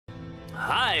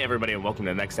Hi everybody and welcome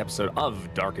to the next episode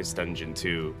of Darkest Dungeon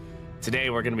 2. Today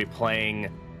we're going to be playing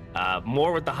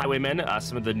more with the Highwayman,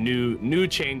 some of the new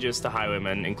changes to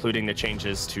Highwayman, including the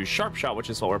changes to Sharpshot, which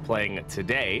is what we're playing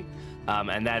today.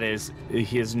 And that is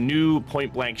his new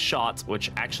point-blank shot,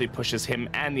 which actually pushes him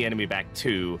and the enemy back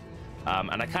too.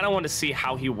 And I kind of want to see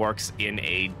how he works in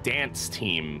a dance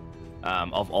team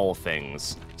of all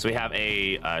things. So we have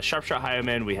a Sharpshot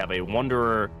Highwayman, we have a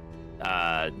Wanderer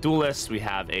duelist, we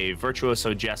have a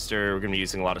virtuoso jester. We're going to be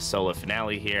using a lot of solo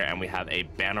finale here, and we have a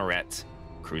banneret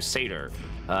crusader.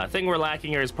 Thing we're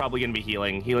lacking here is probably going to be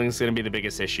healing. Healing is going to be the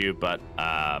biggest issue, but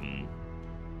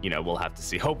you know, we'll have to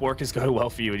see. Hope work is going well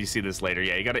for you when you see this later.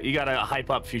 Yeah, you gotta hype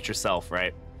up future self,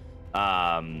 right?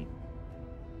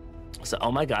 So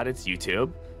oh my god, it's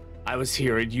YouTube. I was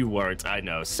here and you weren't. I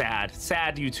know, sad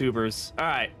YouTubers. All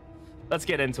right, let's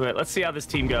get into it. Let's see how this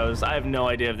team goes. I have no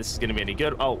idea if this is going to be any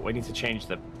good. Oh, we need to change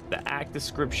the act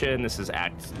description. This is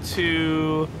Act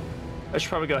 2. I should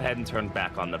probably go ahead and turn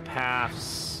back on the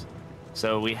paths.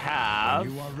 So we have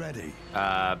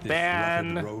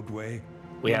ban,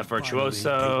 we have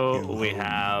virtuoso, we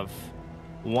have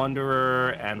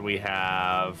wanderer, and we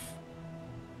have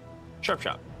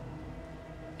Sharpshot.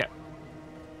 Okay,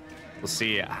 we'll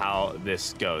see how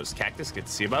this goes. Cactus, good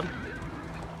to see you, bud.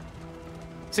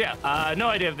 So yeah, no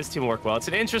idea if this team will work well. It's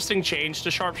an interesting change to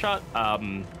Sharpshot.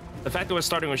 The fact that we're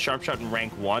starting with Sharpshot in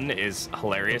rank 1 is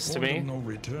hilarious to me.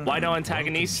 Why no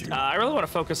antagonist? I really want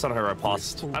to focus on her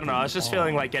riposte. I don't know, I was just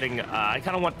feeling like getting... I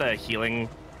kind of want the healing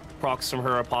procs from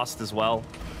her riposte as well.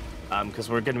 Because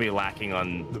we're going to be lacking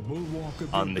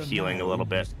on the healing a little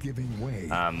bit.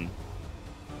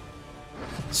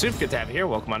 Soup, good to have you here.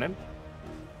 Welcome on in.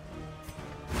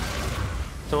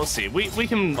 So we'll see. We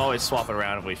can always swap it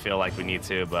around if we feel like we need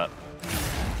to, but...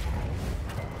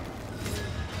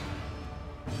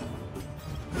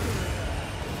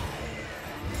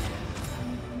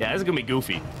 yeah, this is gonna be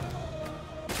goofy.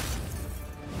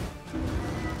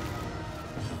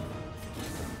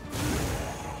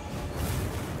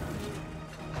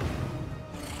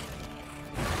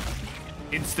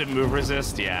 Instant move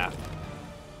resist, yeah.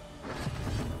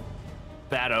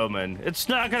 Bad omen. It's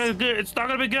not gonna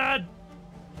be good.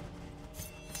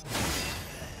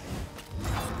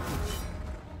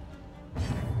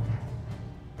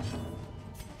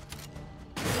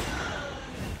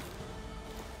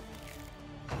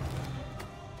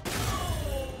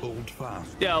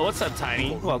 Yo, what's up,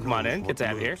 Tiny? Welcome on in. Good to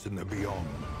have you here.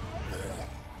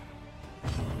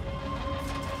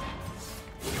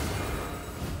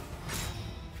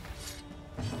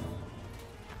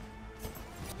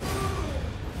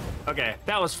 Okay,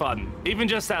 that was fun. Even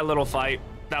just that little fight,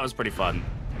 that was pretty fun.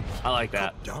 I like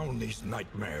that. Cut down these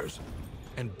nightmares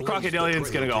and Crocodilian's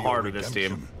gonna go hard with this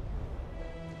team.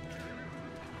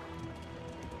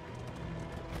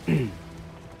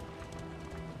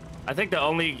 I think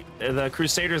the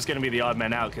Crusader is going to be the odd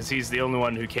man out because he's the only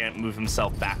one who can't move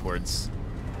himself backwards.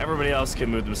 Everybody else can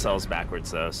move themselves backwards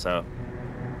though, so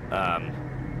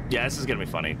yeah, this is going to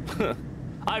be funny.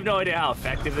 I have no idea how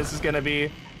effective this is going to be,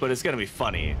 but it's going to be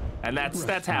funny, and that's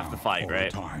half the fight,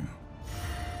 right?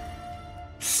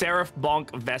 Seraph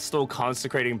Bonk Vestal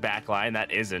Consecrating Backline,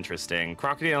 that is interesting.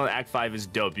 Crocodile Act 5 is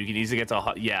dope. You can easily get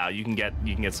to yeah, you can get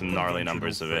some gnarly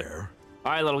numbers of it. All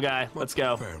right, little guy, let's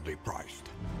go. Fairly priced.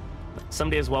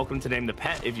 Somebody is welcome to name the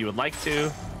pet if you would like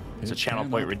to. It's a channel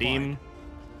point redeem.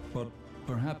 But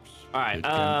perhaps. All right.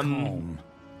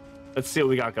 Let's see what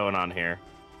we got going on here.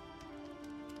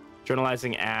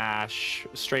 Journalizing Ash,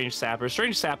 Strange Sappers.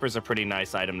 Strange Sappers are a pretty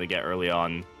nice item to get early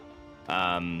on.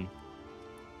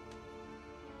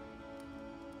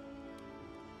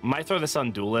 Might throw this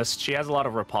on Duelist. She has a lot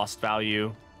of riposte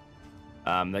value.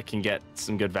 That can get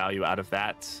some good value out of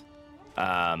that.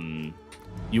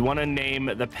 You want to name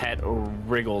the pet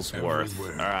Wrigglesworth.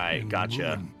 All right,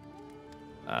 gotcha.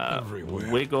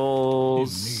 Wigglesworth.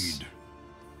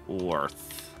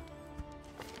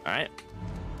 All right.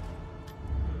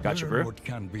 Gotcha, bro. What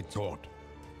can be taught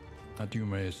that you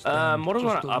may what do we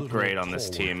want to upgrade on this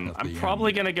team? I'm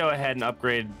probably gonna go ahead and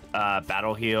upgrade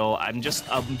Battle Heal. I'm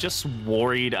just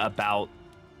worried about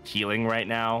healing right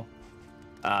now.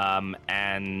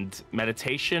 And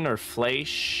meditation or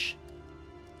flesh.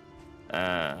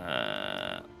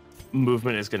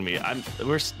 Movement is gonna be.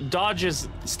 Dodge is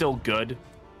still good,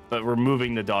 but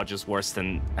removing the dodge is worse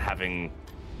than having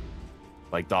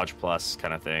like dodge plus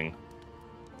kind of thing.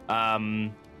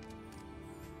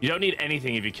 You don't need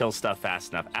anything if you kill stuff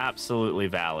fast enough. Absolutely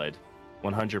valid,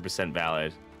 100%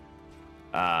 valid.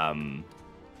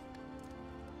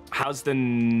 How's the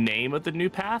name of the new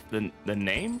path? The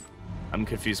name? I'm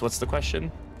confused. What's the question?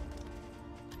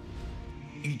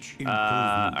 each All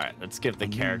right, let's give the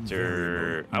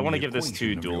character. I want to give this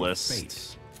to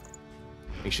Duelist.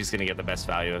 I think she's gonna get the best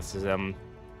value. This is Where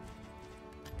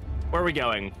are we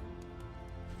going?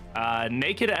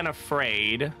 Naked and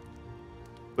Afraid.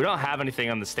 We don't have anything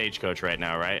on the stagecoach right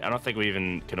now, right? I don't think we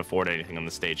even can afford anything on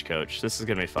the stagecoach. This is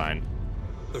gonna be fine.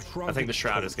 I think the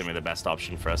Shroud is gonna be the best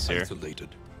option for us here.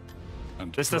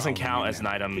 This doesn't count as an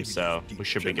item, so we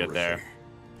should be good there.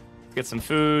 Get some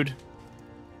food.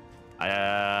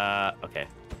 Okay.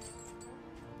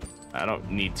 I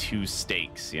don't need 2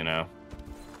 steaks, you know.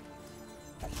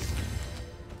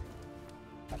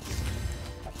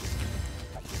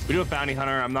 We do a bounty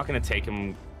hunter. I'm not going to take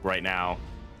him right now.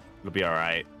 It'll be all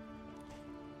right.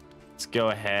 Let's go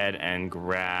ahead and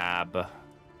grab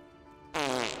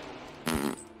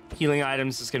healing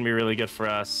items. This is going to be really good for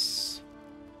us.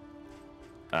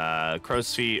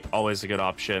 Crow's Feet, always a good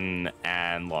option.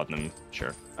 And Laudanum,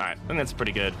 sure. All right, I think that's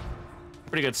pretty good.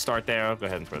 Pretty good start there. I'll go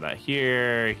ahead and throw that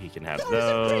here. He can have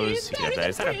those. He can have that.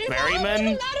 Is that a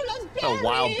berryman? A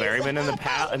wild berryman in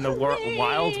the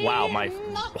wild? Wow, my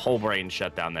whole brain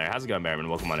shut down there. How's it going, berryman?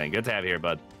 Welcome on in. Good to have you here,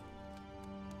 bud.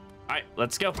 All right,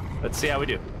 let's go. Let's see how we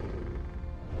do.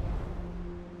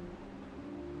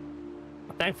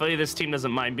 Thankfully, this team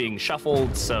doesn't mind being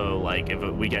shuffled, so like if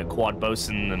we get quad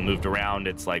bosun and moved around,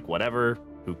 it's like whatever.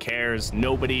 Who cares?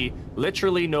 Nobody,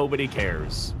 literally nobody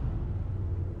cares.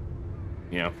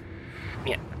 You know?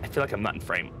 Yeah, I feel like I'm not in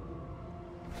frame.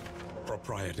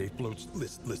 Propriety floats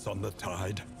listless on the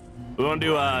tide. We want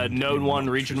to do Node 1,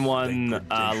 Region 1,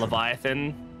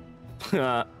 Leviathan.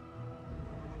 I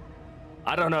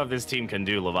don't know if this team can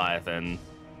do Leviathan.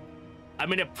 I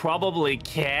mean, it probably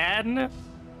can,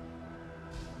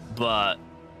 but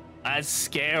that's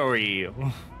scary.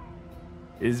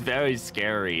 It's very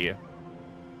scary.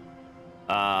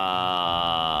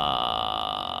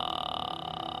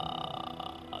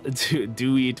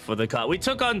 Do it for the cut. We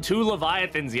took on 2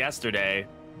 Leviathans yesterday.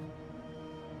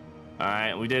 All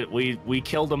right, we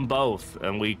killed them both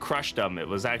and we crushed them. It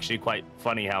was actually quite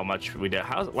funny how much we did.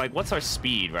 What's our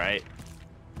speed, right?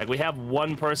 Like we have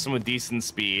 1 person with decent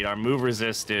speed. Our move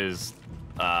resist is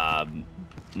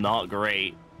not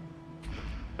great.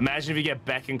 Imagine if you get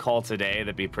Beck and Call today,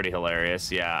 that'd be pretty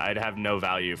hilarious. Yeah, I'd have no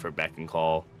value for Beck and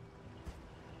Call.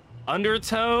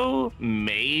 Undertow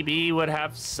maybe would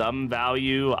have some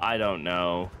value. I don't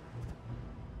know.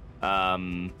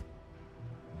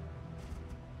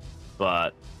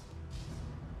 But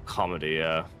comedy,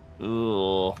 yeah.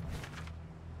 Ooh.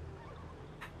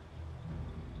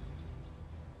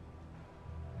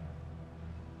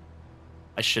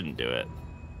 I shouldn't do it.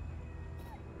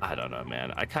 I don't know,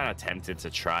 man. I kind of tempted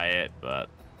to try it, but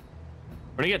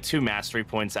we're gonna get 2 mastery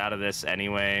points out of this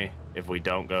anyway if we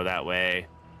don't go that way.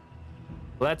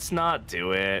 Let's not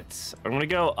do it. I'm gonna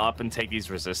go up and take these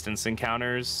resistance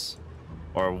encounters,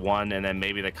 or 1, and then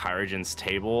maybe the Kyrogen's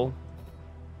Table.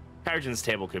 Kyrogen's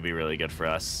Table could be really good for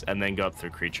us, and then go up through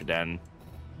Creature Den.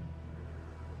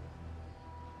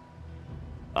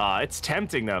 It's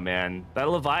tempting though, man. That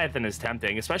Leviathan is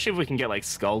tempting, especially if we can get like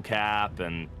Skullcap,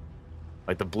 and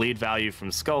like the bleed value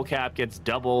from Skullcap gets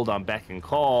doubled on Beck and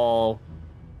Call.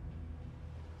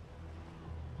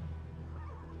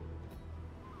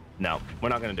 No, we're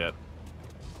not gonna do it.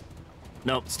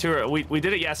 Nope, it's too early. We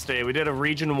did it yesterday. We did a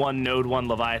Region 1, Node 1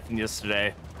 Leviathan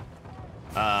yesterday.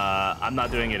 I'm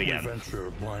not doing it again. We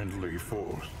venture blindly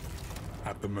forth,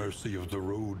 at the mercy of the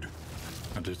road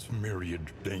and its myriad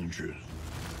dangers.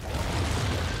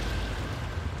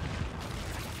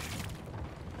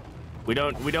 We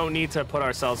don't need to put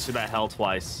ourselves through that hell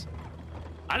twice.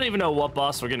 I don't even know what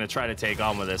boss we're gonna try to take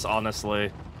on with this,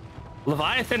 honestly.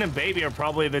 Leviathan and Baby are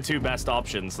probably the 2 best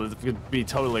options. Let's be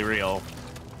totally real.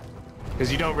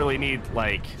 Because you don't really need,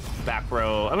 like, back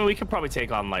row. I mean, we could probably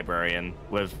take on Librarian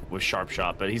with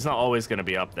Sharpshot, but he's not always going to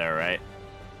be up there, right?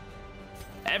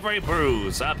 Every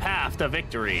bruise, a path to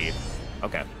victory.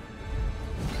 Okay.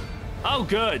 Oh,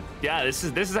 good. Yeah, this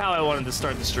is how I wanted to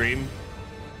start the stream.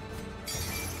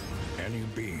 Any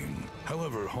being,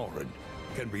 however horrid,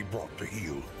 can be brought to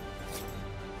heel.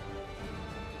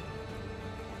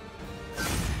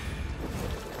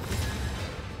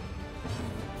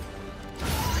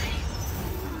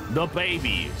 The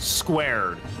Baby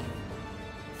squared.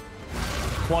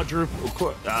 Quadruple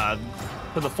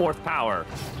to the 4th power.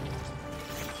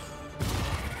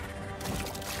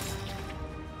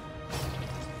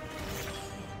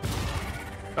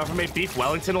 I made beef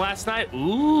Wellington last night.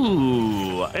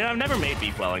 Ooh, I've never made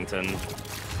beef Wellington.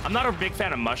 I'm not a big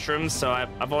fan of mushrooms, so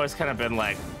I've always kind of been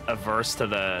like averse to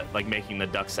the making the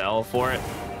duxelle for it.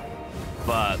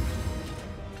 But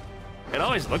it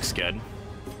always looks good.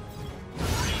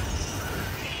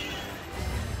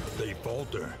 they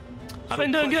falter. I've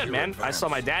been doing good, man. I saw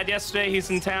my dad yesterday. He's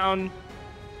in town.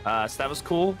 So that was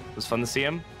cool. It was fun to see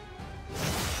him.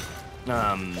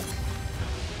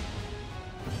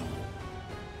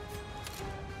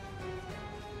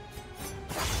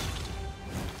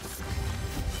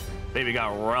 Baby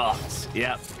got rocked.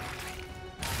 Yep.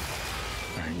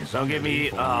 Don't give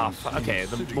me. Okay,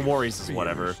 the worries is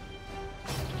whatever.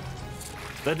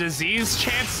 The disease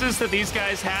chances that these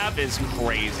guys have is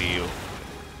crazy.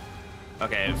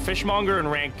 Okay, Fishmonger in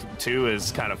rank 2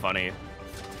 is kind of funny.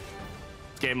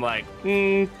 Game like,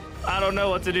 I don't know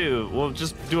what to do. We'll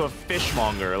just do a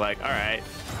Fishmonger. Like, all right.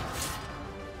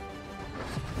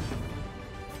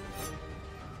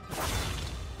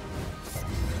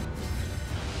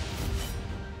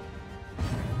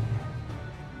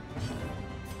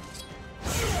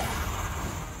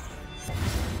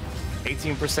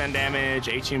 %, damage,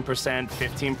 18%,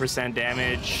 15%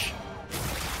 damage.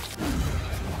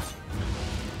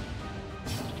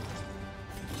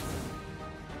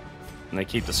 And they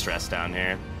keep the stress down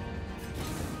here.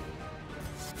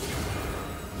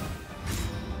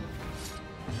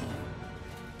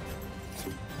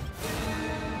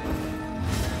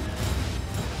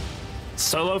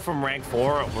 Solo from rank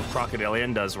 4 with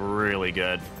Crocodilian does really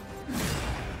good.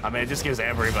 I mean, it just gives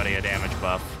everybody a damage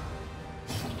buff.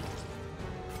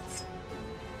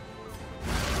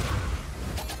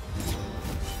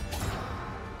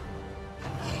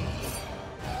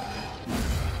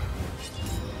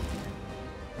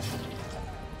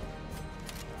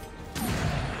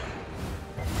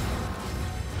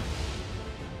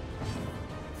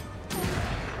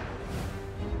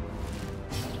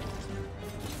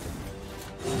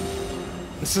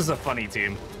 This is a funny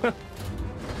team.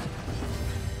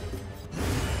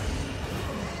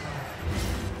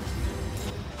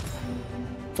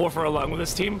 Four for along with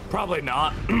this team? Probably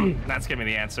not. That's gonna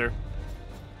be the answer.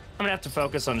 I'm gonna have to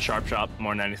focus on Sharpshot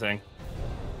more than anything.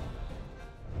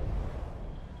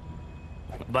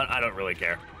 But I don't really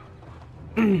care.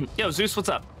 Yo, Zeus, what's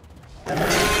up?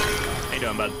 How you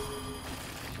doing, bud?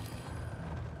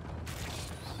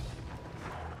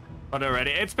 Oh,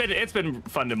 already. It's been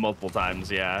funded multiple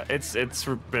times. Yeah, it's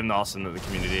been awesome to the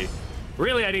community.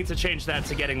 Really, I need to change that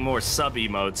to getting more sub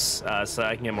emotes, so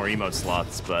I can get more emote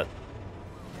slots. But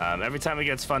every time it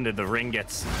gets funded, the ring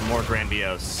gets more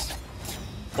grandiose.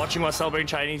 Watching while celebrating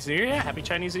Chinese New Year. Yeah, happy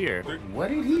Chinese New Year. What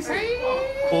did he say?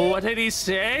 What did he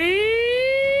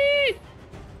say?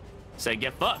 Say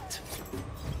get fucked.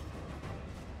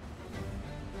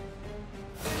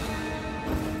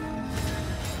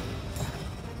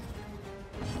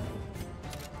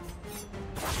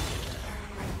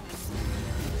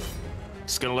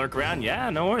 Just gonna lurk around? Yeah,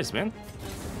 no worries, man.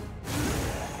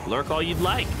 Lurk all you'd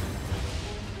like.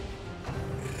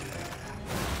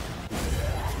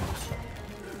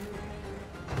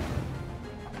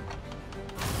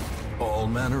 All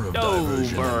manner of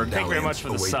Berg, thank you very much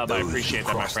for the sub. I appreciate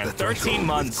that, my friend. 13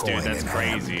 months, dude. That's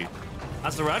crazy.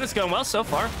 How's the run? It's going well so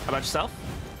far. How about yourself?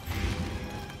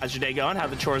 How's your day going? How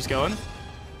the chores going?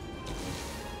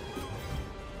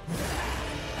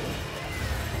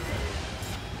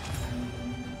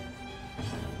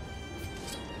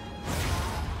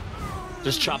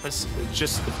 Just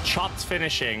chopped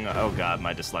finishing. Oh god,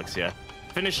 my dyslexia.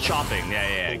 Finish chopping.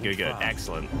 Yeah, good.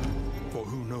 Excellent. For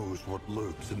who knows what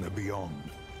lurks in the beyond.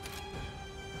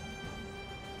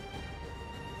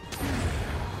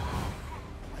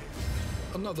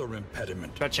 Another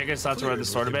impediment. Got chicken out to run the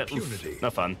sword a bit. Oof, no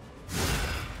fun.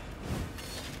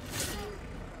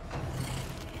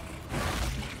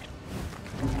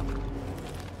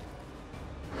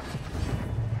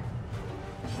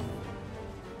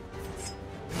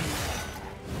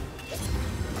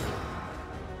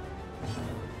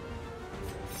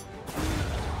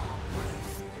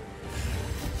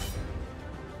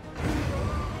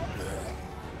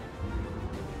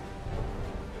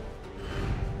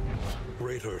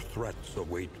 Greater threats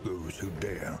await those who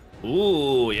dare.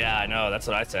 Ooh, yeah, I know. That's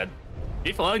what I said.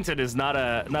 Beef Wellington is not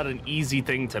an easy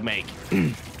thing to make.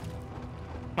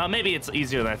 Well, maybe it's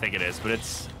easier than I think it is, but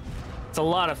it's a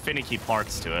lot of finicky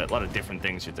parts to it. A lot of different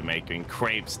things you have to make. I mean,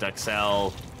 crepes,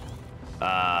 duxelle,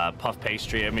 puff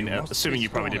pastry. I mean, assuming you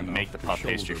probably didn't make the puff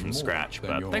pastry from scratch,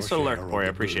 but thanks for the alert, Corey. I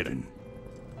appreciate it.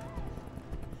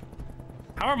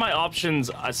 How are my options?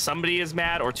 Somebody is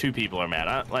mad or two people are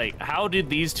mad? Like, how did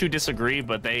these two disagree,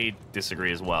 but they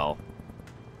disagree as well?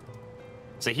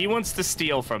 So he wants to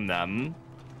steal from them.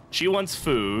 She wants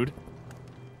food.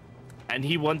 And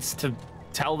he wants to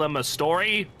tell them a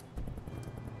story?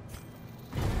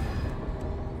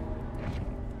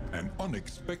 An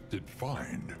unexpected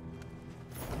find.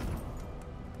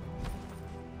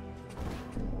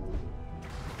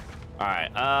 All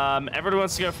right. Everyone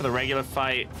wants to go for the regular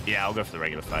fight. Yeah, I'll go for the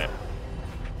regular fight.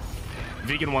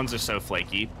 Vegan ones are so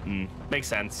flaky. Makes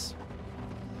sense.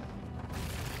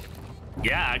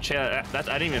 Yeah, actually, I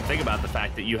didn't even think about the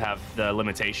fact that you have the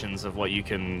limitations of what you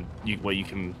can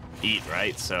eat,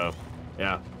 right? So,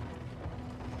 yeah.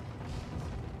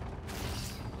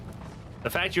 The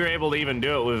fact you're able to even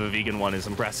do it with a vegan one is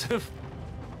impressive.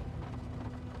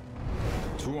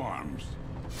 2 arms,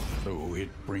 though it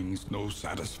brings no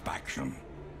satisfaction.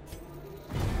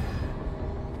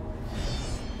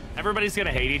 Everybody's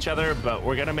gonna hate each other, but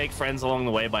we're gonna make friends along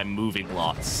the way by moving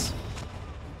lots.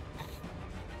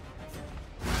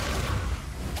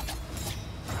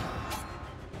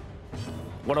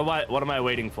 What am I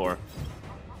waiting for?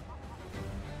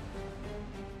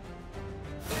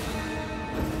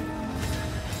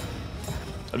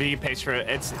 A vegan pastry.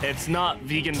 It's not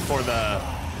vegan for the,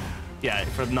 yeah,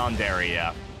 for non-dairy,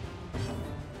 yeah.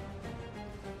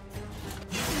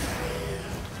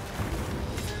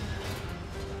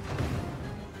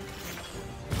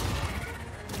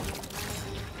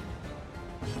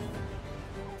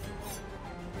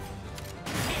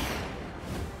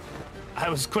 I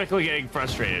was quickly getting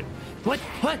frustrated. What?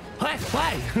 Why?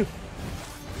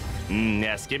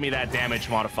 Yes, give me that damage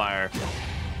modifier.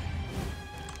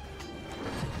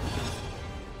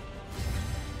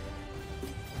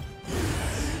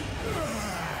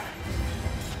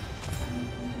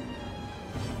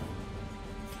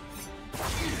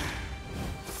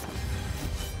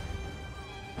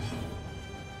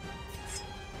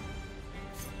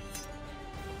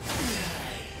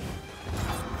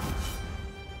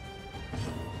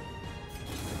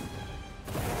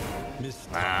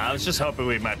 I was just hoping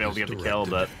we might be able to get the kill,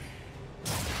 but...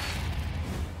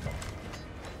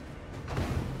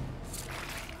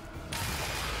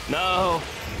 No!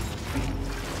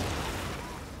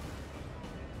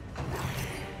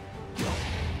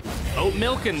 Oat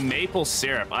milk and maple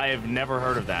syrup. I have never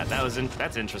heard of that.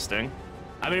 That's interesting.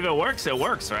 I mean, if it works,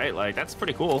 right? Like, that's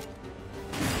pretty cool.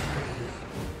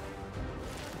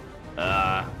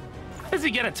 How does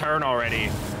he get a turn already?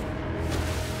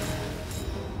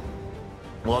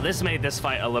 Well, this made this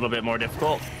fight a little bit more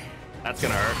difficult. That's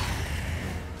gonna hurt.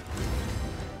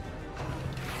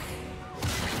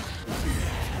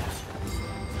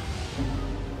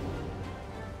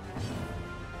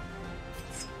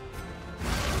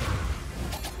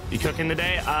 You cooking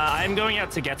today? I'm going out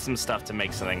to get some stuff to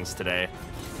make some things today.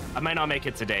 I might not make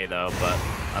it today, though, but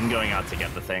I'm going out to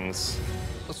get the things.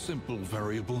 A simple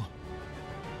variable.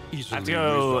 I have to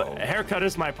go. Haircut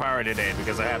is my priority today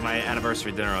because I have my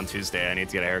anniversary dinner on Tuesday. I need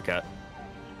to get a haircut.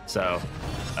 So,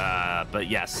 but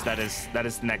yes, that is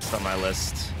next on my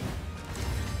list.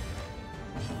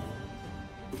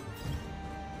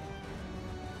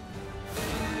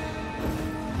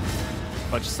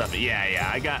 Bunch of stuff. Yeah.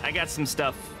 I got some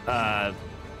stuff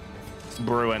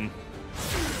brewing.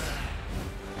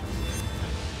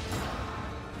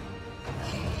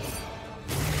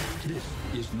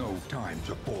 This is no time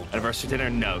to fall. Anniversary dinner?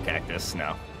 No, Cactus,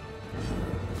 no.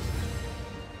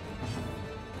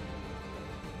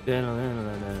 No,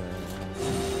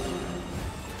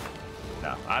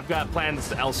 I've got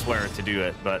plans elsewhere to do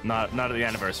it, but not at the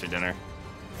anniversary dinner.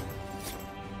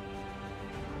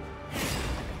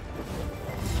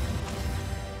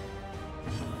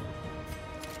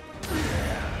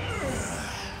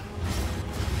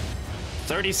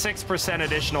 %36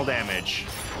 additional damage.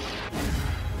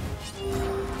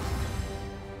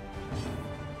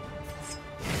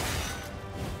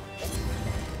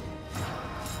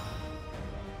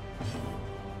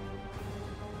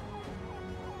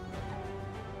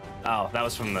 Oh, that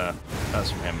was from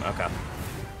him. Okay.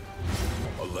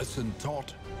 A lesson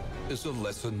taught is a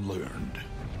lesson learned.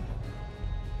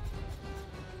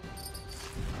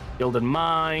 Gilded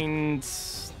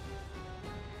Minds.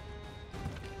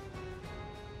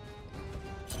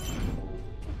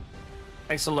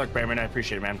 Thanks for the lurk, Bearman. I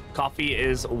appreciate it, man. Coffee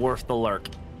is worth the lurk.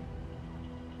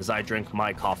 As I drink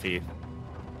my coffee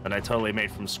that I totally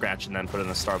made from scratch and then put in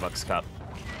a Starbucks cup.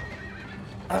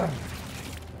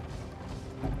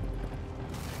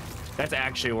 That's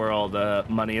actually where all the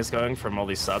money is going from all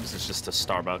these subs. It's just to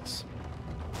Starbucks.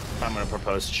 I'm gonna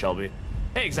propose to Shelby.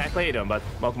 Hey, exactly. How you doing, bud?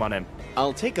 Welcome on in.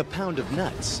 I'll take a pound of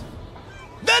nuts.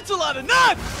 That's a lot of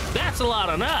nuts! That's a lot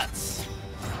of nuts!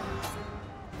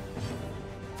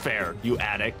 Fair. You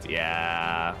addict.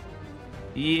 Yeah.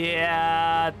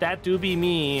 Yeah, that do be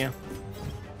me.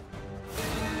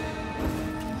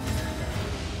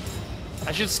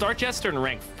 I should start Jester in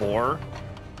rank 4.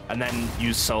 And then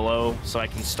use solo so I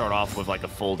can start off with like a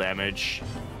full damage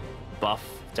buff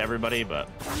to everybody, but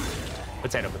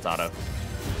potato.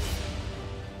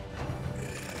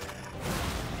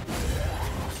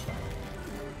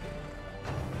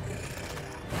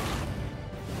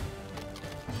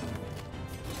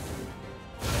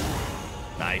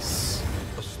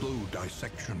 true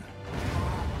dissection.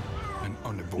 An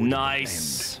unavoidable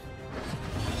Nice.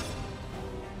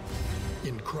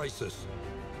 end. In crisis,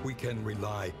 we can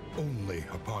rely only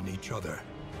upon each other.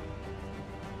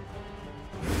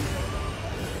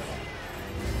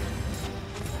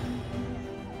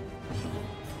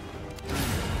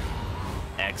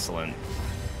 Excellent.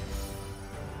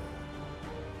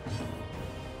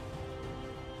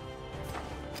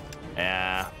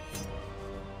 Yeah.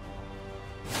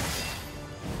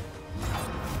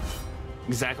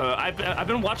 Exactly. I've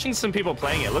been watching some people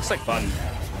playing it. It looks like fun.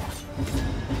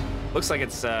 Looks like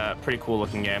it's a pretty cool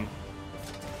looking game.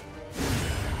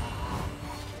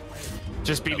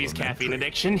 Just BB's caffeine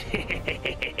addiction.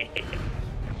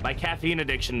 My caffeine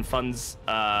addiction funds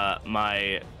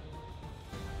my...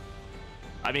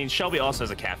 I mean, Shelby also has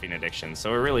a caffeine addiction,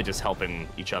 so we're really just helping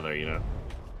each other, you know?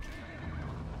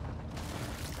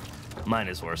 Mine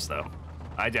is worse, though.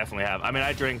 I definitely have. I mean,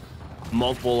 I drink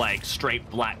multiple, like, straight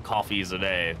black coffees a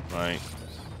day. Like...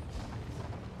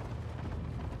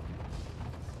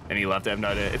 Any left? I have no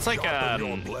idea. It's like, I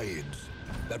don't know,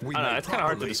 it's kind of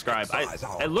hard to describe.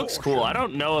 It looks cool. I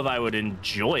don't know if I would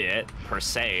enjoy it, per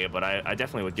se, but I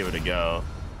definitely would give it a go.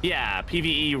 Yeah,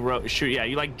 PvE shoot. Yeah,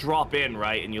 you like drop in,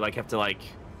 right? And you like have to like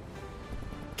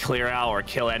clear out or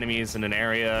kill enemies in an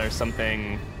area or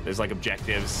something. There's like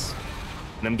objectives,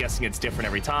 and I'm guessing it's different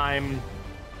every time.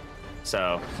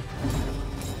 So.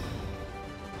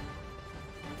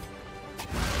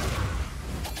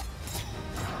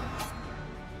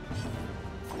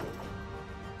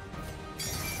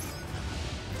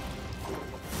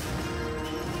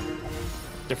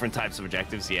 Different types of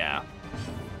objectives, yeah.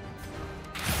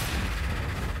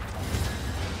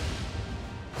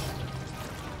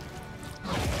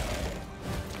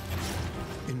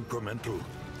 Incremental,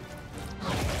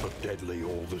 but deadly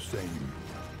all the same.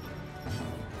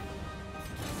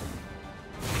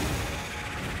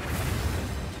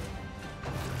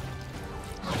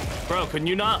 Bro, can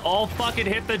you not all fucking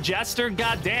hit the jester?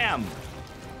 Goddamn.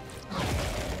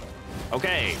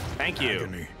 Okay, thank you.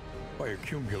 Agony by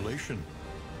accumulation.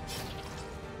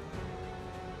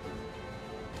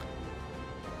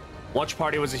 Watch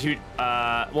Party was a huge,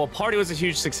 well, Party was a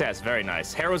huge success. Very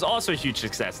nice. Hair was also a huge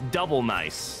success. Double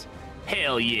nice.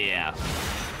 Hell yeah.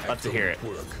 Love to hear it.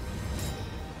 Work.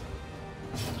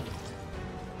 I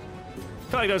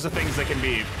feel like those are things that can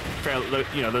be fairly,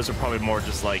 you know, those are probably more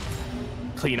just like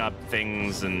clean up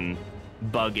things and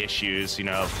bug issues, you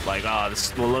know, like, oh,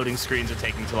 the loading screens are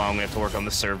taking too long. We have to work on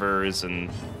the servers and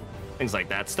things like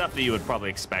that. Stuff that you would probably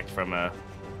expect from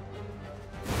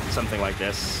something like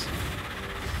this.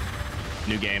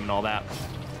 New game and all that.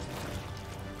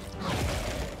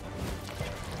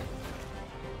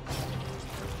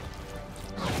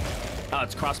 Oh,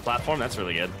 it's cross-platform. That's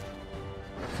really good.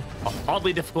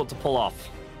 Oddly difficult to pull off.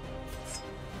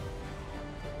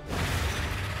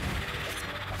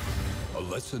 A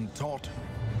lesson taught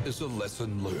is a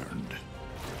lesson learned.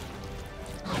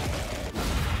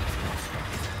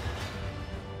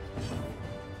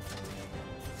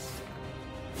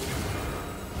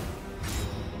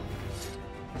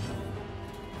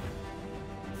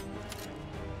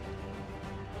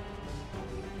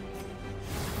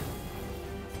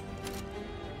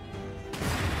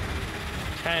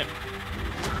 Okay.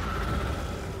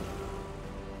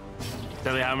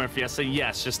 Deadly Highwayman Fiesta?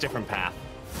 Yes, just different path.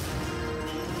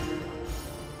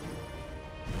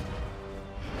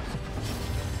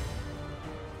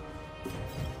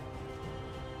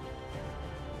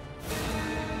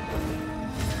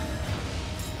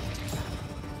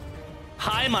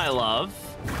 Hi, my love.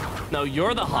 No,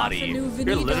 you're the hottie.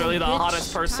 You're literally the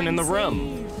hottest person in the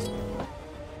room.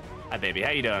 Hi, baby. How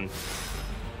you doing?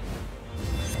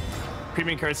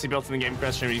 Premium currency built in the game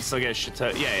question, but you still get shit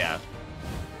to, yeah.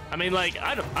 I mean, like,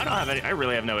 I don't have any, I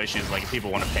really have no issues, like, if people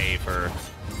want to pay for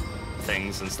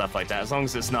things and stuff like that, as long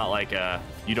as it's not like,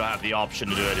 you don't have the option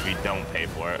to do it if you don't pay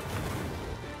for it.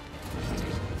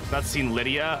 Not seen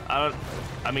Lydia?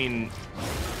 I mean,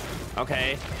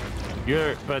 okay.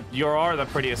 You are the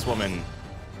prettiest woman,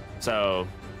 so,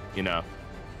 you know.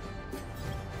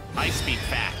 I speak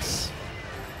facts.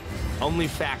 Only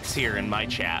facts here in my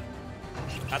chat.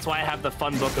 That's why I have the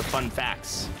fun book of fun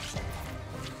facts.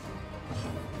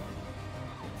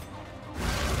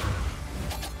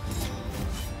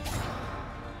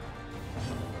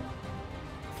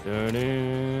 A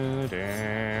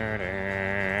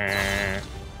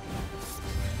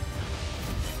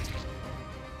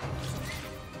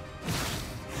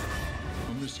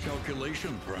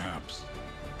miscalculation, perhaps.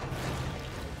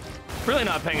 Really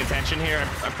not paying attention here.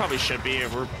 I probably should be.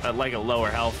 We're at like a lower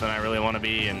health than I really want to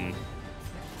be, and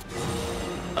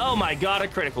Oh my god, a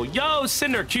critical. Yo,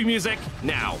 Cinder, cue music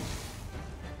now.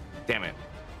 Damn it.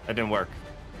 That didn't work.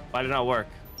 Why did it not work?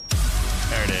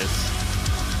 There it is.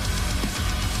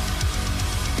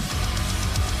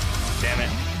 Damn it.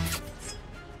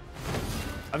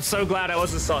 I'm so glad I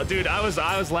wasn't saw. Dude, I was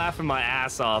laughing my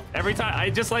ass off. Every time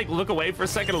I just like look away for a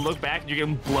second and look back and you're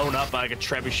getting blown up by like a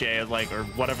trebuchet like or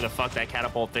whatever the fuck that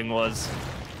catapult thing was.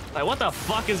 Like what the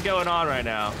fuck is going on right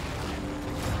now?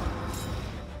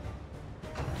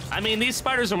 I mean, these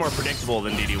spiders are more predictable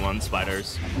than DD1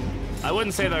 spiders. I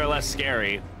wouldn't say they're less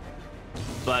scary,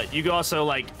 but you can also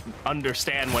like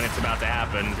understand when it's about to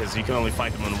happen because you can only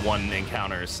fight them in one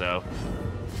encounter. So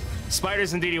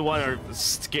spiders in DD1 are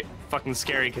fucking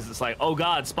scary because it's like, oh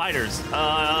god, spiders.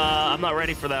 I'm not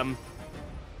ready for them,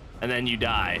 and then you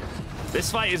die. This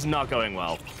fight is not going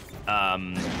well.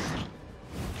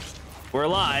 We're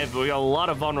alive, but we got a lot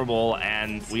of vulnerable,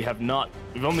 and we've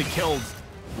only killed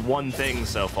one thing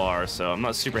so far, so I'm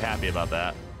not super happy about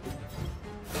that.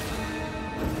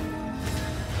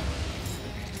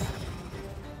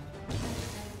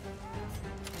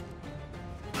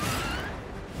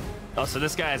 Oh, so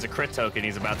this guy has a crit token.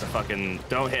 He's about to fucking...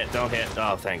 Don't hit.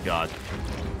 Oh, thank God.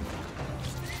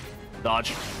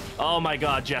 Dodge. Oh my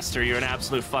God, Jester, you're an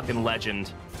absolute fucking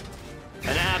legend.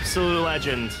 An absolute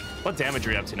legend. What damage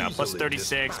are you up to now? Plus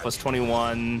 36, plus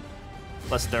 21,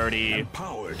 plus 30.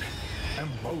 Empowered,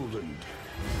 emboldened.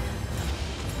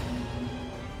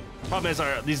 Problem is,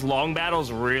 these long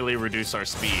battles really reduce our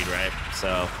speed, right?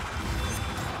 So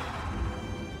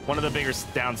one of the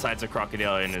biggest downsides of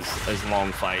Crocodilian is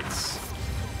long fights.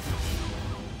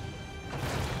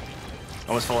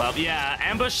 Almost full health. Yeah,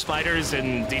 ambush spiders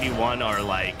in DD1 are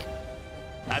like,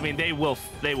 I mean, they will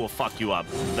fuck you up.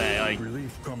 They, like,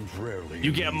 Relief comes rarely.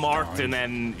 you get marked and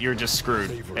then you're just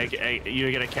screwed.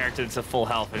 You get a character that's at full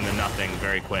health into nothing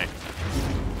very quick.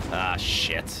 Ah,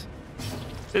 shit.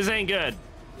 This ain't good.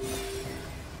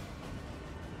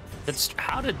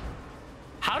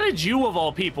 How did you of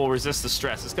all people resist the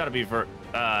stress? It's got to be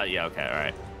yeah, okay, all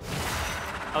right.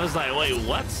 I was like, wait,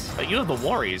 what? You have the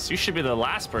worries. You should be the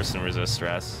last person to resist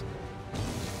stress.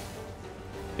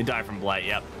 You die from blight.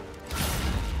 Yep.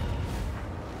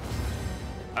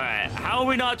 All right, how are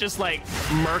we not just like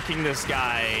murking this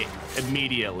guy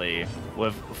immediately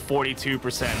with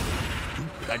 42%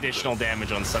 additional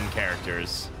damage on some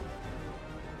characters?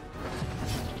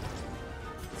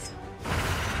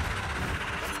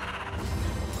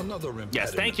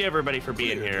 Yes, thank you everybody for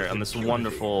being here on this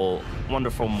wonderful,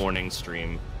 wonderful morning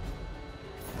stream.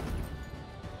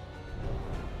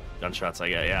 Gunshots I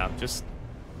get, yeah, just...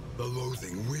 The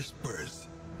loathing whispers.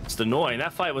 It's annoying.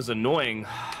 That fight was annoying.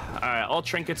 All right, all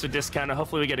trinkets are discounted.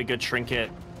 Hopefully we get a good trinket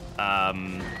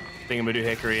thingamadoo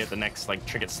hickory at the next like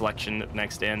trinket selection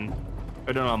next in.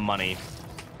 We're doing on money.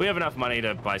 We have enough money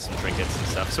to buy some trinkets and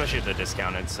stuff, especially if they're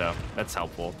discounted, so that's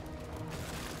helpful.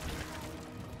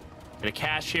 Bit of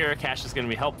cash here. Cash is going to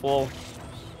be helpful.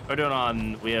 We're doing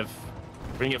on... We're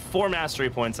going to get 4 mastery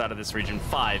points out of this region.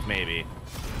 5, maybe.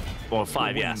 Well,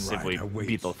 5, yes. If we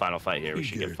beat the final fight here, we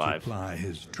should get 5.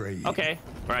 Okay.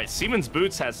 All right. Seaman's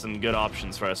Boots has some good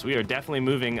options for us. We are definitely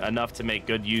moving enough to make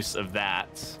good use of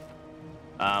that.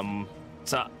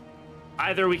 So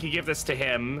either we could give this to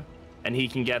him, and he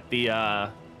can get the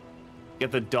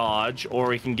dodge, or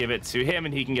we can give it to him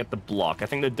and he can get the block. I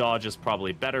think the dodge is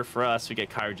probably better for us. We get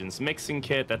Kyrogen's mixing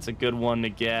kit. That's a good one to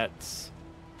get.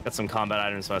 Got some combat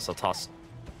items, so I'll toss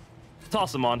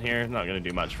them on here. Not gonna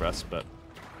do much for us, but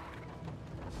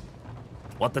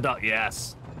what the dog?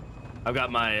 Yes, I've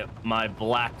got my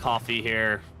black coffee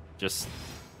here, just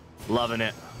loving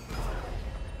it.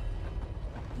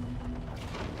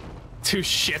 2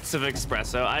 shits of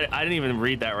espresso. I didn't even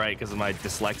read that right because of my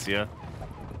dyslexia.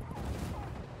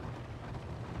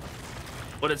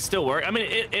 Would it still work? I mean,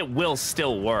 it will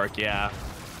still work, yeah.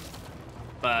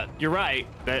 But you're right.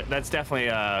 That's definitely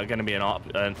going to be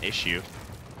an issue.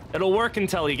 It'll work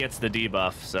until he gets the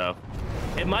debuff, so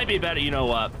it might be better. You know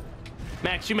what,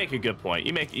 Max? You make a good point.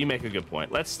 You make a good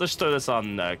point. Let's throw this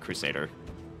on Crusader,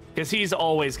 because he's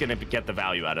always going to get the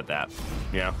value out of that.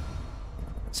 You know.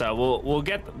 So we'll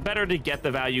get better to get the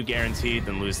value guaranteed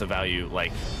than lose the value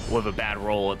like with a bad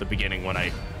roll at the beginning when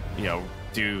I, you know,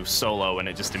 do solo and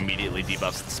it just immediately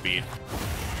debuffs the speed.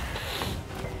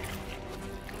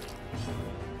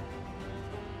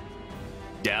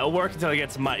 Yeah, it'll work until it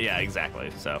gets yeah,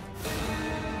 exactly. So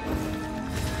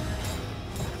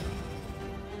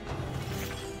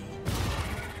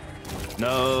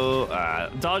no,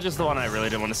 dodge is the one I really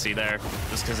didn't want to see there,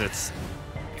 just because it's,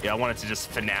 yeah, I wanted to just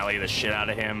finale the shit out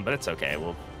of him, but it's okay.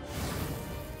 We'll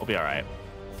be all right.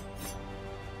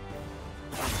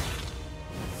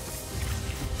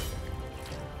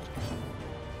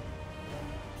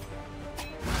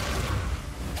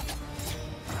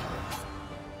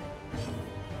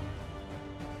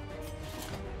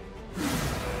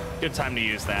 Good time to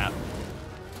use that.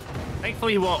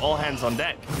 Thankfully, he won't all hands on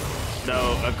deck.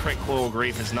 Though a crit coral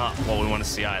grief is not what we want to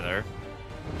see either.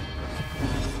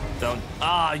 Don't.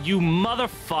 Ah, you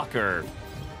motherfucker.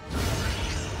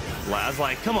 I was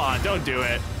like, come on, don't do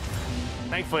it.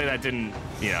 Thankfully, that didn't,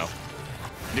 you know,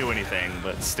 do anything,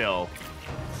 but still.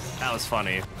 That was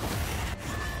funny.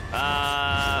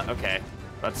 Okay.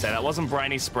 Let's say that wasn't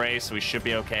briny spray, so we should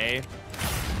be okay.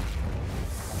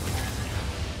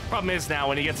 Problem is now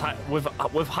when he gets high,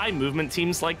 with high movement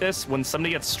teams like this, when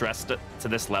somebody gets stressed to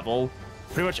this level,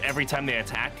 pretty much every time they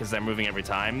attack, because they're moving every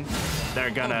time,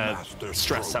 they're gonna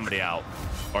stress somebody out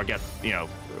or get, you know,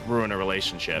 ruin a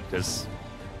relationship, because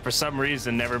for some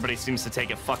reason everybody seems to take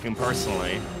it fucking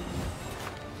personally.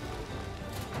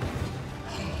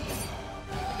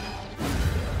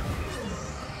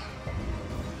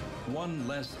 One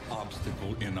less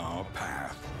obstacle in our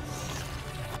path.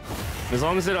 As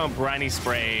long as they don't briny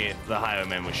spray the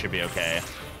Highwayman, we should be okay.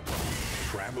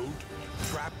 Traveled,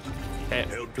 trapped,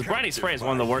 the briny spray is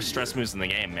one of the worst stress moves in the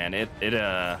game, man.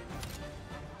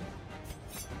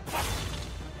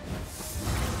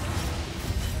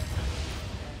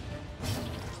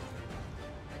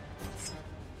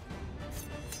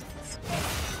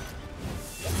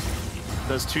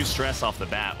 Does 2 stress off the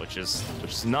bat, which is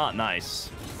not nice.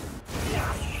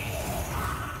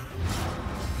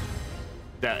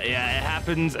 Yeah, it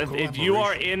happens if you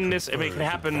are in this. If it can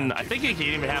happen, I think it can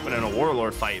even happen in a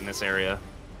warlord fight in this area.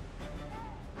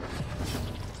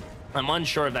 I'm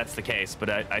unsure if that's the case, but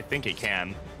I think it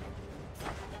can.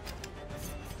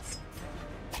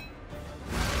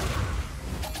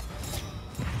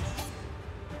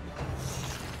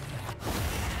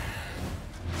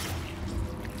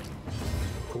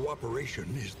 Cooperation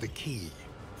is the key.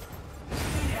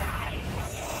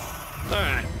 All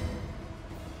right.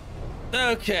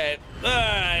 Okay. All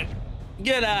right.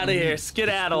 Get out of here.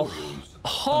 Skedaddle.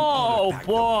 Oh,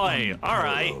 boy. All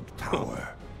right.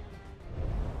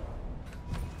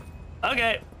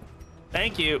 Okay.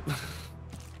 Thank you.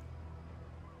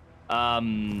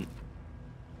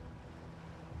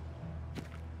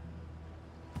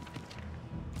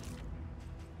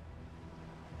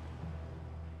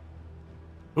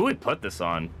 Who would put this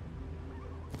on?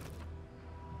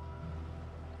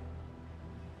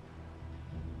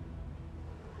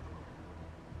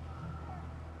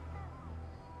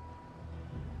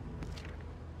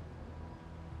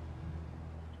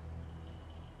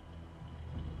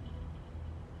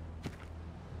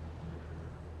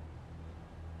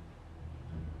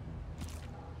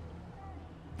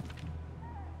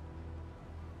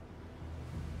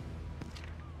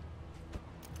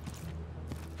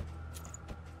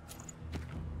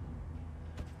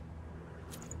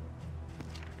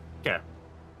 Okay.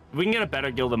 If we can get a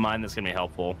better guild of mine, that's gonna be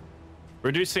helpful.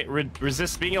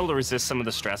 Being able to resist some of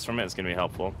the stress from it is gonna be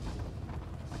helpful.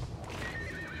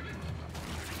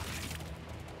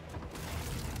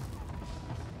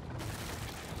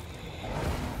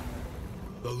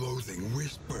 The loathing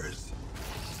whispers.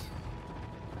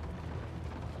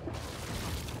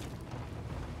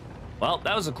 Well,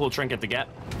 that was a cool trinket to get.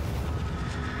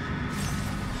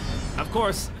 Of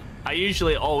course, I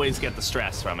usually always get the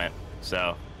stress from it,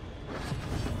 so...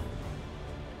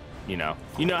 You know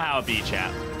how it be,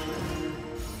 chat.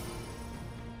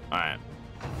 Alright.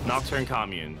 Nocturne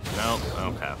Commune. Nope,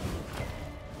 okay.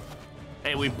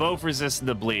 Hey, we both resisted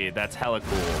the bleed. That's hella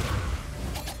cool.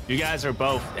 You guys are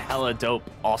both hella dope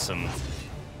awesome.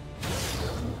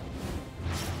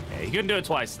 Yeah, you couldn't do it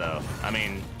twice, though. I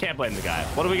mean, can't blame the guy.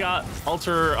 What do we got?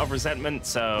 Altar of Resentment,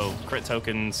 so crit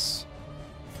tokens.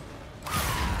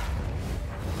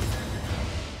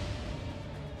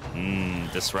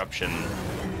 Disruption.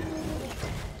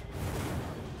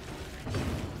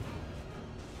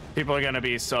 People are gonna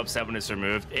be so upset when it's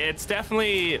removed. It's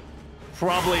definitely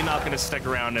probably not gonna stick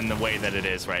around in the way that it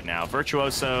is right now.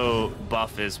 Virtuoso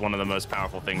buff is one of the most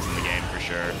powerful things in the game for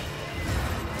sure.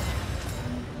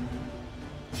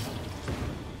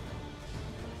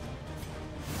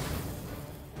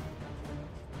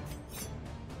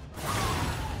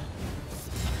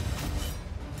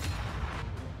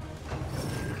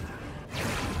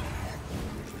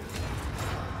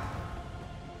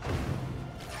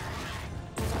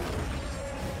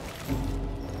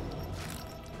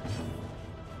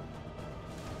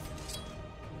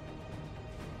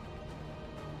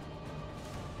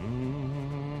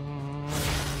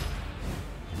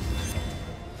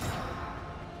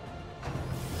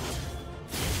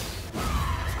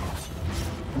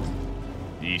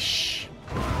 Yeesh.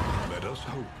 Let us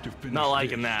hope to finish Not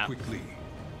liking this that. quickly.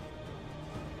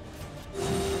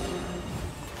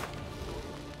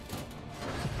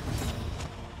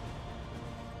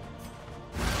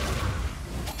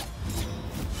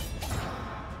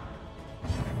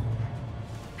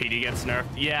 gets nerfed.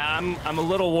 Yeah, I'm a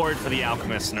little worried for the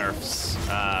alchemist nerfs.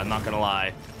 I'm not gonna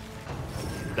lie.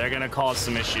 They're gonna cause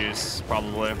some issues,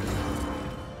 probably.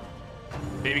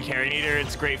 Baby carrot eater,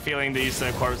 it's a great feeling to use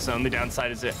the corpse. The only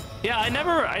downside is it. Yeah, I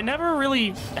never really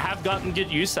have gotten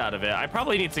good use out of it. I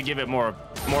probably need to give it more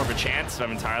of a chance, if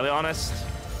I'm entirely honest.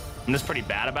 I'm just pretty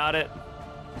bad about it.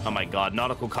 Oh my god,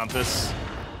 nautical compass.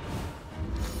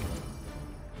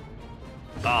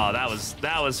 Oh, that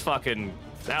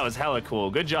was hella cool.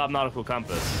 Good job, nautical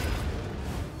compass.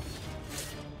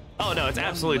 Oh no, it's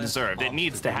absolutely deserved. It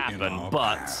needs to happen,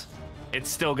 but it's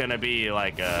still gonna be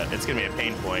like it's gonna be a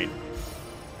pain point.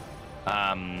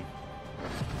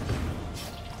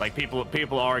 Like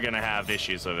people are gonna have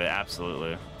issues with it,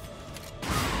 absolutely.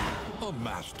 A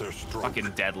master stroke.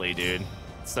 Fucking deadly, dude.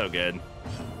 It's so good.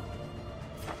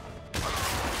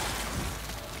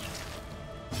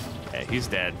 Okay, he's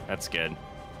dead. That's good.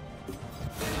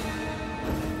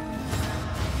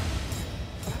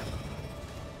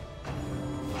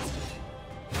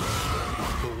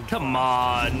 Come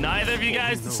on, neither of you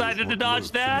guys decided to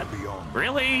dodge that?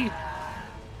 Really?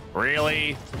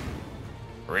 Really?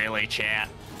 Really, chat?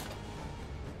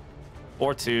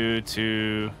 Or to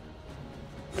go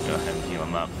ahead and heal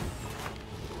him up.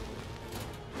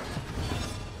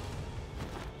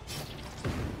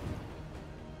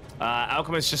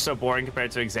 Alchemist is just so boring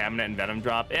compared to Examine It and Venom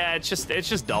Drop. Yeah, it's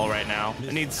just dull right now.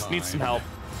 It needs some help.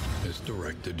 It's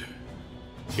directed.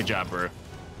 Good job, bro.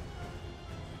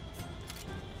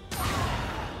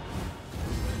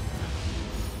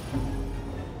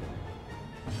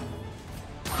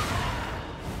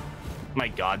 My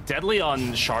god, deadly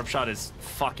on Sharpshot is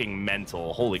fucking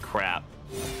mental. Holy crap.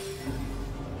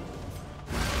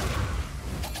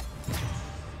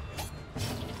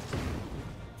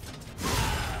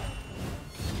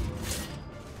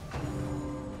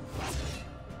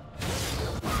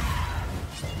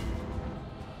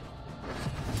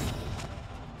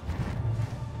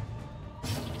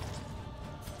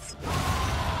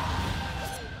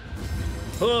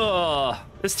 Ugh.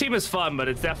 This team is fun, but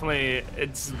it's definitely,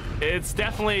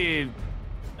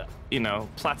 you know,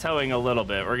 plateauing a little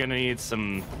bit. We're gonna need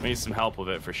some help with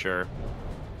it for sure.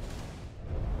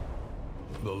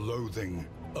 The loathing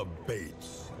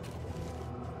abates.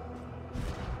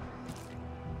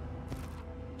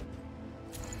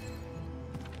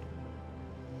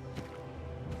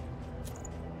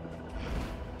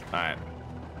 All right.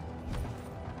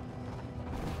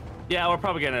 Yeah, we're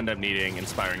probably gonna end up needing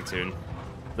Inspiring Tune.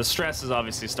 The stress is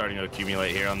obviously starting to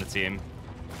accumulate here on the team.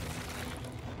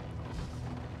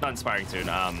 Not Inspiring Tune,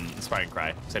 Inspiring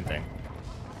Cry. Same thing.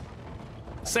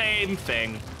 Same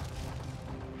thing.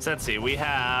 So let's see,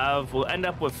 we'll end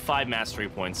up with 5 mastery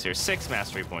points here. 6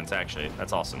 mastery points, actually.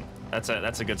 That's awesome. That's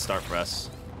a good start for us.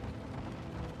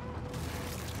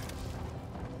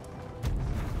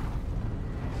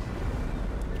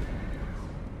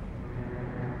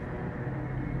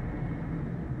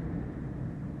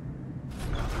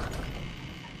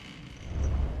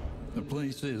 The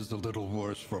place is a little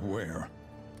worse for wear,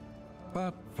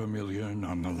 but familiar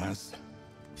nonetheless.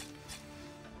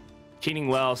 Keening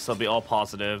well, so they'll be all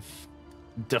positive.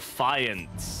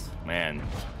 Defiance, man,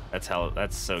 that's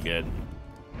so good.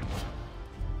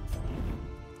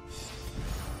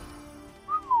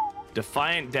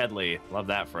 Defiant Deadly, love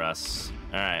that for us.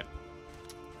 All right.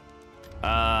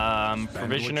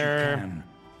 Provisioner.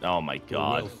 Oh my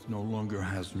god. Wealth no longer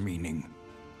has meaning.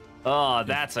 Oh,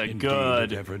 that's a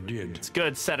good. It ever did. It's a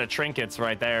good set of trinkets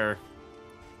right there.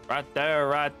 Right there,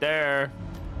 right there.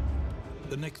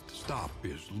 The next stop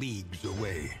is leagues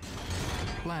away.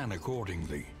 Plan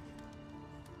accordingly.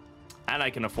 And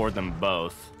I can afford them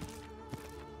both.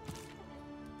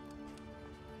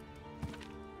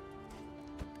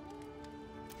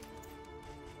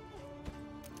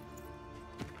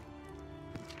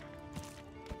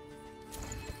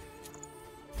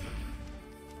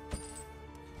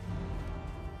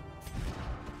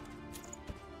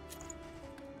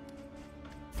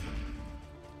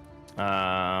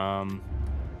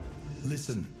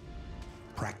 Listen,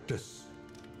 practice,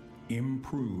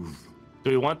 improve.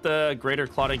 Do we want the Greater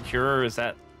Clotting Cure, or is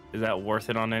that worth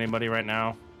it on anybody right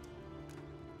now?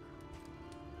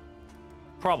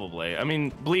 Probably. I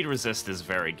mean, Bleed Resist is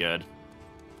very good.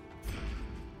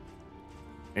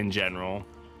 In general.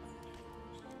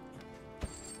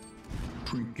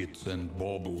 Trinkets and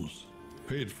baubles,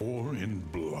 paid for in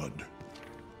blood.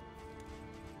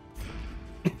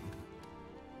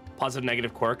 Positive,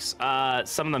 negative quirks.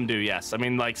 Some of them do, yes. I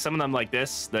mean, like, some of them, like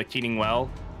this, the Keening Well,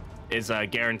 is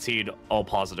guaranteed all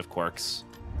positive quirks.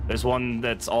 There's one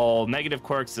that's all negative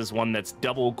quirks. There's one that's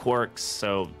double quirks,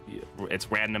 so it's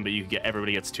random, but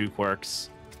everybody gets 2 quirks.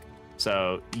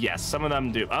 So yes, some of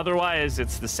them do. Otherwise,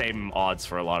 it's the same odds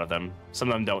for a lot of them. Some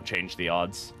of them don't change the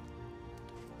odds.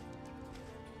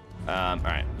 All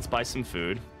right, let's buy some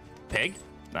food. Pig,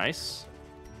 nice.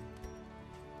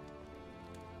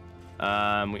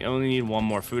 We only need one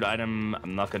more food item.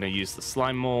 I'm not going to use the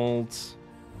slime mold.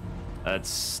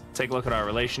 Let's take a look at our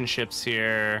relationships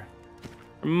here.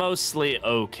 We're mostly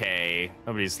okay.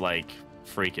 Nobody's like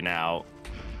freaking out.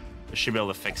 We should be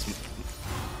able to fix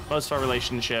most of our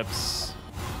relationships.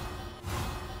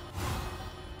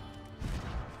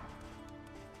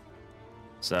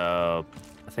 So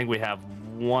I think we have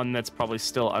one that's probably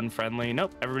still unfriendly.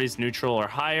 Nope, everybody's neutral or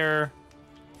higher.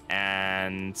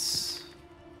 And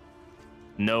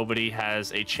nobody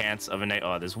has a chance of a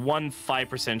oh, there's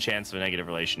 5% chance of a negative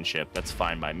relationship. That's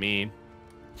fine by me.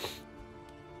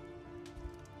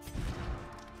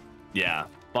 Yeah,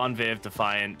 Bon Viv,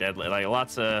 Defiant, Deadly, like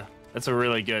lots of, that's a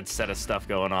really good set of stuff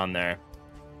going on there.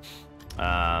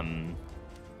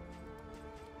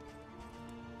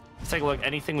 Let's take a look.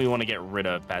 Anything we want to get rid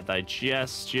of? Bad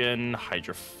digestion,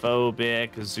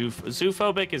 hydrophobic,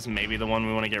 zoophobic is maybe the one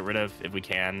we want to get rid of if we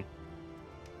can.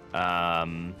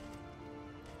 A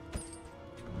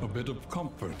bit of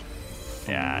comfort.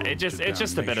 Yeah, it's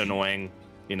just a bit annoying,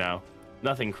 you know.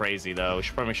 Nothing crazy though. We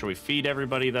should probably make sure we feed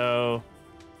everybody though.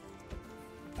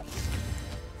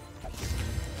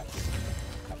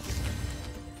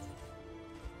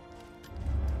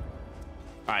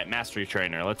 All right, mastery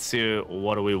trainer. Let's see,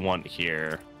 what do we want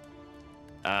here?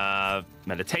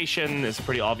 Meditation is a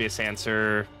pretty obvious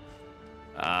answer.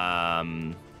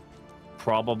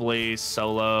 Probably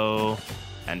solo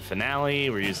and finale.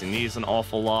 We're using these an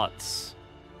awful lot.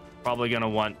 Probably gonna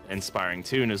want inspiring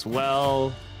tune as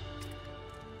well.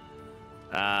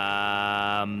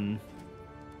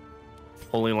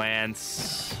 Holy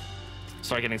Lance.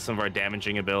 Start getting some of our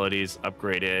damaging abilities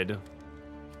upgraded.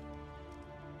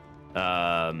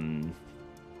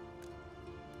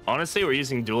 Honestly, we're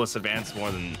using Duelist Advance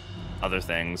more than other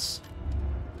things.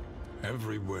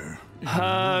 Everywhere.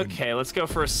 Okay, let's go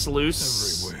for a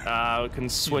Sluice. Everywhere. We can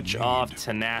switch off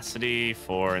Tenacity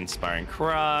for Inspiring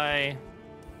Cry.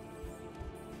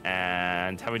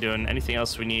 And how are we doing? Anything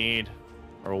else we need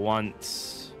or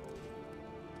want?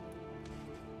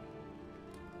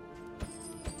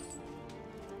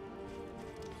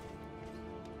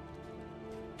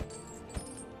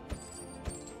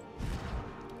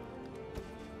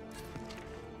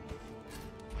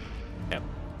 Yep.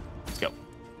 Let's go.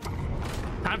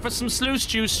 Time for some sluice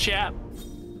juice, chat.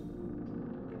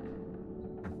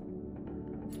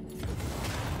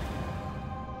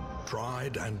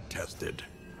 Tried and tested.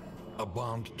 A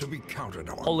bond to be counted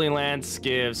on. Holy Lance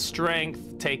gives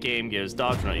strength. Take aim gives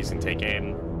dodge. We're not using take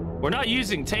aim. We're not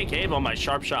using take aim on my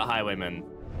Sharpshot Highwayman.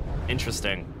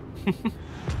 Interesting.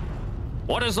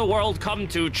 What has the world come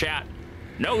to, chat?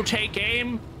 No take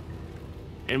aim?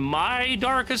 In my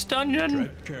darkest dungeon?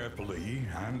 Tread carefully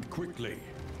and quickly.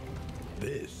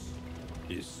 This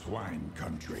is swine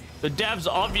country. The devs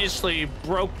obviously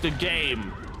broke the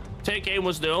game. Take aim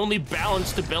was the only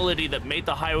balanced ability that made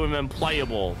the Highwayman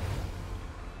playable.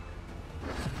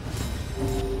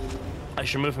 I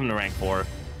should move him to rank 4.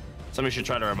 Somebody should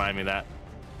try to remind me that.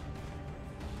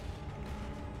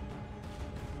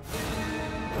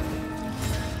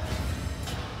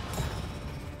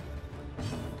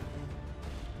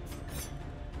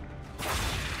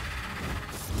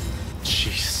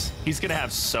 Jeez, he's gonna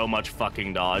have so much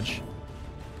fucking dodge.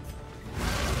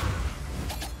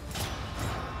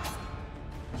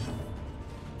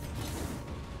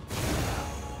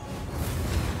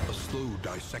 A slow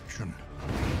dissection.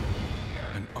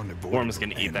 An unavoidable Worm's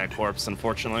gonna eat that corpse,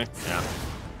 unfortunately. Yeah.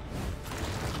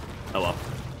 Oh well.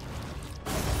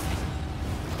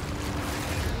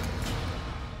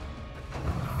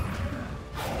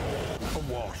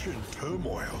 Awash in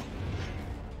turmoil.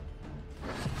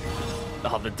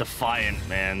 Oh, the Defiant,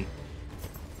 man.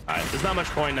 Alright, there's not much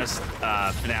point in us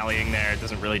finaleing there. It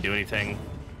doesn't really do anything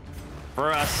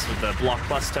for us with the block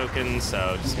plus token,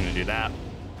 so just gonna do that.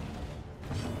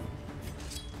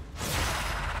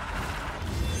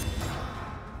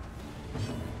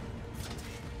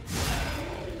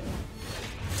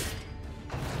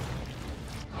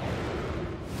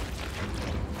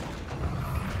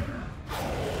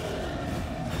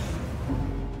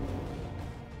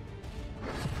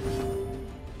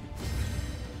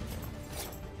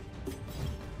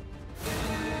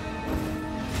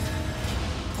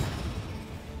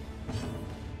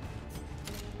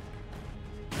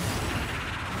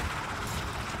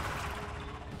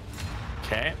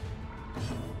 Okay.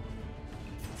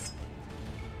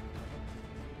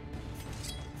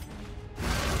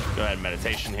 Go ahead,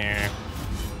 meditation here.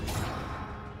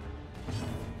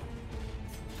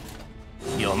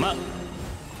 Fill him up.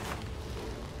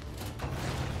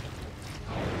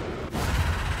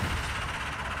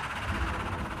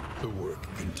 The work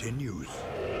continues.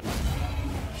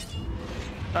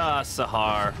 Ah,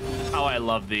 Sahar. How I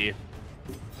love thee.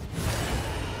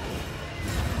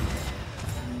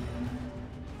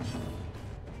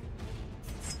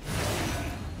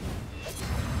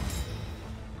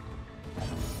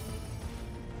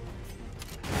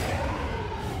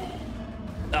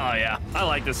 Oh yeah, I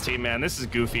like this team, man. This is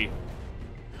goofy.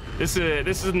 This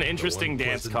is an interesting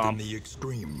dance comp. In the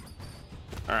extreme.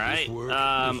 All right.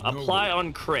 Apply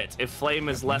on crit if flame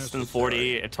is less than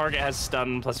 40. If target has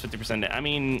stun plus 50%. I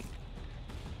mean,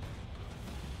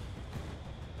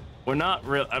 we're not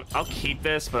real. I'll keep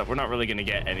this, but we're not really gonna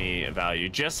get any value.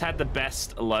 Just had the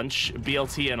best lunch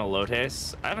BLT and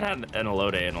elotes. I haven't had an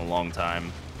elote in a long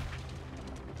time.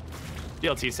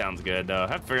 BLT sounds good though. I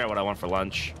have to figure out what I want for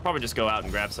lunch. Probably just go out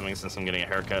and grab something since I'm getting a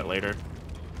haircut later.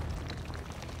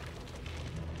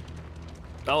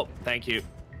 Oh, thank you.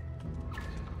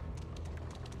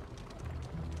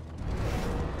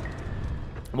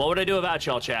 What would I do without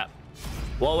y'all, chat?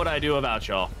 What would I do without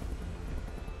y'all?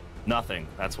 Nothing.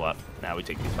 That's what. Now we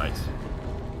take these fights.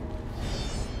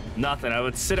 Nothing. I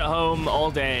would sit at home all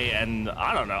day and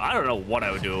I don't know. I don't know what I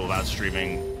would do without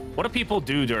streaming. What do people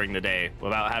do during the day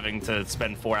without having to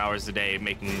spend 4 hours a day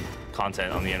making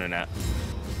content on the internet?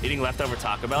 Eating leftover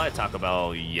Taco Bell? I had Taco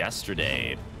Bell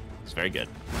yesterday. It's very good.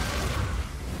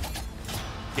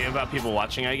 Game about people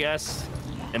watching, I guess?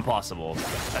 Impossible.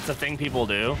 That's a thing people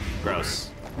do?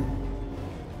 Gross.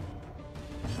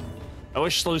 I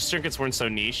wish loose trinkets weren't so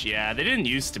niche. Yeah, they didn't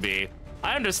used to be.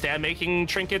 I understand making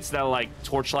trinkets that are like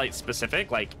torchlight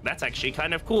specific. Like, that's actually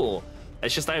kind of cool.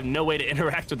 It's just I have no way to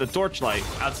interact with the torchlight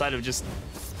outside of just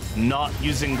not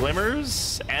using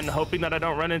glimmers and hoping that I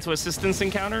don't run into assistance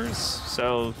encounters.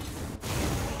 So,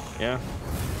 yeah.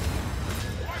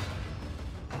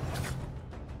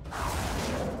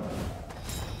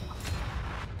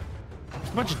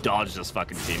 How much dodge this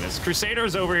fucking team is.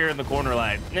 Crusader's over here in the corner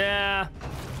like, nah,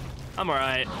 I'm all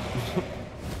right.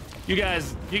 you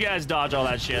guys dodge all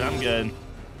that shit. I'm good.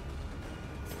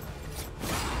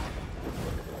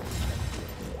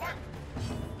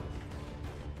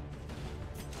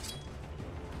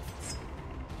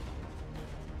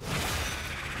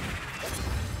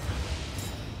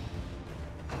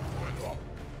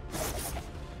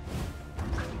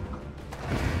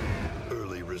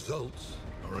 Early results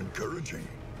are encouraging.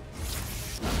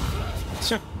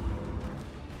 Sure.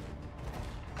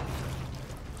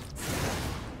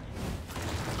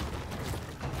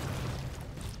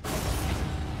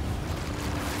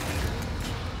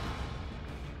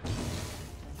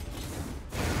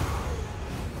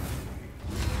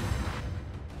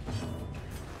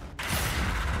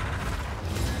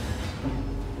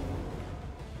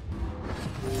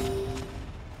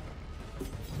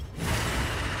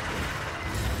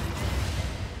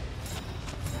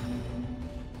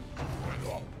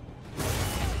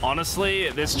 Honestly,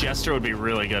 this Jester would be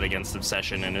really good against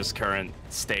Obsession in his current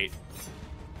state.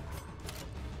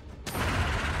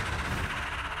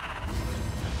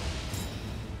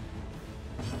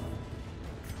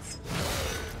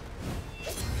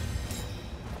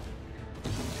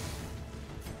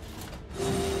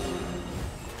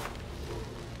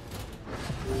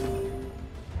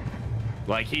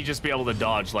 Like, he'd just be able to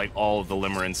dodge, like, all of the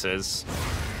limerances.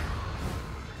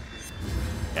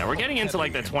 Yeah, we're getting into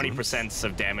like the 20%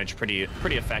 of damage pretty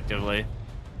effectively.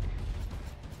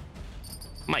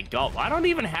 My God, I don't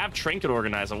even have Trinket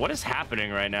Organizer. What is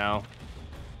happening right now?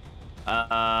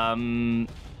 I mean,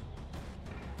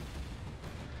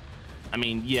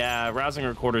 yeah, Rousing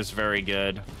Recorder is very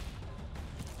good.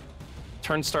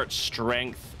 Turn start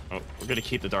strength. Oh, we're gonna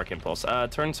keep the Dark Impulse.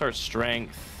 Turn start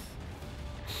strength.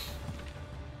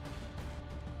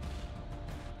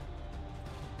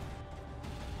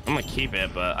 I'm gonna keep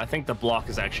it, but I think the block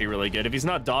is actually really good. If he's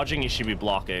not dodging, he should be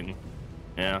blocking.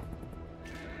 Yeah.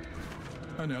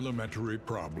 An elementary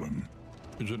problem,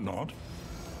 is it not?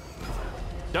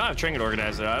 Don't have Trinket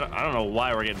Organizer. I don't know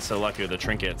why we're getting so lucky with the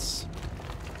trinkets.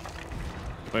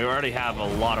 We already have a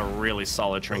lot of really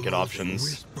solid trinket options.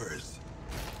 Whispers.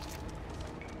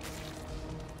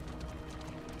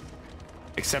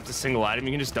 Except a single item,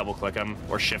 you can just double click them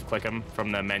or shift click them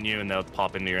from the menu and they'll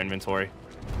pop into your inventory.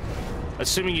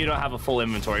 Assuming you don't have a full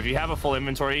inventory. If you have a full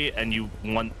inventory and you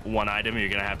want one item, you're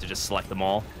gonna have to just select them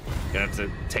all. You're gonna have to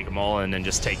take them all and then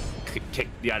just kick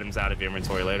the items out of your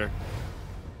inventory later.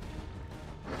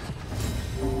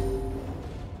 You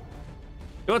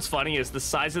know what's funny is the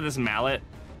size of this mallet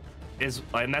is,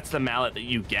 and that's the mallet that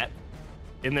you get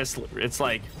in this. It's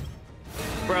like,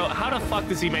 bro, how the fuck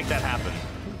does he make that happen?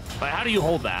 Like, how do you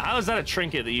hold that? How is that a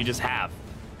trinket that you just have?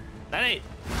 That ain't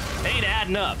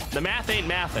adding up. The math ain't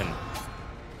mathin'.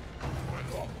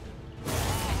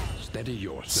 Steady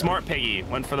yourself. Smart piggy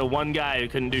went for the one guy who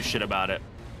couldn't do shit about it.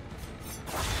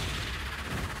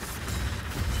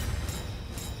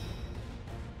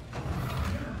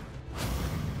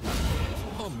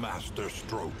 A master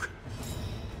stroke.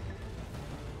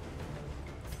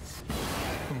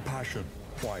 Compassion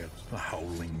quiets the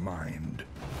howling mind.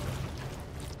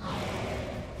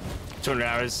 200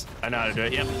 hours. I know how to do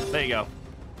it. Yep, there you go.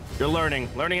 You're learning.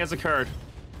 Learning has occurred.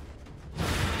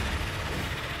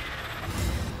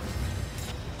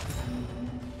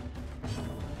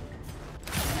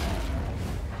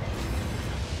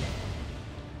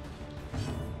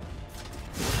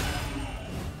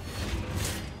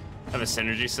 Have a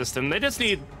synergy system. There just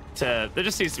needs to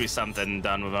be something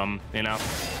done with them, you know?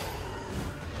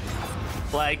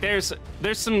 Like, there's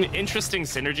some interesting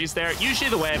synergies there. Usually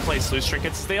the way I play Sluice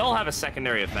Trinkets, they all have a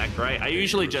secondary effect, right? I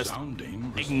usually just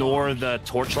ignore the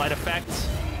Torchlight effect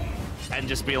and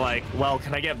just be like, well,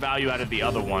 can I get value out of the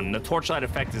other one? The Torchlight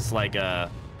effect is like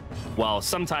well,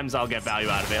 sometimes I'll get value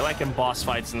out of it. Like in boss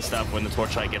fights and stuff when the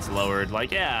Torchlight gets lowered.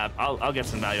 Like, yeah, I'll get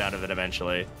some value out of it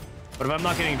eventually. But if I'm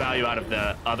not getting value out of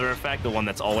the other effect, the one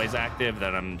that's always active,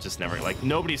 then I'm just never... Like,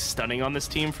 nobody's stunning on this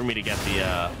team for me to get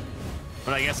the...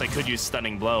 But I guess I could use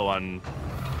Stunning Blow on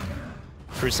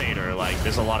Crusader. Like,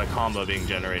 there's a lot of combo being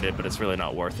generated, but it's really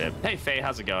not worth it. Hey, Faye,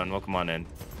 how's it going? Welcome on in.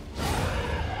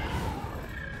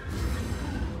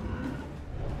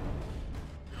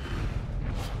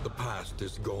 The past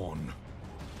is gone.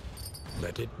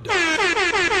 Let it die.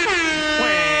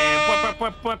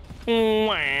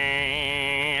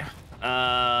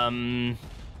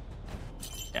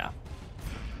 Yeah.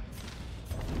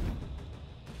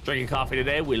 Drinking coffee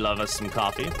today. We love us some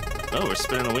coffee. Oh, we're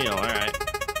spinning the wheel. All right.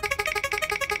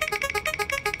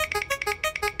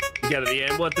 Get at the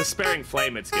end. What? Despairing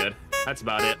Flame, it's good. That's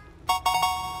about it.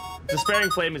 Despairing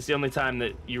Flame is the only time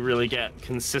that you really get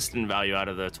consistent value out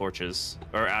of the torches,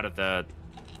 or out of the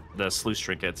Sluice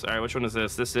Trinkets. All right, which one is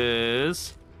this? This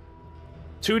is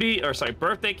 2D, or sorry,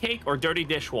 Birthday Cake or Dirty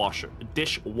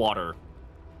Dishwater.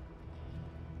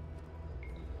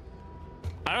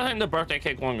 I don't think the Birthday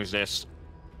Cake one exists.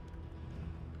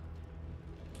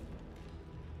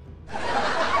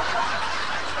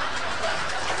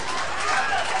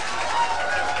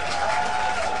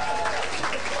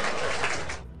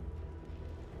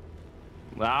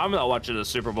 Nah, I'm not watching the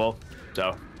Super Bowl,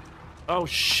 so. Oh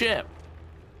shit.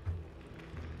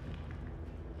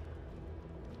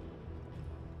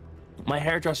 My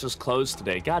hairdresser's closed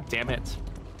today. God damn it.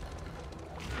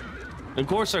 Of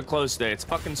course they're closed today. It's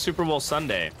fucking Super Bowl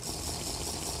Sunday.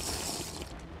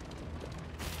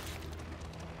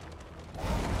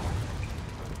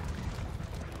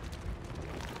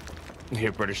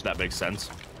 Here, British, that makes sense.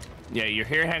 Yeah, you're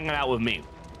here hanging out with me.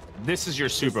 This is your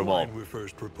Super Bowl. We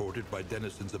first reported by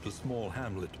denizens of a small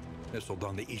hamlet nestled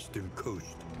on the eastern coast.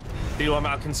 People, I'm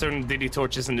not concerned Diddy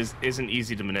Torch isn't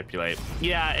easy to manipulate.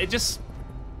 Yeah, it just...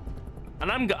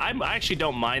 And I actually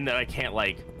don't mind that I can't,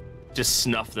 like, just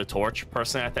snuff the torch,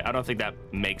 personally. I don't think that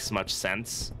makes much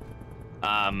sense.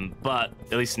 But,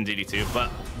 at least in DD2. But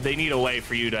they need a way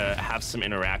for you to have some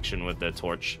interaction with the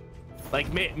torch.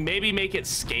 Like, maybe make it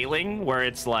scaling, where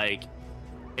it's, like...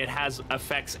 It has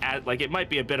effects at, like, it might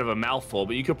be a bit of a mouthful,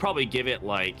 but you could probably give it,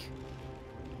 like,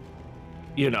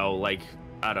 you know, like,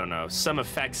 I don't know, some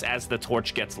effects as the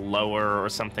torch gets lower or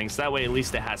something. So that way, at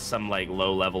least it has some, like,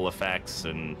 low-level effects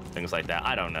and things like that.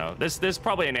 I don't know. There's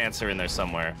probably an answer in there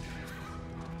somewhere.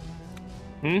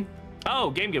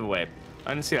 Oh, game giveaway.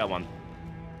 I didn't see that one.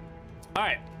 All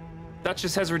right.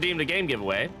 Duchess has redeemed a game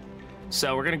giveaway.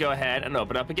 So we're going to go ahead and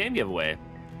open up a game giveaway.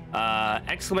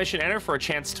 Exclamation enter for a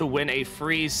chance to win a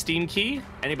free Steam key.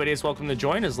 Anybody is welcome to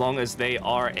join as long as they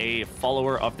are a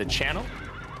follower of the channel.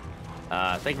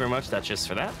 Thank you very much, Duchess,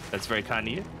 for that. That's very kind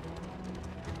of you.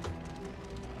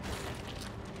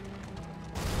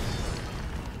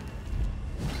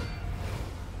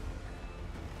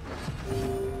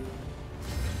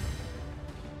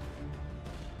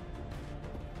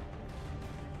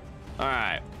 All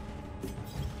right.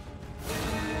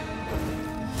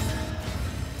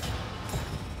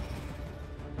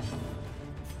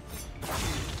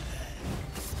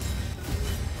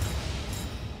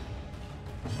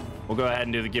 We'll go ahead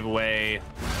and do the giveaway.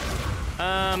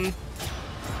 Yeah,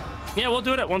 we'll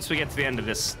do it once we get to the end of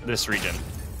this region.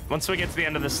 Once we get to the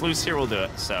end of this sluice here, we'll do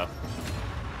it. So,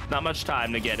 not much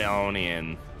time to get on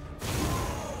in.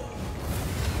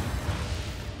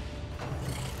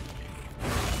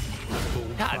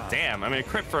 God damn! I mean, a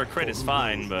crit for a crit is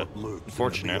fine, but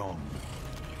unfortunate.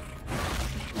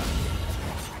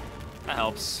 That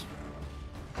helps.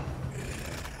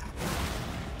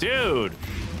 Dude,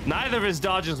 neither of his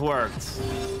dodges worked.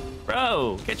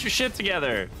 Bro, get your shit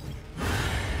together.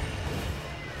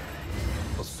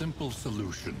 A simple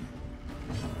solution.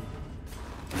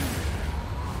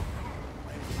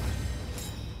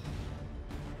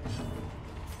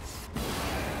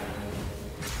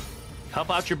 Help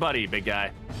out your buddy, big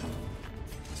guy.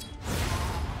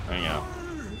 There you go.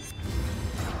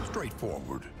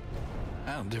 Straightforward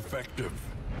and effective.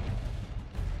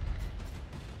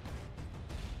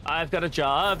 I've got a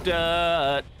job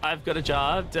done. I've got a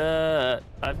job done.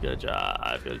 I've got a job.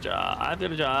 I've got a job. I've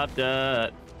got a job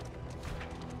done.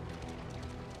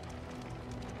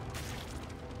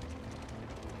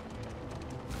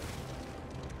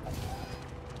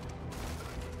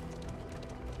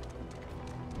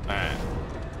 Alright.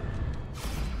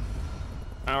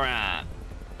 Alright.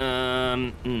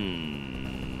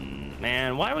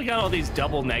 Man, why we got all these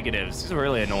double negatives? This is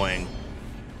really annoying.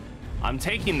 I'm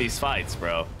taking these fights,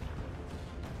 bro.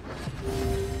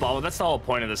 Well, that's the whole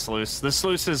point of the sluice. The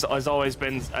sluice has always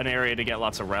been an area to get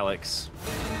lots of relics.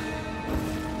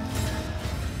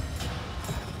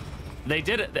 They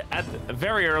did it at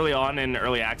very early on in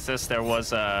early access. There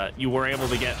was you were able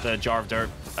to get the jar of dirt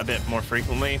a bit more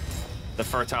frequently, the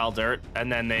fertile dirt,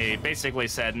 and then they basically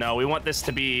said, no, we want this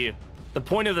to be the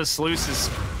point of the sluice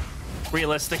is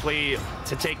realistically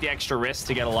to take the extra risk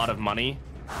to get a lot of money.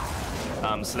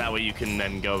 So that way you can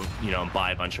then go, you know,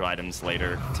 buy a bunch of items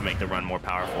later to make the run more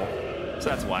powerful. So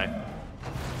that's why.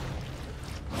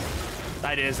 The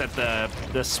idea is that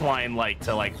the swine like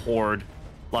to like hoard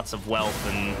lots of wealth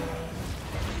and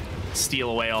steal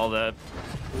away all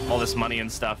this money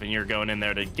and stuff, and you're going in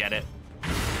there to get it.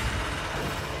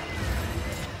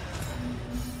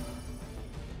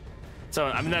 So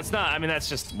I mean that's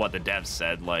just what the devs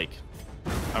said, like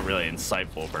not really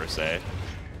insightful per se.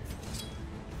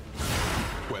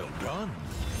 Well done.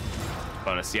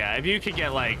 Bonus, yeah. If you could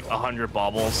get like 100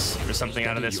 baubles or something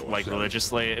out of this, like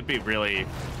religiously, it'd be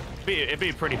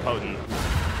pretty potent.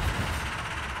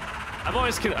 I've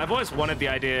always wanted the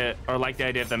idea, or liked the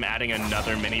idea of them adding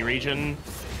another mini region,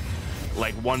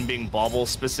 like one being bauble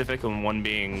specific and one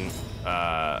being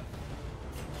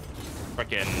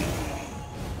frickin'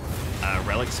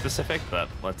 relic specific. But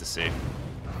we'll have to see.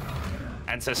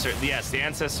 Ancestor, yes, the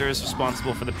ancestor is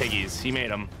responsible for the piggies. He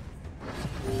made them.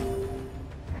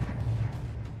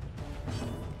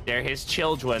 They're his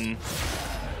children.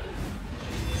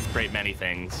 Great many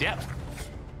things. Yep.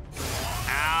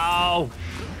 Ow!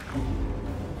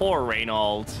 Poor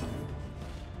Reynold.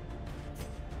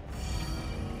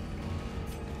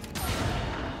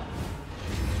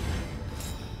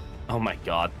 Oh my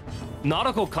god.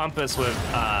 Nautical compass with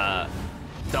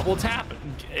double tap,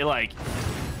 like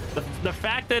the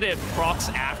fact that it procs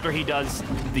after he does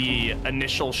the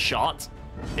initial shot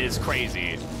is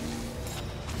crazy.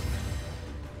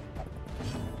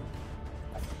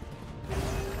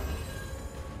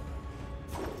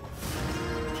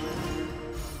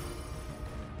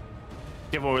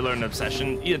 Give what we learned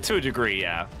obsession. Yeah, to a degree,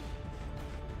 yeah.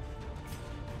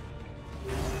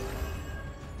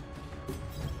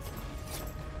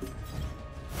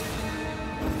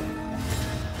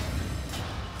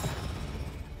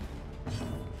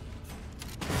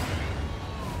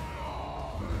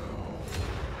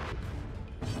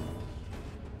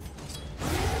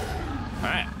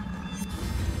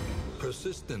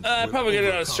 Probably gonna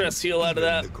get a stress heal out of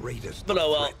that, but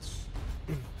oh well.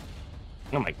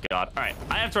 Oh my god. All right,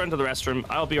 I have to run to the restroom.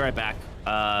 I'll be right back.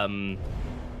 Go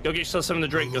get yourself something to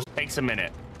drink. Just takes a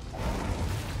minute.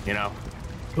 You know,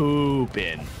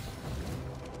 pooping.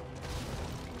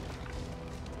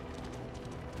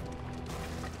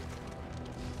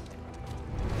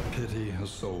 Pity a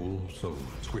soul so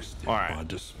twisted by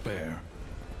despair.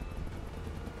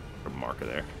 Put a marker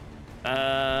there.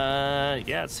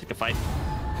 Yeah, let's take a fight.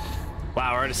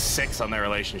 Wow, we're at a 6 on their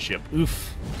relationship.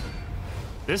 Oof.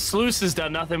 This sluice has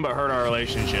done nothing but hurt our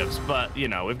relationships, but, you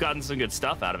know, we've gotten some good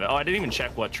stuff out of it. Oh, I didn't even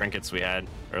check what trinkets we had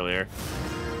earlier.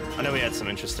 I know we had some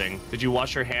interesting. Did you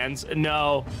wash your hands?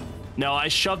 No. No, I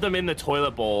shoved them in the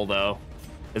toilet bowl, though.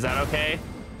 Is that okay?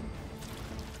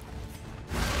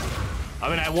 I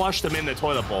mean, I washed them in the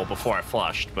toilet bowl before I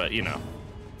flushed, but, you know.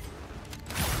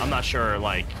 I'm not sure,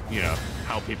 like, you know,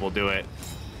 how people do it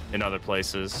in other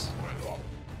places.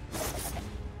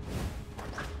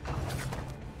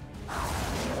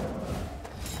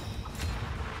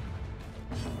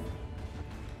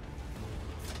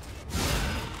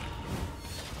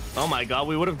 Oh my god,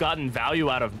 we would have gotten value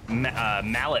out of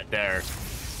Mallet there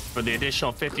for the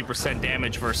additional 50%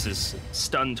 damage versus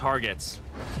stun targets.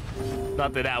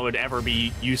 Not that that would ever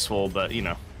be useful, but, you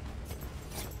know.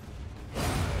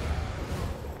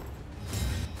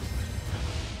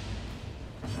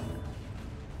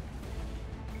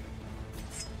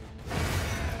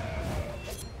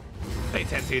 Hey,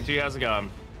 10T2, how's it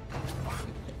going?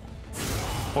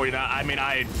 49. I mean,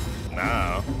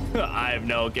 no. I have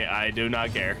no care. I do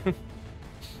not care.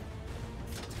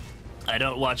 I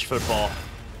don't watch football.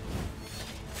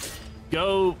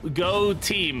 Go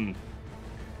team.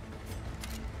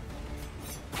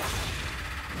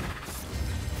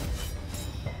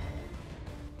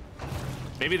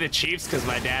 Maybe the Chiefs, because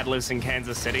my dad lives in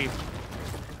Kansas City.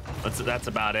 That's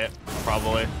about it,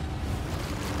 probably.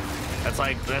 That's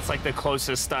like the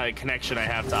closest connection I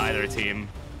have to either team.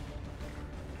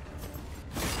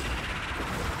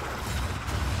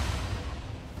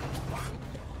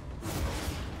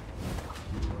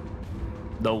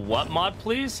 The what mod,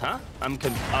 please? Huh?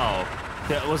 Oh,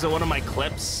 was it one of my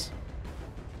clips?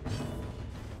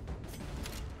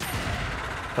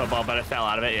 Football, but I fell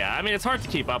out of it. Yeah, I mean, it's hard to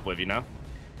keep up with, you know?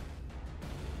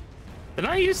 Did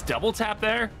I use double tap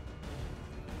there?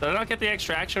 Did I not get the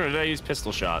extra action, or did I use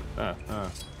pistol shot? Oh,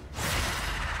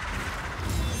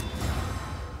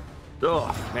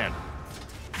 man.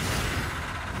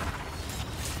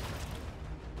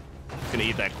 Gonna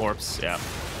eat that corpse, yeah.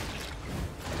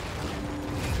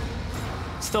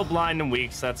 Still blind and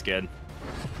weak, so that's good.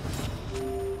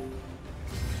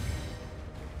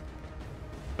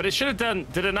 But it should have done,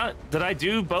 did it not? Did I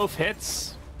do both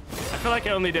hits? I feel like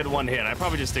I only did one hit. I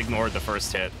probably just ignored the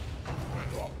first hit.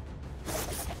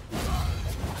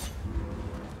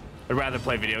 I'd rather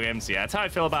play video games. Yeah, that's how I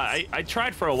feel about it. I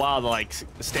tried for a while to like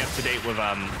stay up to date with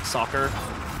soccer,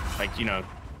 like, you know,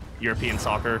 European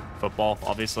soccer, football,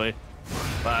 obviously.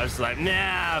 But I was like,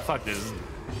 nah, fuck this.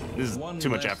 This is too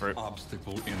much effort.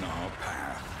 Obstacle in our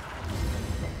path.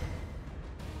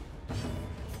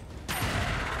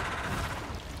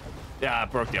 Yeah, I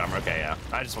broke the armor. Okay, yeah.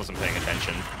 I just wasn't paying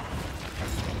attention.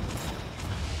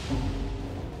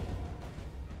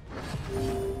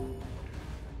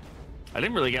 I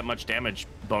didn't really get much damage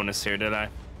bonus here, did I?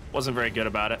 Wasn't very good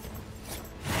about it.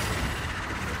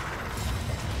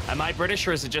 Am I British,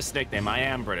 or is it just a nickname? I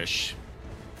am British.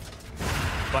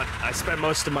 But I spent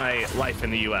most of my life in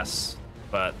the US.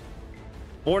 But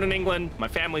born in England, my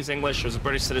family's English. I was a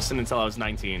British citizen until I was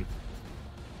 19.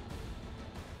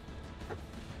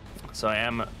 So I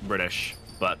am British,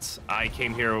 but I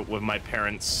came here with my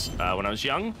parents when I was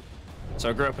young. So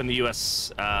I grew up in the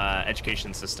US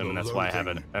education system, and that's why I have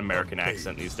an American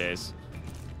accent these days.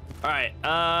 All right,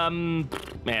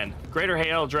 man, Greater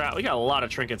Hail Drought. We got a lot of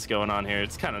trinkets going on here.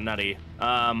 It's kind of nutty.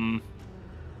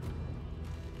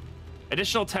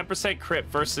 Additional 10% crit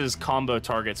versus combo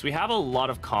targets. We have a lot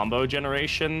of combo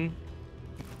generation.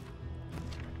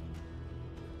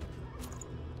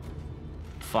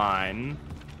 Fine.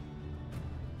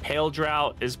 Hail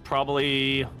Drought is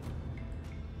probably...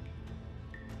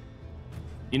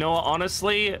 You know,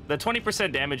 honestly, the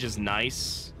 20% damage is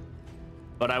nice,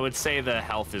 but I would say the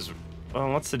health is...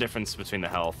 Well, what's the difference between the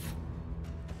health?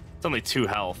 It's only 2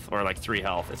 health, or like 3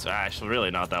 health. It's actually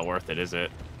really not that worth it, is it?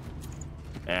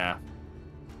 Yeah.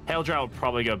 Hail Drought would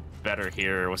probably go better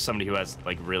here with somebody who has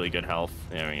like really good health.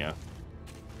 There we go.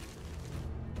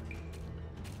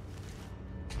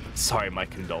 Sorry, my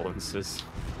condolences.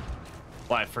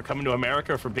 Why, for coming to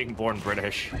America or for being born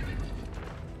British?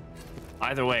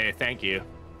 Either way, thank you.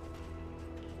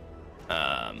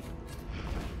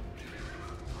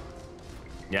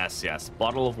 Yes, yes.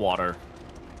 Bottle of water.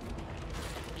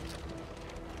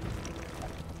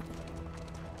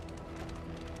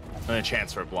 And a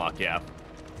chance for a block, yeah.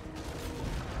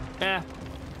 I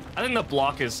think the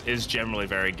block is generally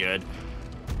very good.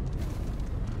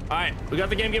 All right, we got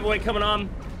the game giveaway coming on.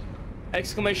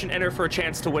 Exclamation enter for a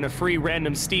chance to win a free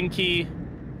random Steam key.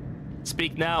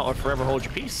 Speak now or forever hold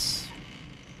your peace.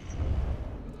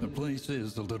 The place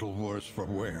is a little worse for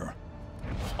wear.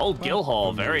 Old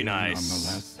Guildhall, very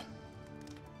nice.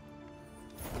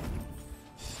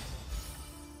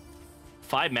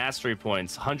 5 mastery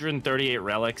points, 138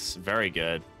 relics, very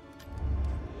good.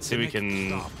 Let's see, we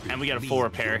can, and we get a full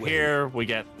repair here. We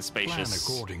get the spacious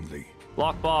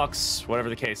lockbox, whatever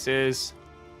the case is.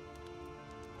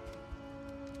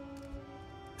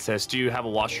 It says, do you have a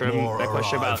washroom? That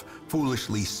question about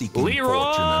foolishly seeking Leroy!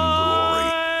 Fortune and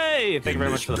glory. Thank you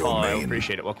very much for the follow. I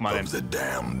appreciate it. Welcome on in. The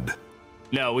damned.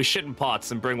 No, we shit in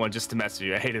pots and bring one just to mess with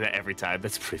you. I hated that every time.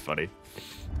 That's pretty funny.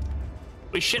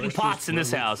 We shit in pots in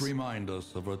this house. Remind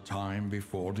us of a time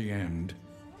before the end.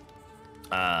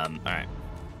 All right.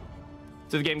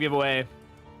 So the game giveaway.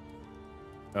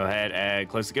 Go ahead and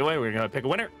close the giveaway. We're gonna pick a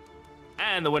winner,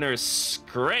 and the winner is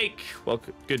Scrake. Well,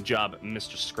 good job,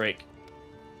 Mr. Scrake.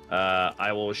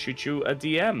 I will shoot you a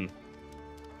DM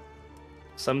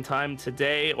sometime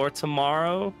today or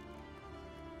tomorrow.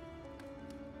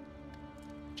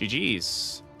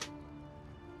 GG's.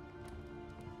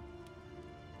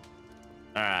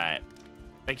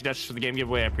 Thank you, Dutch, for the game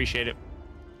giveaway. I appreciate it.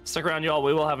 Stick around, y'all.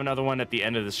 We will have another one at the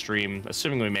end of the stream,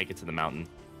 assuming we make it to the mountain.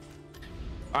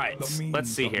 All right, let's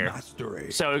see here.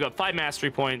 Mastery. So we got 5 mastery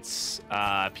points.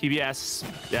 PBS,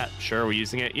 yeah, sure, we're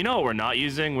using it. You know what we're not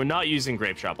using? We're not using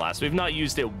Grapeshot Blast. We've not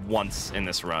used it once in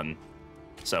this run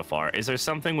so far. Is there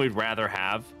something we'd rather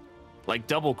have? Like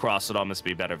Double Cross would almost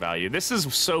be better value. This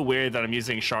is so weird that I'm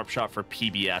using Sharpshot for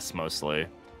PBS mostly.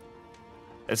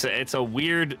 It's a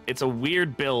weird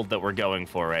build that we're going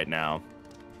for right now.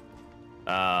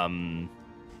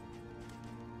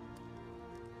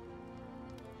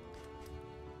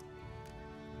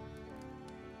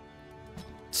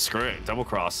 Screw it. Double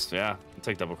Cross. Yeah, I'll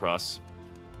take Double Cross.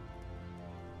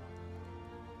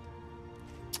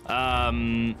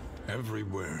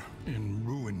 Everywhere in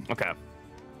ruin. Okay.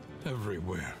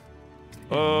 Everywhere.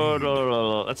 Oh,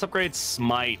 no. Let's upgrade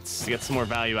Smite to get some more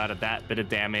value out of that bit of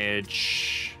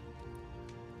damage.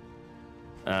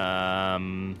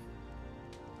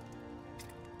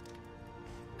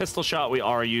 Pistol Shot we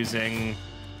are using.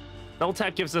 Double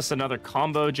Tap gives us another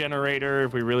combo generator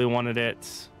if we really wanted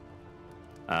it.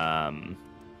 Dodge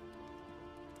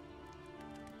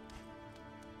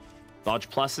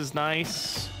Plus is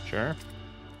nice. Sure.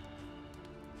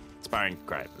 Inspiring.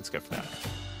 Great. Let's go for that.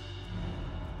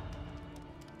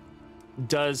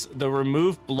 Does the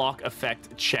remove block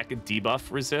effect check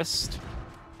debuff resist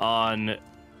on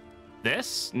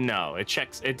this? No, it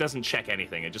doesn't check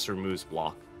anything. It just removes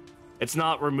block. It's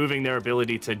not removing their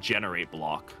ability to generate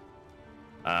block.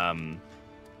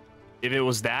 If it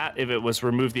was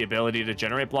remove the ability to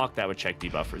generate block, that would check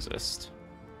debuff resist.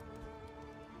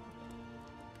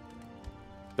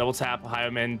 Double tap,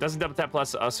 Highwayman. Doesn't double tap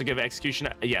plus also give execution?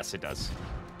 Yes, it does.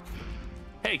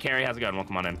 Hey, Carrie, how's it going?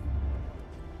 Welcome on in.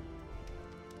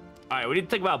 All right, we need to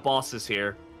think about bosses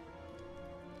here.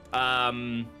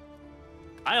 I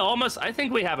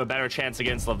think we have a better chance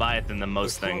against Leviathan than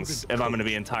most things, if I'm going to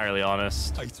be entirely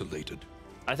honest. Isolated.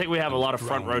 I think we have a lot of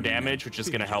front row damage, which is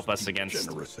going to help us against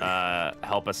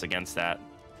that.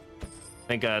 I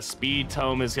think Speed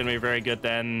Tome is going to be very good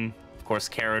then. Of course,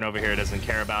 Karen over here doesn't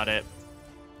care about it.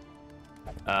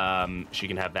 She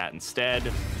can have that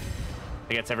instead.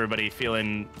 It gets everybody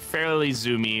feeling fairly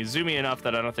zoomy enough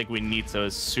that I don't think we need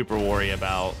to super worry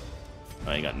about.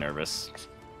 Oh, he got nervous.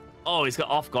 Oh, he's got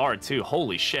off guard too.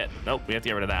 Holy shit. Nope, we have to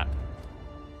get rid of that.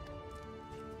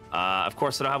 Of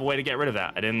course, I don't have a way to get rid of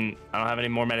that. I don't have any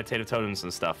more meditative totems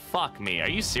and stuff. Fuck me. Are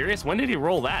you serious? When did he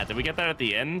roll that? Did we get that at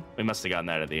the end? We must have gotten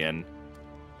that at the end.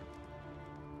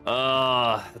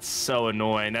 That's so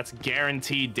annoying. That's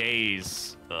guaranteed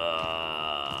days.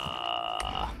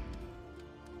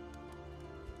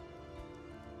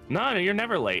 No, you're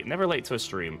never late. Never late to a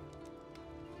stream.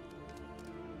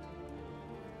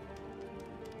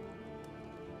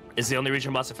 Is the only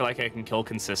region boss I feel like I can kill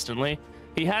consistently.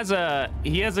 It's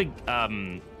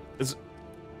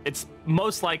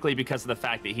most likely because of the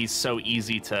fact that he's so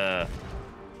easy to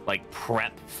like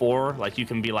prep for. Like you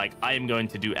can be like, I am going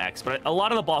to do X, but a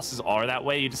lot of the bosses are that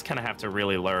way. You just kind of have to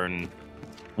really learn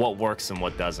what works and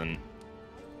what doesn't.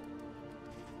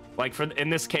 Like in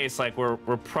this case, like we're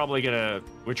trying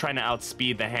to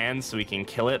outspeed the hand so we can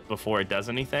kill it before it does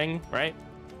anything, right?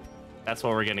 That's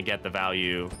where we're gonna get the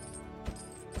value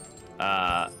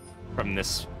from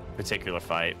this particular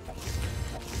fight.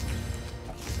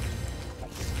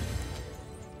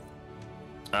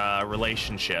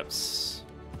 Relationships.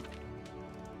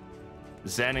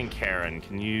 Zen and Karen,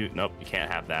 can you? Nope, you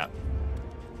can't have that.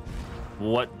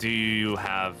 What do you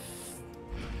have?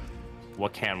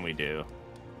 What can we do?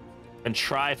 And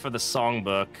try for the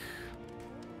songbook.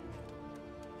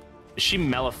 Is she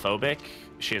mellophobic?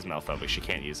 She is mellophobic. She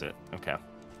can't use it. Okay.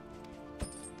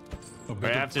 I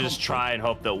have to just try and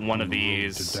hope that one of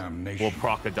these will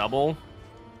proc a double.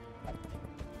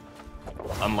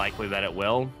 Unlikely that it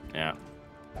will. Yeah.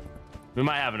 We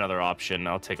might have another option.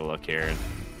 I'll take a look here and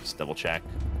just double check.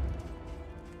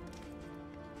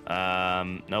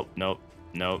 Nope.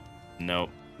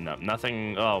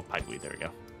 Nothing. Oh, pipeweed. There we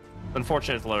go.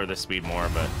 Unfortunate to lower the speed more,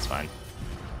 but it's fine.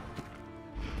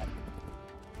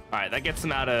 All right, that gets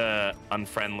him out of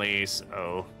unfriendly,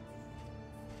 so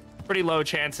pretty low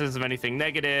chances of anything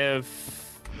negative.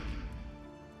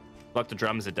 Luck to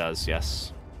drums, it does,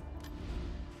 yes.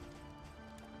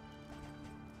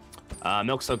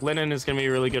 Milk Soaked Linen is going to be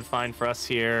a really good find for us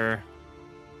here.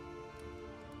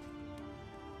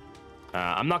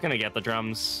 I'm not going to get the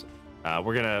drums.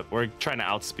 We're trying to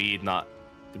outspeed, not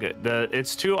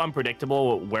it's too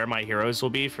unpredictable where my heroes will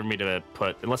be for me to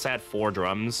put. Unless I had 4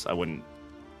 drums, I wouldn't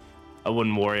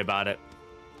worry about it.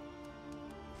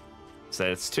 So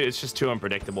it's just too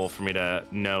unpredictable for me to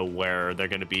know where they're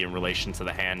going to be in relation to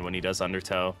the hand when he does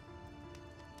undertow.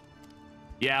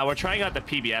 Yeah, we're trying out the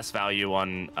PBS value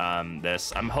on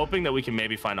this. I'm hoping that we can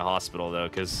maybe find a hospital though,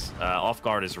 because off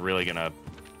guard is really gonna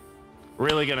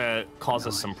cause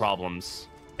us some problems.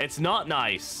 It's not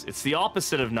nice. It's the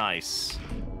opposite of nice.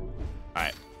 All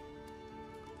right.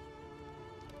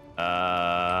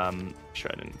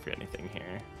 Sure I didn't forget anything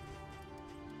here.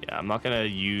 Yeah, I'm not gonna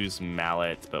use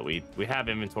mallet, but we have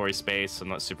inventory space, so I'm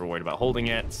not super worried about holding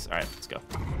it. All right, let's go.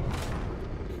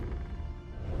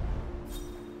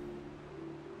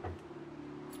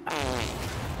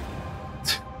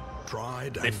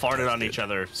 Tried They and farted on tested. each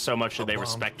other so much that A they bomb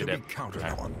respected to it. be counted Okay.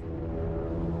 on.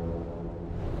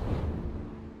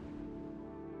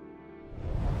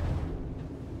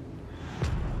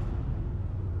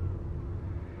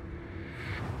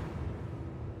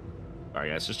 All right,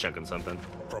 guys, just checking something.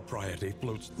 Propriety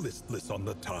floats listless on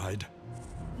the tide.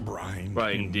 Brine,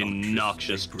 Right, the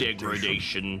noxious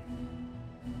degradation.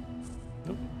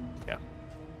 Nope. Yeah.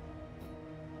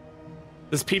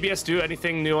 Does PBS do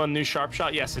anything new on new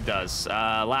Sharpshot? Yes, it does.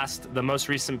 The most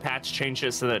recent patch changed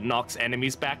it so that it knocks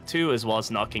enemies back 2, as well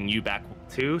as knocking you back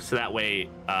 2. So that way,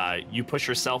 you push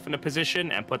yourself into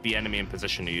position and put the enemy in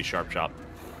position to use Sharpshot.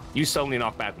 You still only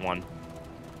knock back 1. All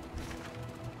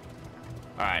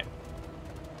right.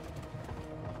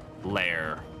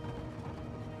 Lair.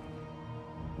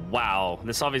 Wow,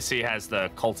 this obviously has the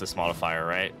cultist modifier,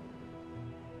 right?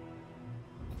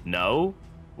 No?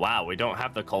 Wow, we don't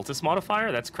have the cultist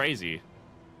modifier? That's crazy.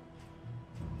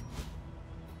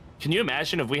 Can you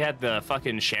imagine if we had the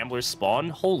fucking Shamblers spawn?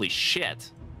 Holy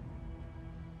shit.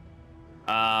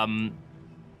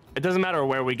 It doesn't matter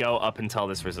where we go up until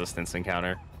this resistance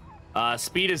encounter.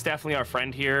 Speed is definitely our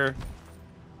friend here.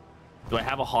 Do I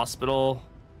have a hospital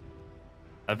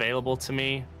available to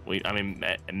me? I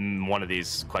mean, one of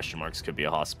these question marks could be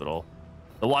a hospital.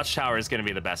 The watchtower is going to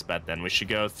be the best bet then. We should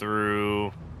go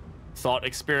through Thought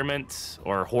Experiment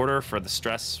or Hoarder for the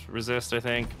stress resist, I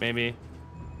think, maybe.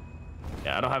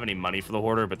 Yeah, I don't have any money for the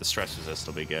Hoarder, but the stress resist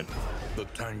will be good. The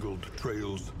tangled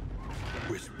trails,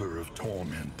 whisper of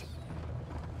torment.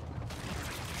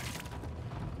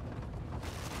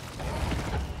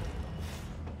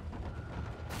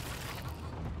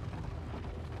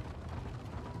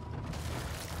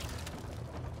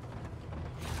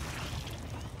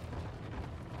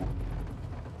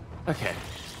 Okay.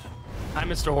 Hi,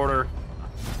 Mr. Hoarder.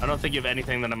 I don't think you have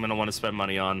anything that I'm going to want to spend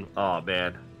money on. Oh,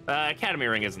 man. Academy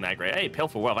Ring isn't that great. Hey,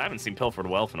 Pilfered Wealth. I haven't seen Pilfered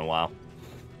Wealth in a while.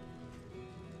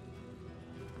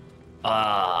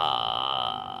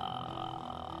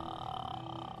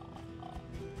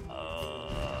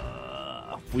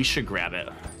 We should grab it.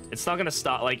 It's not going to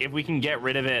stop. Like, if we can get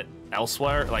rid of it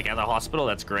elsewhere, like at the hospital,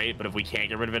 that's great. But if we can't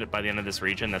get rid of it by the end of this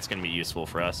region, that's going to be useful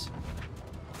for us.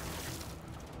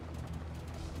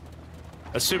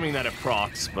 Assuming that it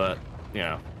procs, but, you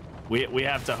know, we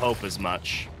have to hope as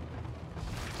much.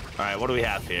 All right, what do we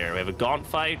have here? We have a gaunt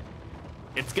fight.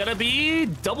 It's gonna be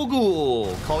double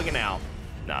ghoul. Calling it now.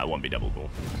 No, it won't be double ghoul.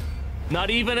 Not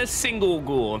even a single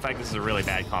ghoul. In fact, this is a really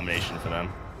bad combination for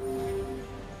them.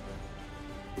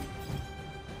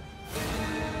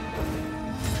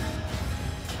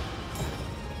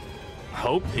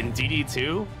 Hope in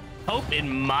DD2? Hope in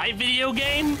my video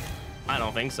game? I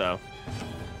don't think so.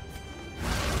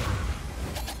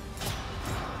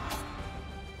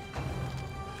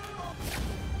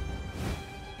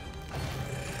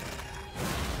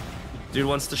 Dude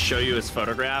wants to show you his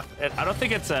photograph. I don't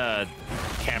think it's a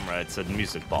camera, it's a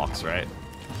music box, right?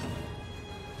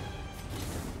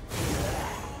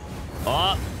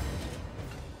 Oh!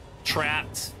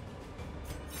 Trapped.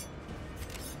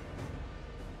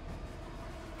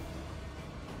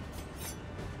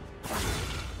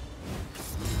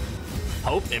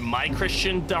 Hope in my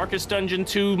Christian Darkest Dungeon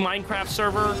 2 Minecraft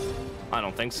server? I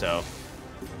don't think so.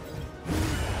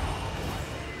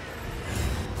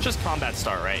 Just combat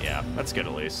start, right? Yeah, that's good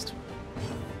at least.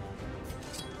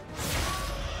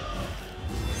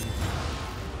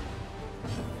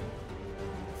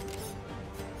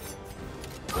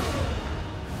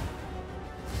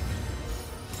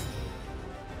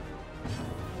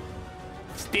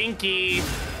 Stinky.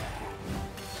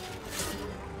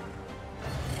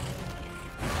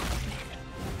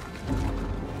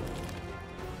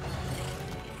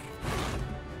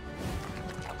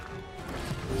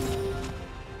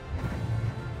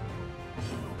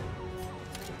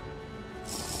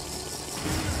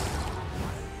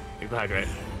 Great.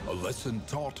 A lesson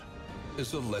taught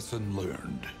is a lesson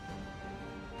learned.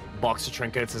 Box of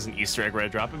trinkets is an Easter egg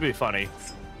red drop. It'd be funny.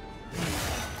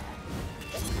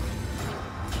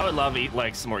 I would love to eat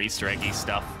like some more Easter eggy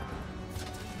stuff.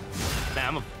 Man,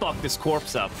 I'm gonna fuck this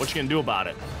corpse up. What you gonna do about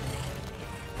it?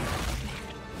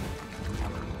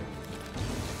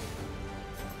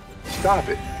 Stop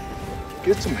it.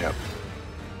 Get some help.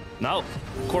 No,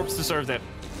 corpse deserves it.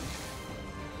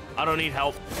 I don't need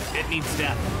help. It needs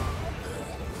death.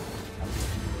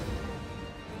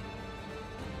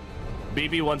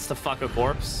 BB wants to fuck a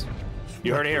corpse.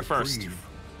 You heard it here first.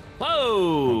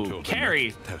 Whoa,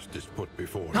 Carrie. Test is put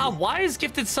before God, you. why is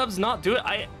gifted subs not do it?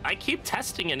 I keep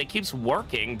testing and it keeps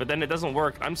working, but then it doesn't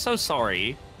work. I'm so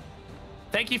sorry.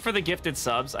 Thank you for the gifted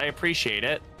subs. I appreciate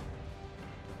it.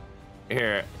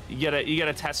 Here, you get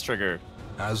a test trigger.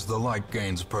 As the light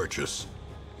gains purchase,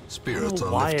 spirits I don't are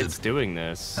know why lifted it's doing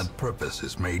this. and purpose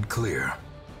is made clear.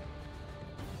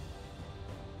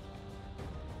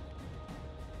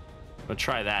 We'll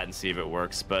try that and see if it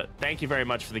works, but thank you very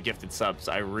much for the gifted subs.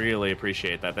 I really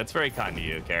appreciate that. That's very kind of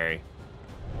you, Carrie.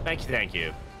 Thank you, thank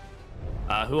you.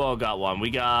 Who all got one? We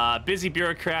got Busy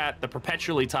Bureaucrat, the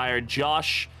Perpetually Tired,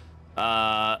 Josh,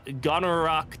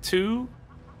 Gonorok 2,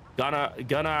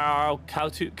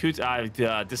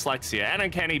 Dyslexia, and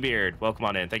Uncanny Beard. Welcome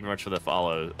on in. Thank you very much for the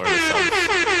follow or the subs.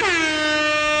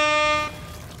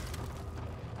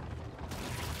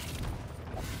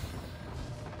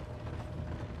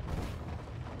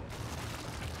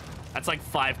 That's like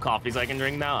 5 coffees I can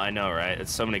drink now. I know, right?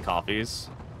 It's so many coffees.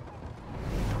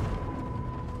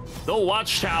 The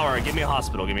Watchtower. Give me a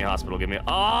hospital. Give me a hospital. Give me a...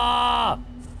 Ah!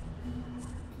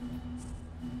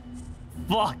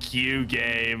 Fuck you,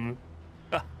 game.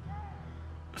 All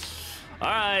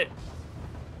right.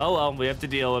 Oh, well. We have to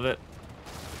deal with it.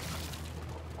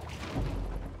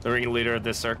 The ringleader of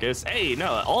this circus. Hey,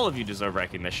 no. All of you deserve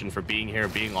recognition for being here,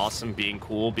 being awesome, being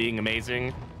cool, being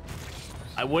amazing.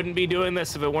 I wouldn't be doing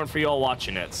this if it weren't for y'all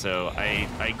watching it, so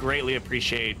I greatly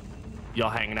appreciate y'all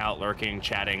hanging out, lurking,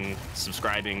 chatting,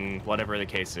 subscribing, whatever the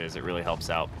case is. It really helps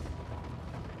out.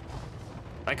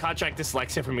 I contract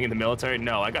dyslexia from being in the military?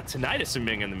 No, I got tinnitus from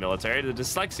being in the military. The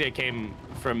dyslexia came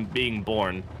from being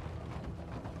born.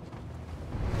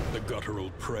 The guttural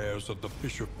prayers of the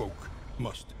fisherfolk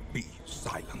must be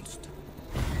silenced.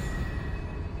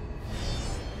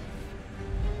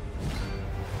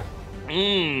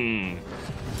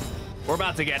 We're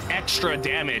about to get extra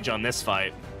damage on this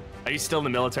fight. Are you still in the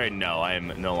military? No, I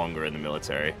am no longer in the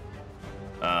military.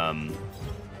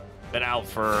 Been out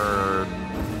for...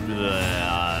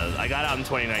 I got out in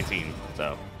 2019,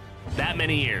 so... That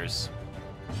many years.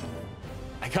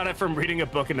 I got it from reading a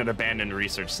book in an abandoned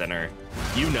research center.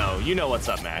 You know what's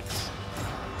up, Max.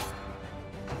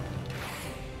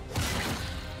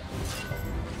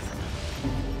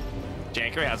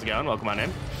 Janker, how's it going? Welcome on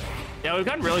in. Yeah, we've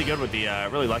gotten really good with the,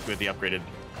 really lucky with the upgraded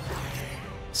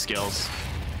skills.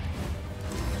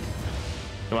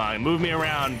 Come on, move me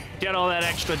around. Get all that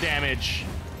extra damage.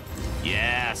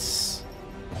 Yes.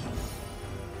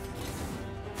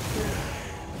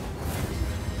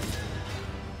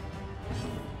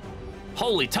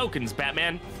 Holy tokens,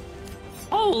 Batman.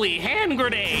 Holy hand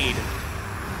grenade.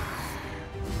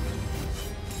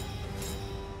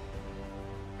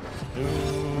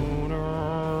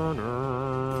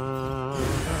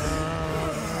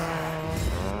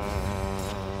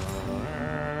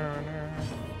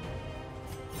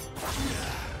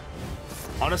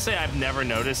 Honestly, I've never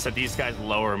noticed that these guys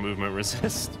lower movement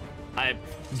resist. I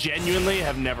genuinely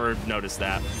have never noticed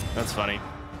that. That's funny.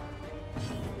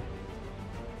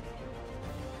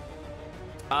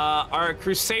 Are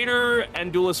Crusader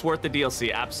and Duelist worth the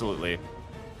DLC? Absolutely.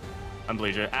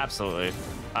 Unbleacher, absolutely.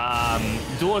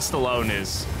 Duelist alone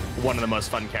is one of the most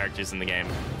fun characters in the game.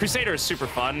 Crusader is super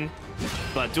fun,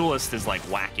 but Duelist is like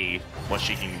wacky what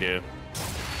she can do.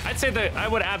 I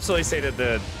would absolutely say that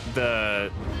the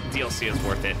DLC is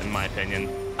worth it in my opinion.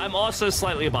 I'm also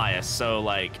slightly biased, so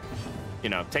like, you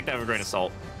know, take that with a grain of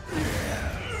salt.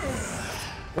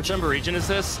 Which number region is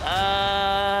this? 3?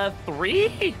 I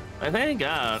think.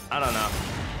 I don't know.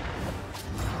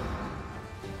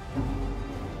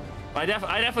 I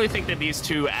definitely think that these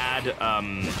two add,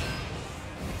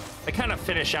 they kind of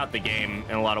finish out the game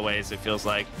in a lot of ways, it feels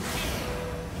like.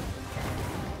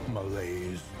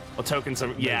 Malaise. Well, tokens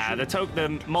are, yeah, the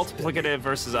multiplicative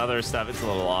versus other stuff, it's a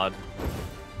little odd.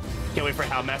 Can't wait for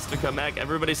How Mess to come back.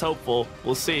 Everybody's hopeful.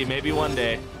 We'll see, maybe one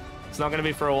day. It's not gonna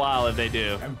be for a while if they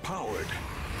do. Empowered.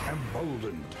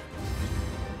 Emboldened.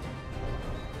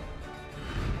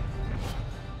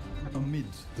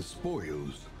 Amidst the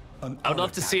spoils, I would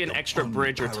love to see an extra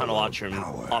bridge or tunnel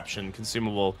option,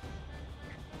 consumable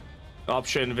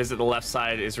option. Visit the left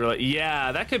side is really,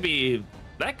 yeah, that could be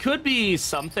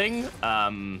something.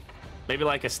 Maybe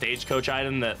like a stagecoach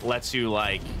item that lets you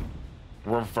like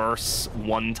reverse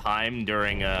one time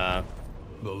during The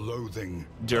loathing.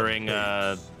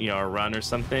 you know, a run or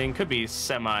something. Could be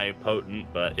semi-potent,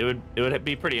 but it would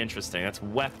be pretty interesting. That's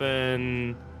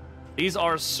weapon. These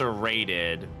are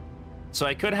serrated, so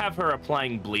I could have her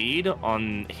applying bleed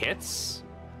on hits.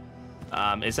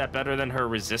 Is that better than her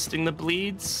resisting the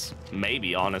bleeds?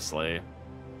 Maybe, honestly.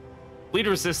 Bleed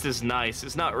resist is nice.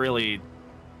 It's not really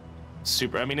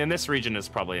super. I mean, in this region, it's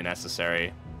probably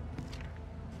necessary.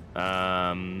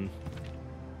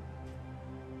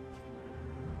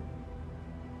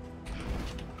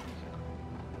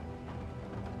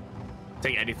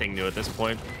 Take anything new at this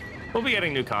point. We'll be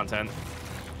getting new content.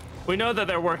 We know that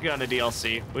they're working on a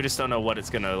DLC. We just don't know what it's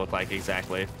gonna look like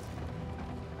exactly.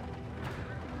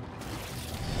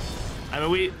 I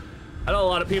mean, I know a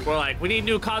lot of people are like, we need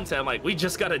new content. Like, we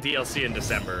just got a DLC in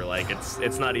December. Like,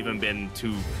 it's not even been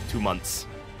two months.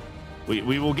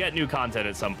 We will get new content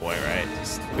at some point, right?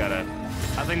 Just gotta.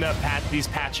 I think that these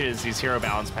patches, these hero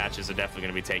balance patches, are definitely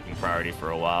gonna be taking priority for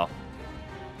a while.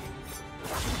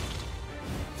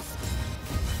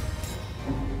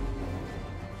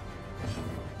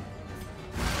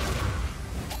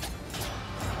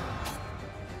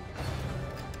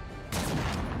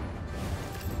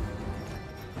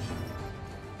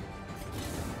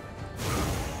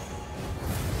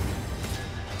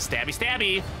 Stabby,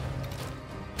 stabby.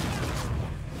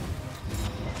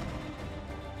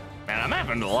 Man, I'm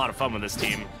having a lot of fun with this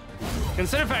team.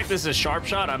 Consider the fact this is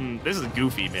Sharpshot, this is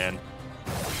goofy, man.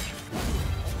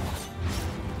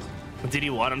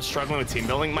 DD1, I'm struggling with team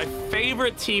building. My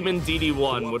favorite team in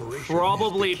DD1 would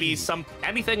probably be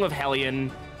anything with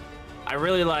Hellion. I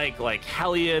really like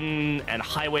Hellion and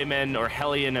Highwayman, or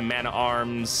Hellion and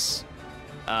Man-at-Arms.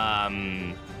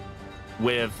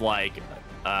 With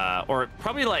or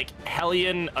probably like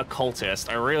Hellion Occultist.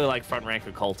 I really like front rank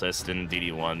Occultist in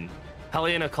DD1.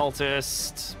 Hellion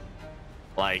Occultist,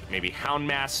 like maybe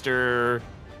Houndmaster,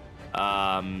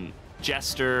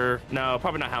 Jester. No,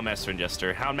 probably not Houndmaster and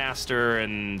Jester. Houndmaster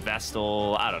and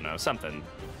Vestal. I don't know, something.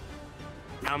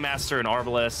 Houndmaster and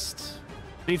Arbalist.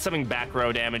 Need something back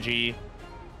row damagey.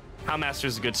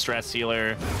 Houndmaster's a good stress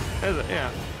healer. Yeah.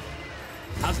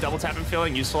 How's double tapping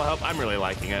feeling? Useful help? I'm really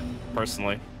liking it,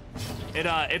 personally.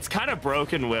 It's kind of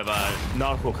broken with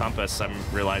Nautical Compass, I'm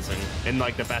realizing, in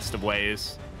like the best of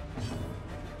ways.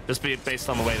 Just based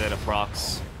on the way that it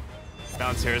procs.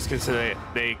 Balance here is considered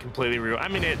they completely I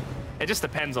mean, it just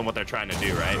depends on what they're trying to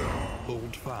do, right?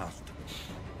 Hold fast.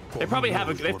 They've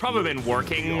probably been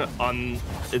working on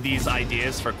these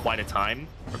ideas for quite a time,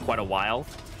 for quite a while.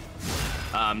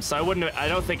 So I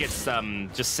don't think it's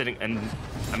just sitting, and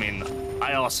I mean,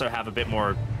 I also have a bit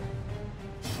more.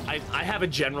 I have a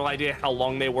general idea how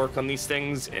long they work on these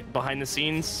things behind the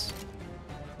scenes,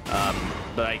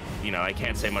 but I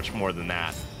can't say much more than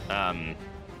that.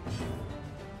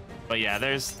 But yeah,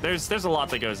 there's a lot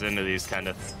that goes into these kind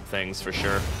of things for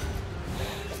sure.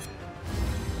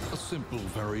 A simple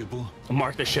variable.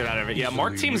 Mark the shit out of it. Yeah,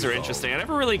 mark teams are interesting. I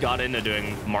never really got into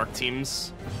doing mark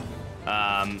teams.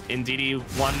 In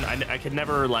DD1, I could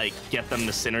never like get them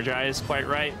to synergize quite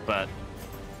right, but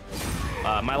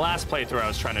my last playthrough I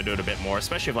was trying to do it a bit more,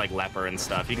 especially with like Leper and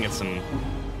stuff. You can get some.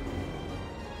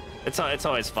 It's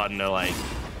always fun to like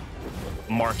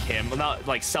mark him, well, not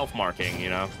like self-marking, you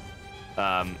know.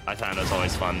 I found it was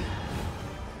always fun.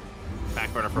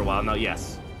 Backburner for a while. No,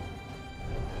 yes.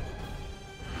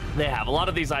 They have a lot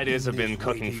of these ideas have been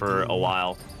cooking for a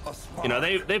while. You know,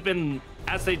 they've been,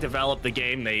 as they develop the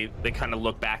game, they kind of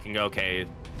look back and go, okay,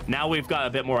 now we've got a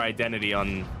bit more identity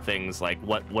on things like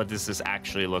what does this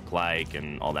actually look like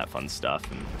and all that fun stuff.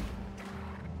 And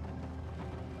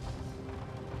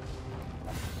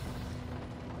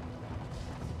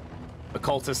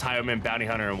Occultist, Highwayman, Bounty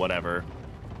Hunter, and whatever.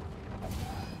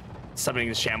 Summoning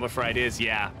the Shambler for ideas,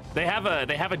 yeah. They have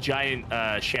a giant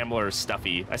Shambler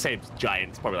stuffy. I say giant,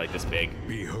 it's probably like this big.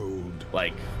 Behold,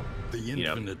 like, the you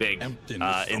know, big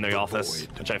emptiness in the office,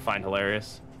 void. which I find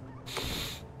hilarious.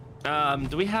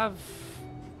 Do we have?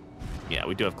 Yeah,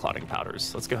 we do have clotting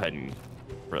powders. Let's go ahead and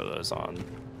throw those on.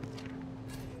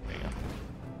 There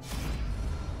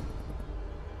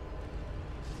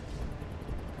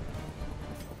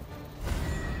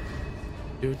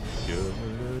you go.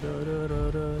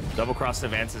 Double cross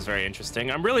advance is very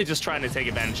interesting. I'm really just trying to take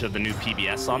advantage of the new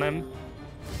PBS on him,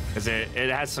 because it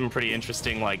has some pretty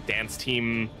interesting like dance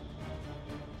team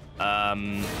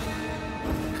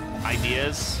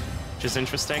ideas, which is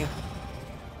interesting.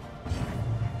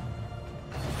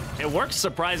 It works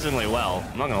surprisingly well,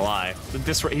 I'm not gonna lie.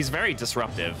 He's very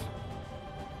disruptive.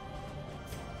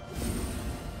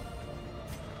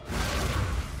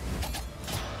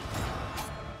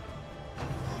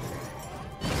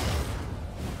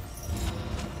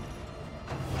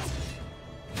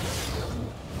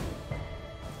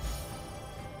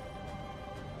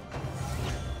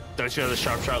 Don't you know the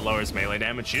Sharpshot lowers melee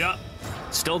damage? Yeah,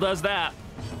 still does that.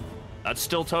 That's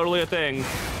still totally a thing.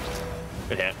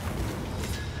 Good hit.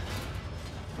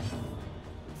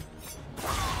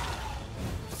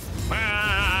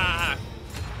 Ah!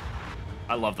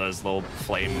 I love those little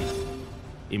flame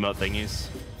emote thingies.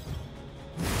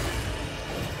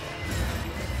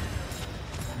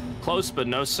 Close but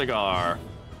no cigar.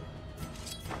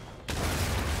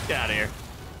 Get out of here.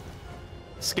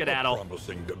 Skedaddle.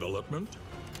 Promising development.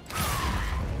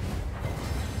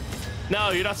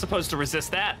 No, you're not supposed to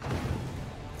resist that.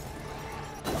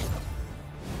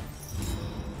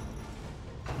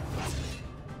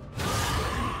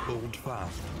 Hold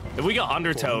fast. If we go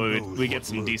Undertow, we get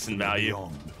some decent value.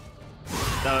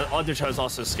 No, Undertow is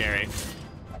also scary.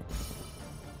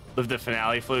 Live the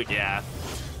finale flute, yeah.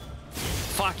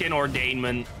 Fucking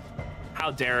ordainment.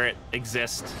 How dare it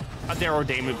exist? How dare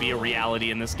ordainment be a reality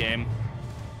in this game?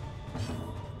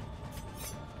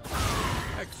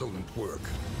 Excellent work.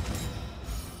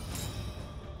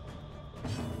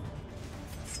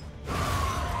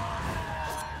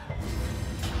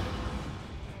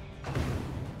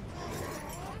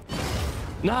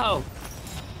 No!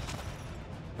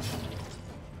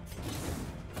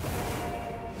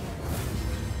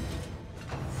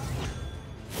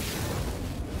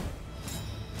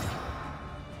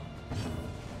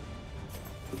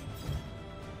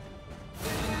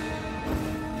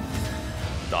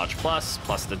 Dodge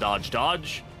plus the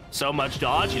dodge. So much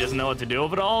dodge, he doesn't know what to do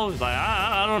with it all. He's like,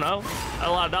 I don't know. A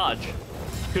lot of dodge.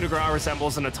 Coup de grace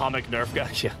resembles an atomic Nerf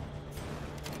gun. Yeah.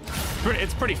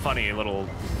 It's pretty funny, little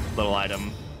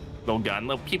item. Little gun,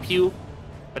 little pew pew.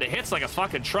 But it hits like a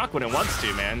fucking truck when it wants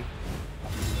to, man.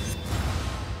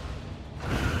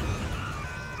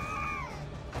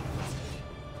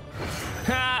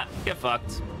 Ha! Get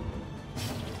fucked.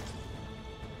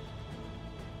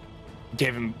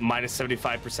 Gave him minus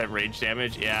 75% rage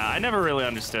damage. Yeah, I never really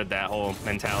understood that whole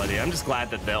mentality. I'm just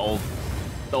glad that the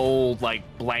old like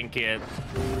blanket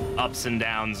ups and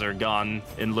downs are gone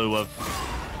in lieu of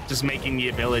just making the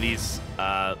abilities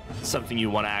something you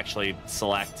want to actually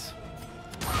select.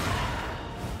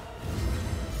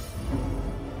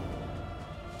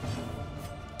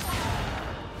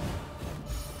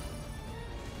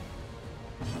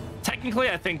 Technically,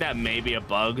 I think that may be a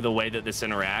bug, the way that this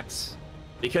interacts,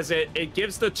 because it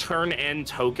gives the turn end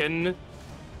token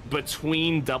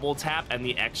between double tap and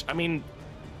the X. I mean,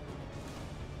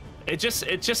 it's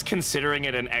just considering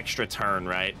it an extra turn,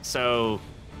 right? So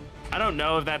I don't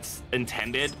know if that's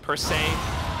intended per se,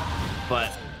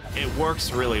 but it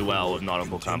works really well with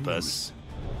Nautical Compass,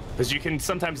 because you can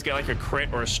sometimes get like a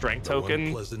crit or a strength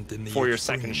token for your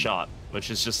second shot, which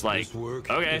is just like, This work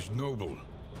okay. is noble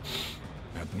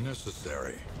and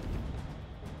necessary.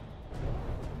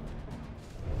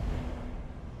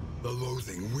 The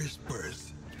loathing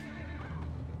whispers.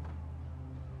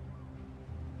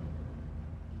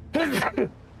 Ugh,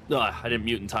 I didn't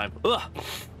mute in time. Ugh,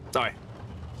 sorry.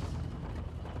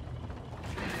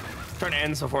 Turn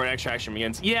ends before an extra action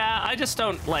begins. Yeah, I just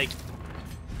don't like.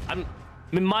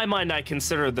 In my mind, I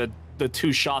consider the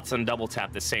two shots on double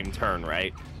tap the same turn,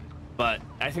 right? But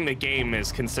I think the game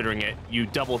is considering it. You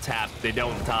double tap, they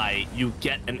don't die. You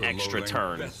get an extra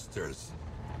turn,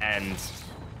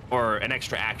 or an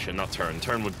extra action, not turn.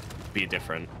 Turn would be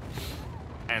different,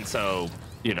 and so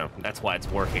you know that's why it's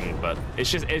working. But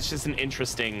it's just an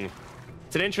interesting.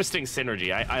 It's an interesting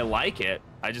synergy. I like it.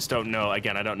 I just don't know.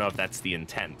 Again, I don't know if that's the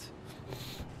intent.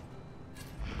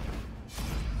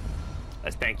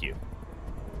 Thank you.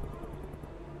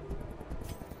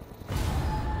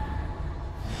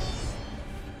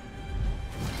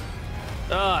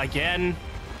 Again.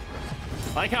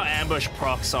 I like how ambush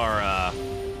procs are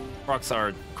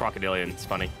crocodilian. It's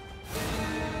funny.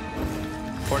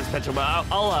 Or potential, but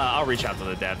I'll reach out to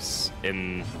the devs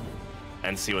and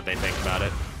see what they think about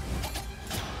it.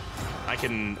 I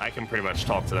can pretty much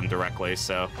talk to them directly,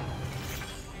 so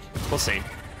we'll see.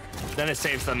 Then it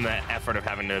saves them the effort of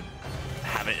having to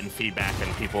have it in feedback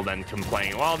and people then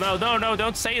complain. Well, no,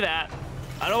 don't say that.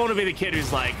 I don't want to be the kid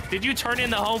who's like, did you turn in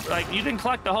the home? Like, you didn't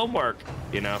collect the homework,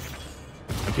 you know?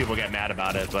 And people get mad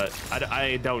about it, but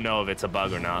I don't know if it's a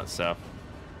bug or not, so.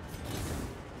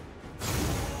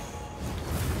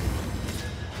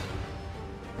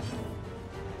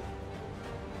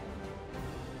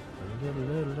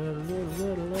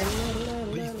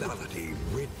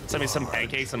 Send me some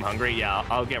pancakes, I'm hungry. Yeah,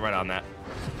 I'll get right on that.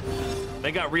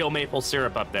 They got real maple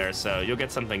syrup up there, so you'll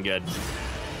get something good.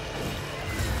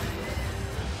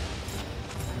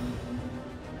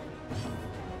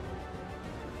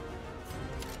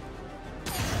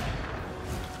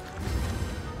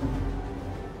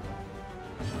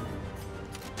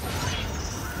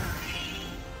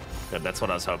 Good, that's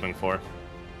what I was hoping for.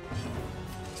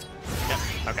 Yep,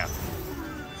 okay.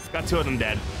 Got 2 of them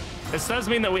dead. This does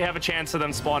mean that we have a chance of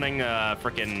them spawning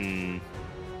frickin',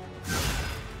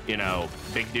 you know,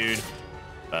 big dude.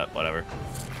 But whatever.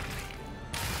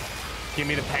 Give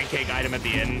me the pancake item at the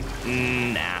end.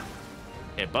 Nah.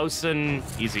 Okay, bosun,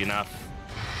 easy enough.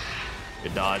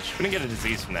 Good dodge. We didn't get a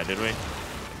disease from that, did we?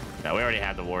 No, we already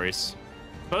had the worries.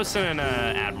 Bosun and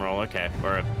admiral, okay,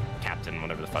 or a captain,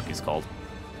 whatever the fuck he's called.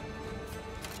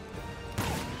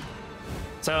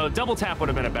 So double tap would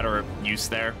have been a better use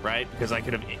there, right? Because I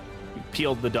could have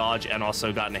peeled the dodge and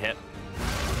also gotten a hit.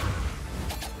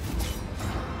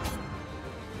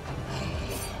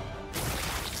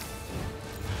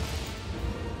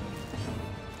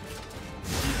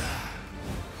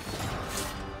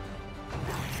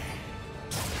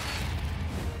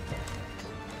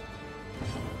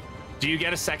 Do you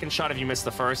get a second shot if you miss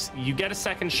the first? You get a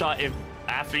second shot if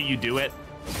after you do it,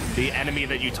 the enemy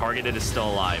that you targeted is still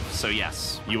alive. So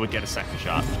yes, you would get a second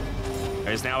shot.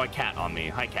 There's now a cat on me.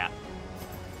 Hi, cat.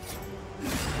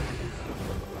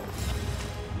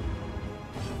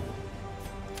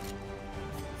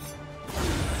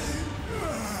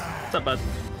 What's up, bud?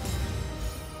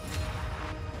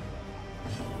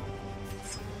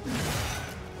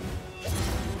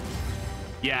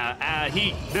 Yeah,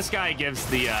 this guy gives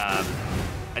the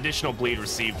additional bleed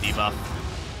received debuff.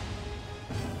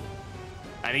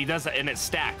 And he does it, and it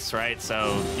stacks, right?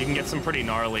 So you can get some pretty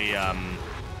gnarly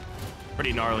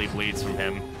bleeds from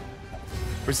him.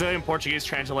 Brazilian Portuguese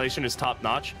translation is top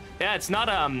notch. Yeah, it's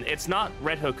not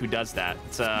Red Hook who does that.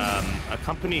 It's a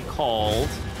company called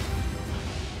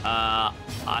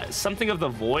something of the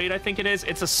Void, I think it is.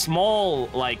 It's a small,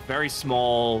 like very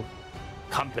small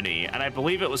company, and I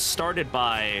believe it was started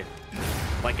by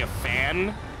like a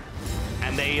fan,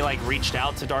 and they like reached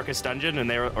out to Darkest Dungeon and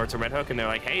or to Red Hook, and they're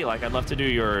like, hey, like I'd love to do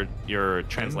your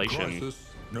translation,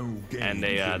 and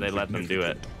they let them do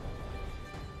it.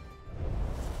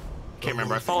 Can't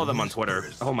remember. I follow them on Twitter.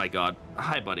 Oh my god.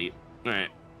 Hi, buddy. All right,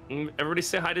 everybody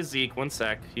say hi to Zeke. 1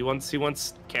 sec. He wants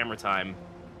camera time.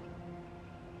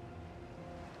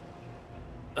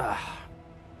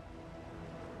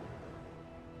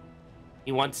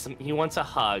 He wants a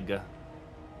hug.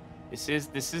 This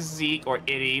is Zeke, or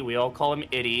Itty. We all call him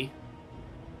Itty.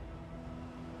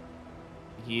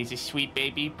 He's a sweet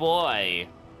baby boy.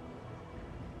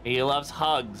 He loves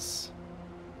hugs.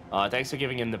 Thanks for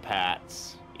giving him the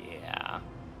pats. Yeah.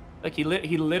 Look, he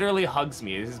literally hugs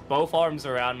me. His both arms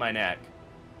around my neck,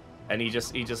 and he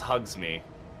just hugs me.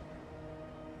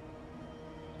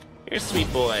 You're a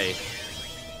sweet boy.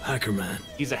 Hacker man.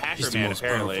 He's a hacker He's the man, most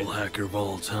apparently. powerful hacker of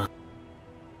all time.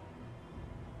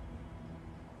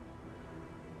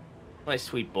 My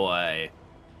sweet boy.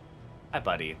 Hi,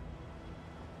 buddy.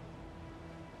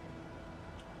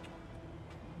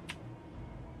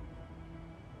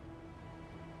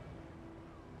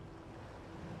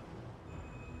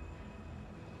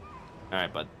 All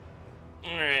right, bud.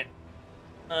 All right.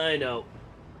 I know.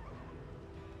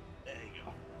 There you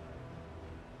go.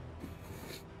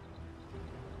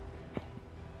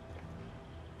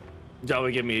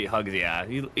 Don't give me hugs, yeah.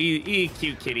 He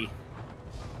cute kitty.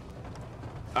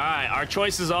 All right, our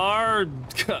choices are.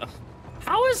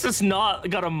 How is this not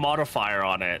got a modifier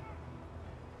on it?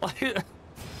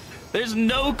 There's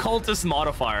no cultist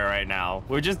modifier right now.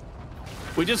 We just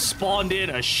spawned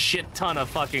in a shit ton of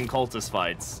fucking cultist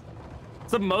fights.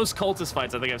 It's the most cultist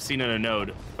fights I think I've seen in a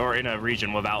node or in a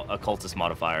region without a cultist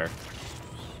modifier.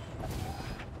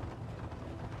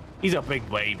 He's a big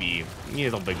baby. He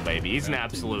is a big baby. He's an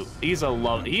absolute. He's a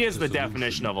love. He is the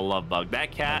definition of a love bug.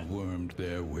 That cat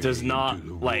does not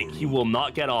like. He will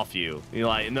not get off you. You're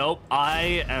like, nope.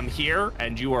 I am here,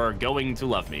 and you are going to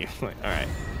love me. All right.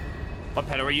 What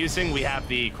pet are we using? We have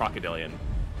the crocodilian.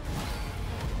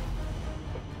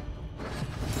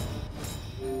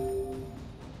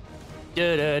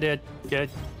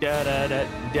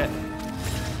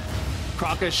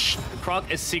 Croc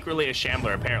is secretly a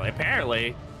shambler.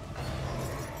 Apparently.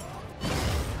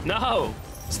 No!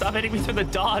 Stop hitting me through the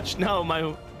dodge! No,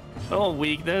 my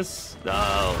weakness.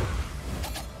 No.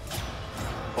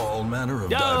 All manner of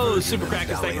Yo, Super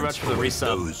Crackers, thank you very much for the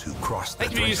resub.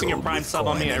 Thank you for using your Prime sub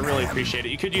on me. I really appreciate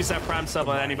it. You could use that Prime sub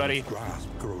on anybody,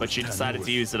 but you decided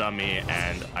to use it on me,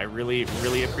 and I really,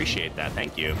 really appreciate that.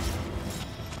 Thank you.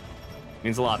 It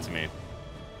means a lot to me.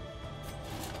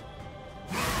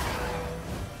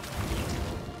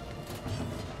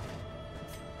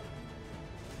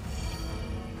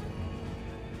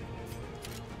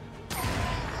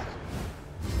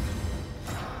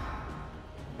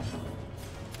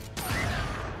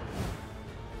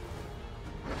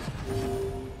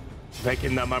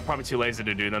 Making them, I'm probably too lazy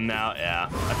to do them now. Yeah,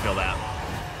 I feel that.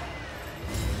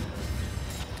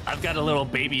 I've got a little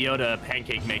Baby Yoda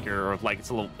pancake maker, or like it's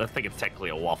a little, I think it's technically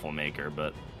a waffle maker,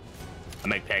 but I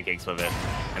make pancakes with it,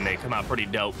 and they come out pretty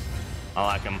dope. I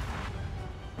like them.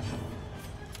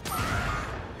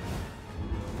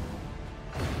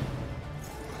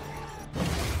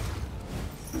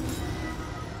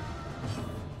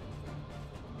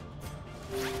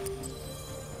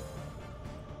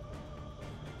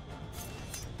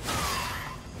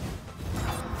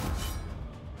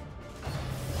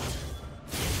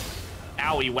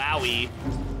 Owie wowie.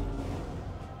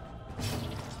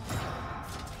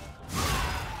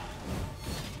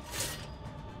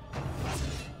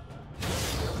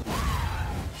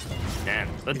 Man,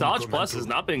 the dodge plus has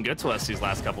not been good to us these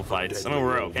last couple fights. I mean,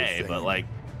 we're okay, but like...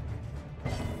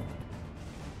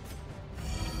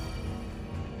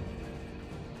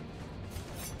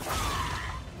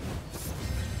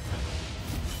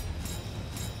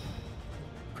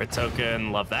 Crit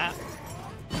token, love that.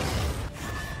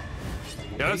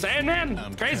 You know what I'm saying, man?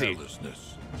 It's crazy.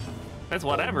 That's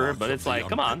whatever, but it's like,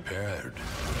 come on.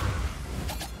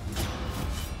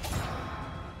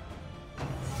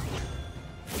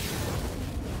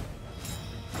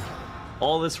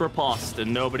 All this riposte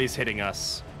and nobody's hitting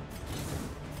us.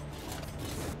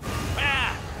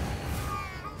 Ah!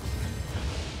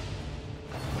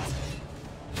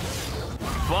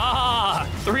 Fuck!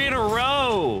 3 in a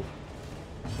row!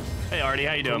 Hey, Artie,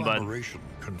 how you doing, bud? Collaboration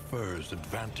confers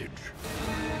advantage.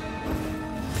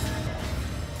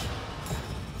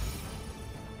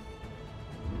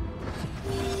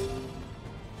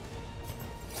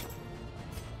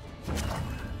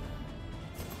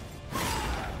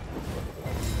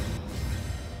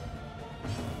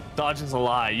 Dodge is a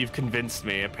lie. You've convinced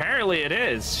me. Apparently it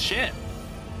is. Shit.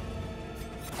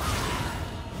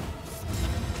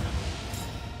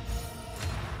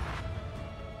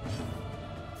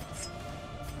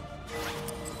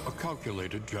 A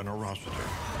calculated generosity.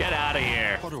 Get out of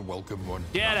here. What a welcome one.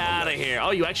 Get out of here.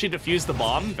 Oh, you actually defused the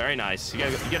bomb? Very nice. You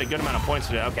get a good amount of points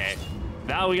for it. Okay.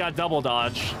 Now we got double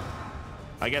dodge.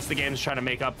 I guess the game's trying to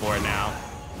make up for it now.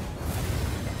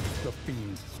 The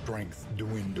fiend's strength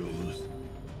dwindles.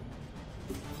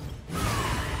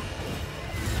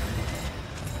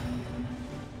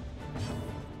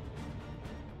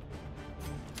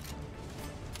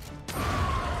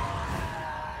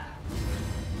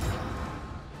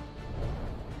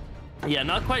 Yeah,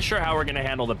 not quite sure how we're going to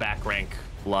handle the back rank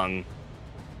lung.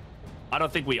 I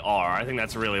don't think we are. I think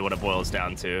that's really what it boils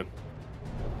down to.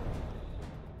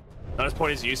 Not as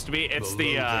point as it used to be. It's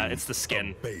the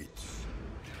skin.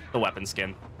 The weapon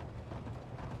skin.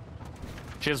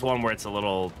 She has one where it's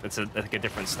like a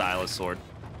different style of sword.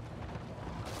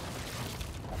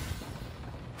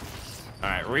 All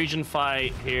right, region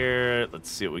fight here. Let's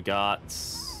see what we got.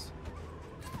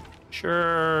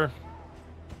 Sure.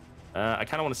 I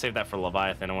kind of want to save that for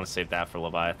Leviathan. I want to save that for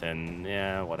Leviathan.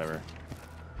 Yeah, whatever.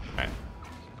 All right.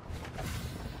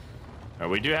 All right,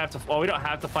 we do have to. Well, we don't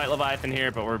have to fight Leviathan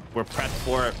here, but we're prepped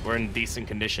for it. We're in decent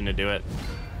condition to do it.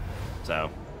 So.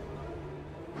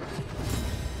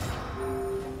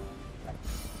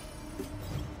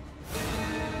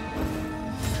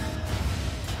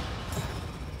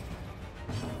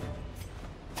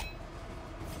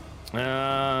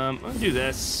 I'm gonna do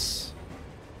this.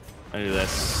 I'll do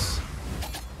this.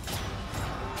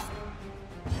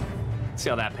 See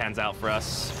how that pans out for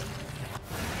us.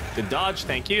 Good dodge,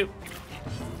 thank you.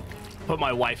 Put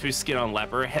my waifu skin on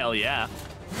Leper, hell yeah.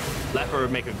 Leper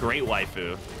would make a great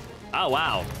waifu. Oh,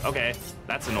 wow, okay,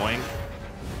 that's annoying.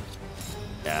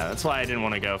 Yeah, that's why I didn't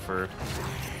want to go for...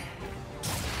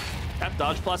 That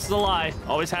dodge plus is a lie.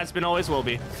 Always has been, always will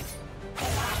be.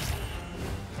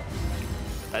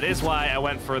 That is why I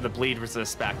went for the bleed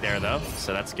resist back there, though,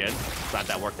 so that's good. Glad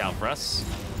that worked out for us.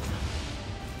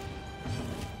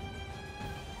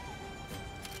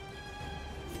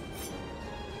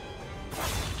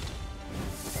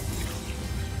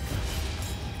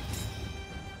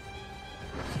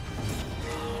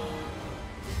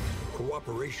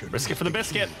 Risk it for the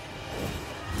biscuit.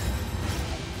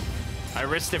 I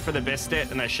risked it for the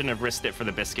biscuit, and I shouldn't have risked it for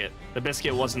the biscuit. The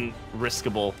biscuit wasn't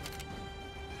riskable.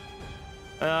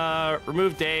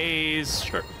 Remove days.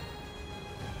 Sure.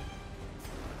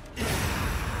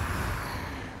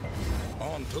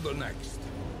 On to the next.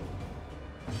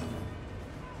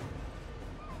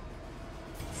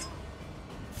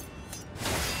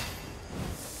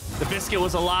 The biscuit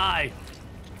was a lie.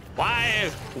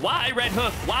 Why, Red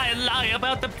Hook? Why lie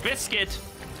about the biscuit?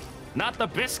 Not the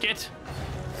biscuit.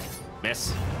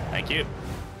 Miss. Thank you.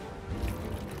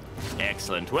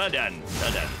 Excellent. Well done.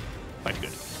 Well done. Quite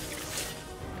good.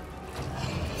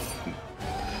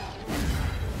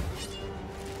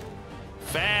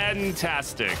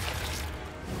 Fantastic.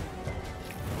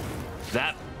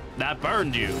 That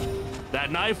burned you.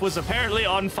 That knife was apparently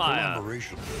on fire.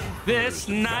 This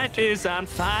knife is on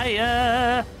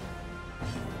fire.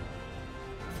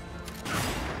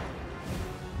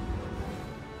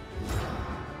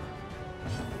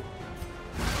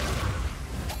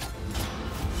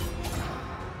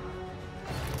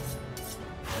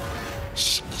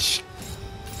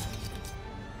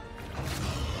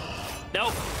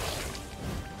 Nope.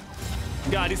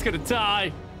 God, he's gonna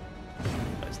die.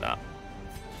 No, he's not.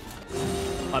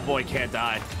 My boy can't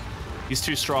die. He's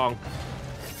too strong.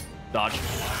 Dodge.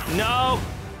 No!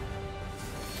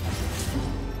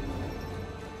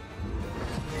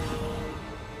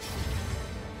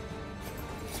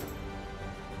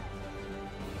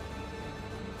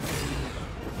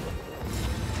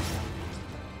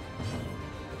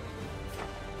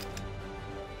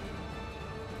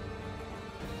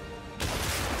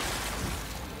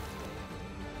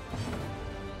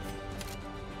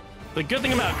 The good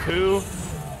thing about Coup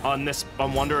on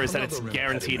Wonder is that it's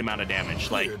guaranteed amount of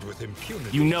damage. Like,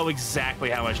 you know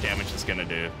exactly how much damage it's gonna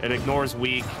do. It ignores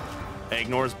weak, it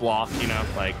ignores block, you know,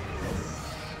 like.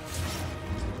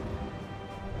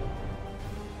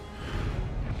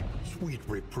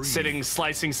 Sitting,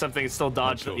 slicing something, it's still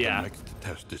dodged. Yeah.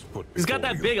 He's got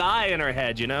that big eye in her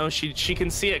head, you know? She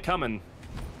can see it coming.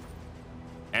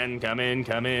 And come in, and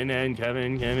come in, oh, I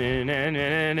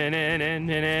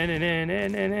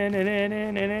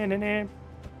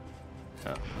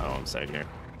don't know what I'm saying here.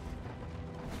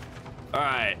 All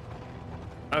right.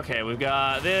 Okay, we've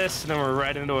got this, and then we're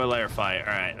right into a lair fight. All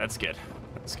right, that's good.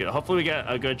 That's good. Hopefully we get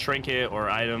a good trinket or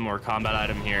item or combat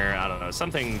item here. I don't know,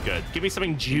 something good. Give me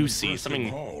something juicy,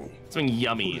 something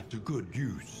yummy.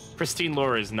 Pristine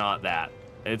lore is not that.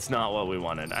 It's not what we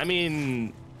wanted. I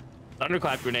mean,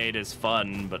 Thunderclap Grenade is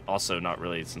fun, but also not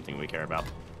really something we care about.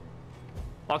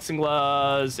 Boxing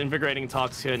gloves, invigorating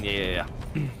toxin, yeah.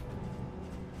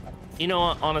 You know,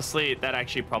 honestly, that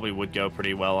actually probably would go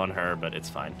pretty well on her, but it's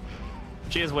fine.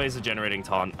 She has ways of generating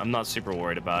taunt. I'm not super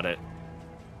worried about it.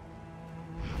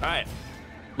 All right,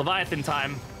 Leviathan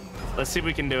time. Let's see if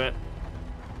we can do it.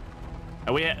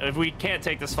 And if we can't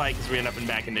take this fight because we end up in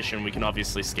bad condition, we can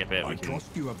obviously skip it.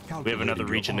 We have another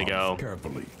region to go.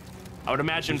 I would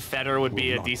imagine Fetter would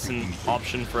be a decent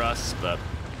option for us, but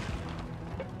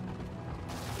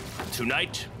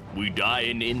tonight we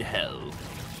dine in hell.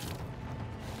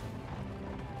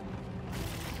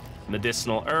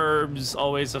 Medicinal herbs,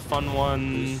 always a fun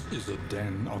one.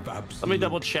 Let me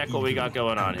double check what we got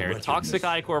going on here. Toxic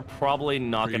Ichor probably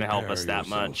not going to help us that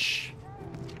much.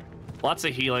 Lots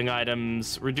of healing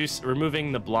items.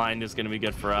 Removing the blind is going to be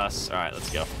good for us. All right,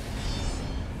 let's go.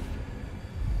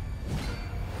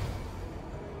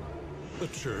 The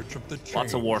Church of the Change.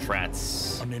 Lots of Wharf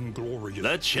Rats.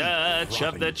 The Church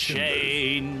of the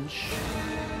Change.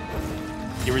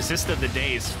 You resisted the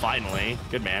days, finally.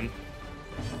 Good man.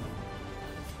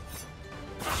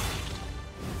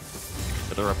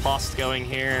 Got the riposte going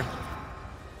here.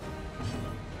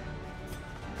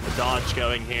 The dodge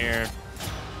going here.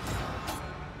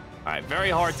 All right, very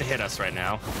hard to hit us right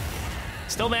now.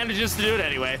 Still manages to do it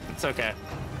anyway. It's okay.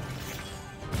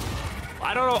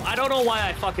 I don't know why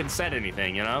I fucking said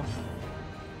anything, you know?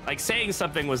 Like, saying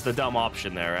something was the dumb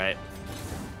option there, right?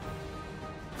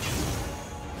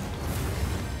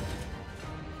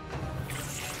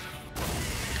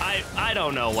 I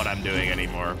don't know what I'm doing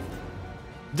anymore.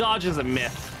 Dodge is a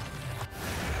myth.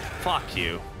 Fuck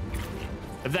you.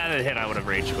 If that had hit, I would have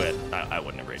rage quit. I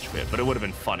wouldn't have rage quit, but it would have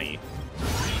been funny.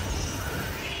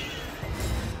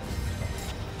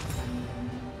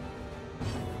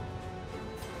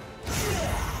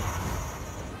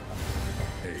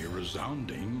 A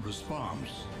resounding response.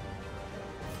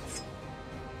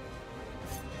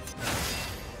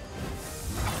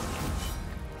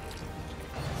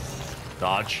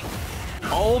 Dodge.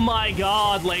 Oh my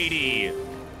god, lady.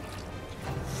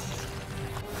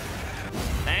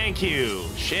 Thank you.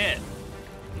 Shit.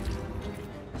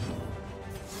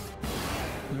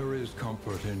 There is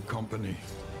comfort in company.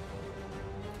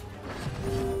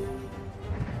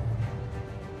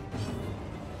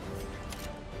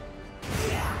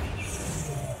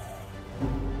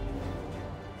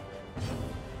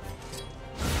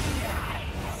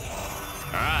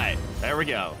 Alright, there we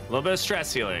go. A little bit of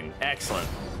stress healing. Excellent.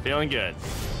 Feeling good.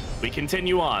 We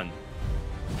continue on.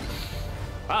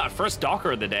 Ah, first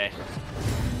Docker of the day.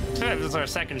 This is our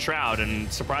second Shroud,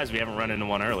 and surprised we haven't run into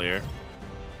one earlier.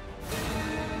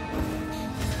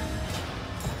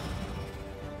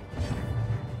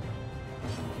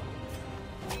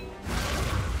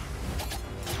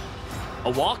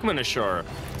 A Walkman ashore.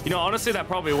 You know, honestly, that'd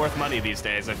probably be worth money these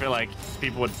days. I feel like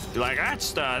people would be like,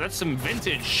 that's some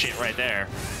vintage shit right there.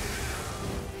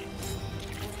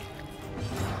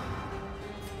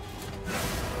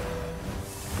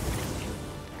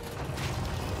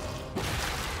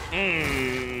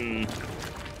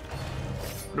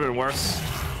 Would've been worse.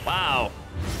 Wow.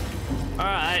 All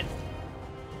right.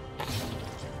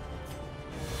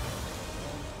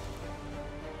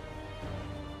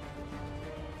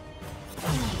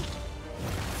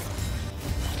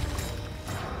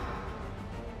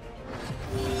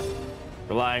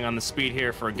 Relying on the speed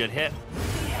here for a good hit.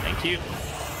 Thank you.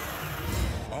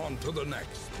 On to the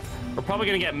next. We're probably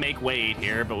gonna get make weight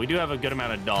here, but we do have a good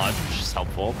amount of dodge, which is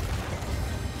helpful.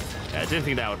 Yeah, I didn't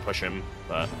think that would push him,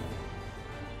 but...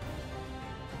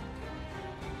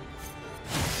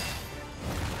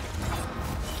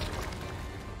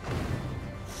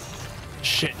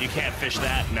 Shit, you can't fish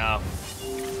that, no.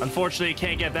 Unfortunately, you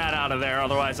can't get that out of there,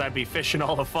 otherwise I'd be fishing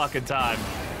all the fucking time.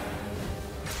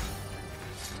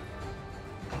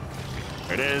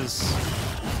 There it is.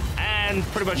 And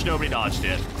pretty much nobody dodged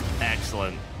it.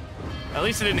 Excellent. At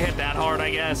least it didn't hit that hard,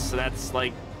 I guess. So that's,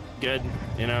 like, good,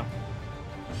 you know?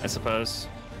 I suppose.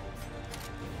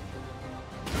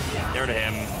 There to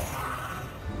him.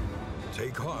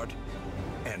 Take heart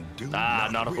and do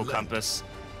nautical relent. compass.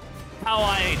 How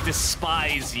I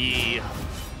despise ye.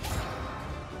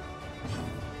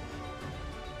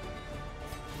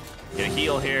 Get a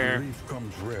heal here. Relief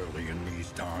comes rarely in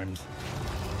these times.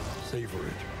 Savor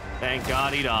it. Thank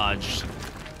God he dodged.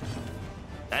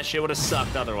 That shit would have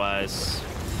sucked otherwise.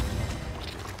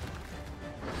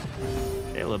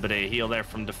 Okay, a little bit of a heal there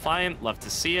from Defiant. Love to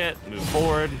see it. Move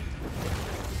forward.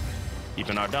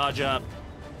 Keeping our dodge up.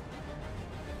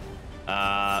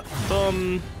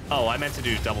 Boom. Oh, I meant to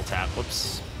do double tap.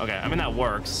 Whoops. Okay, I mean, that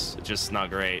works. It's just not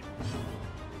great.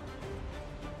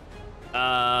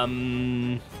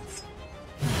 Hey,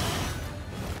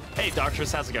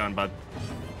 Dartress, how's it going, bud?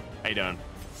 How you doing?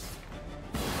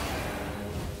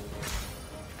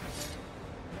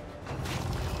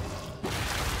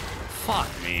 Fuck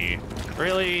me.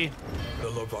 Really? The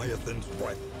Leviathan's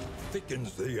breath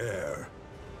thickens the air.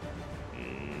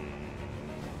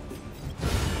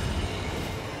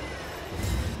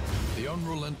 The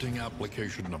unrelenting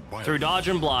application of Through dodge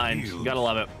and blind. feels Gotta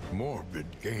love it. morbid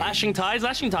game. Lashing Tides?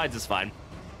 Lashing Tides is fine.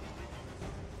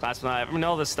 Clasp Knife. I mean,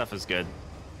 all this stuff is good.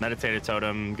 Meditated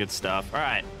Totem, good stuff. All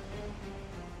right.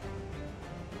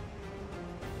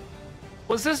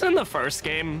 Was this in the first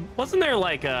game? Wasn't there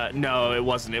like a... No, it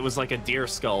wasn't. It was like a deer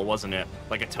skull, wasn't it?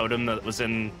 Like a totem that was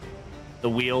in the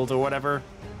Wield or whatever.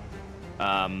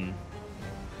 Anyway,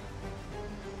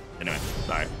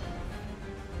 sorry.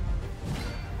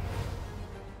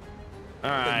 All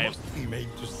They right. must be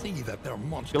made to see that their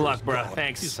monstrous Good luck, bro. god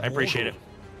Thanks. is I appreciate it.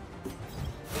 mortal.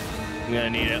 I'm gonna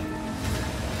need it.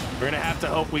 We're gonna have to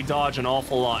hope we dodge an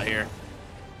awful lot here.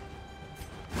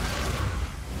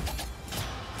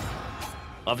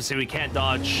 Obviously, we can't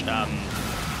dodge. The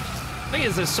thing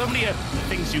is, there's so many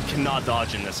things you cannot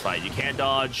dodge in this fight. You can't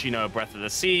dodge, you know, Breath of the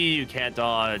Sea. You can't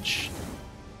dodge.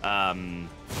 Oh,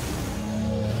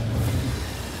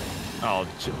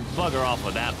 bugger off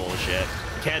with that bullshit.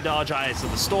 You can't dodge Eyes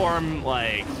of the Storm.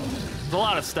 Like, there's a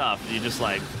lot of stuff. You just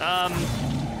like, can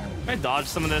I dodge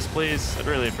some of this, please? I'd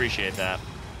really appreciate that.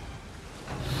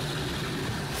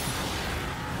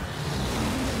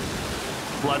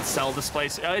 Blood cell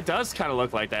displays. It does kind of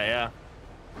look like that, yeah.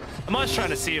 I'm always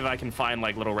trying to see if I can find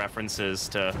like little references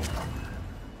to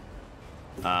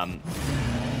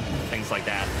things like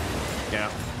that. Yeah.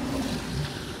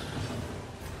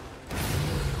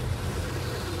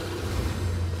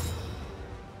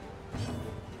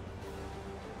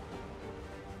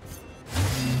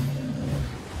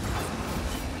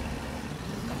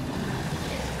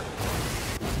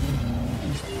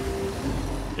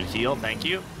 Good heal, thank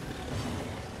you.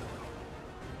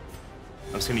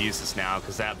 I'm just gonna use this now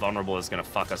because that vulnerable is gonna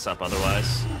fuck us up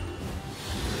otherwise.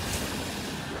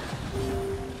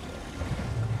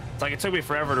 It's like it took me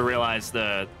forever to realize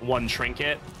the one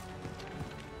trinket.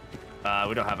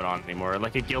 We don't have it on anymore.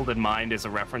 Like a Gilded Mind is a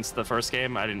reference to the first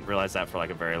game. I didn't realize that for like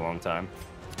a very long time.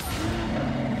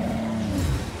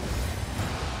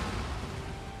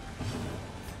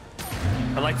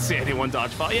 I'd like to see anyone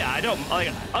dodge fall. Yeah, I don't like.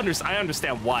 I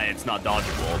understand why it's not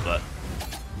dodgeable, but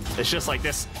it's just like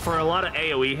this. For a lot of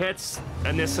AoE hits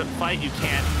in this fight, you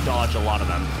can't dodge a lot of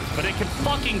them, but it can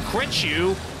fucking crit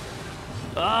you.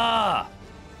 Ah,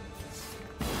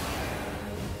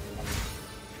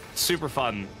 super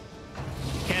fun.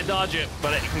 Can't dodge it,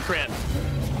 but it can crit.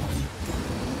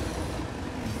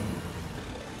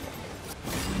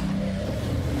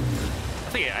 I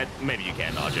think think maybe you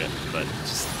can dodge it, but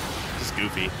just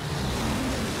goofy.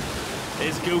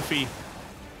 It's goofy.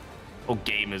 Oh,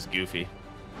 game is goofy.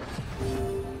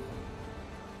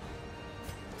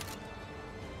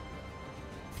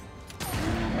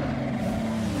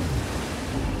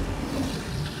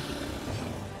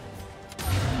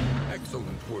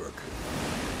 Excellent work.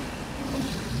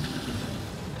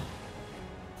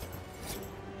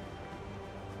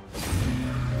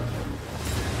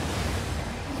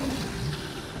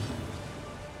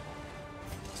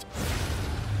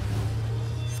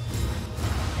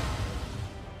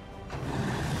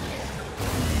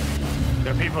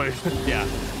 There are people who, yeah.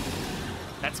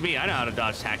 That's me. I know how to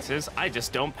dodge taxes. I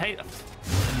just don't pay them.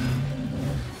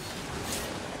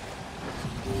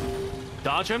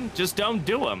 Dodge them, just don't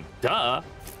do them. Duh.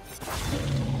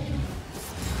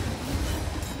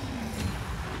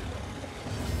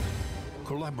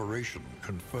 Collaboration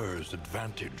confers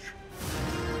advantage.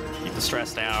 Keep the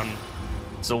stress down.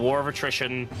 It's a war of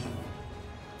attrition.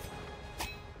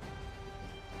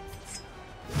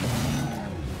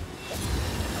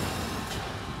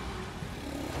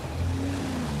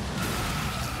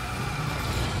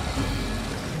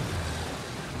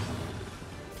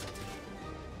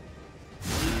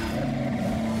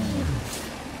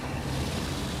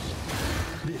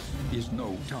 Is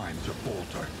no time to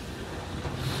falter.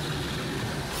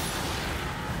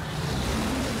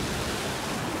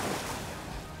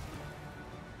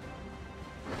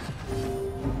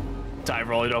 Die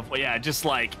rolling off. Yeah, just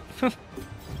like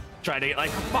try to get like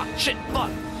fuck, shit, fuck.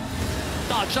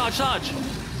 Dodge, dodge, dodge.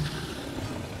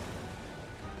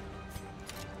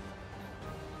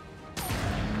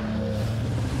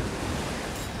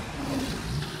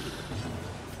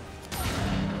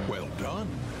 Well done.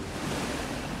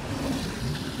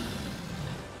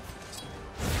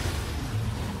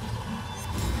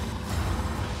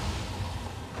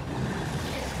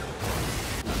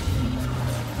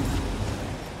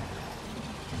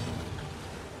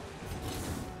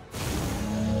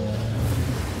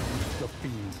 The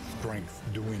fiend's strength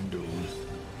dwindles.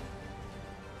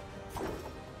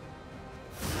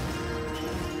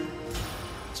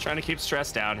 Just trying to keep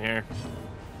stress down here.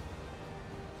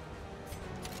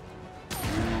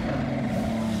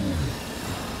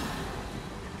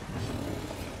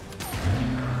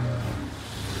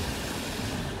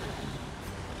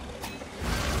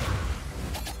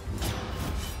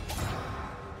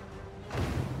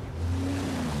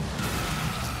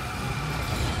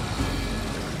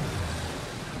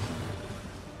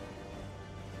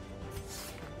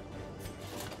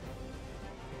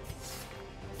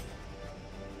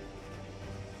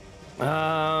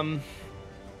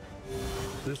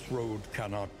 This road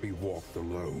cannot be walked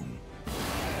alone.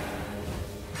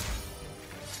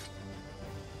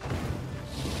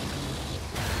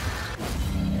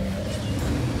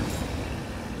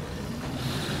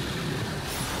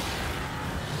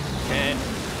 Okay.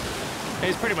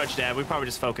 He's pretty much dead. We probably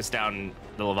just focus down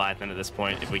the Leviathan at this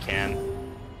point if we can.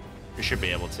 We should be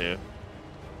able to.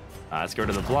 Let's go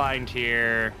to the blind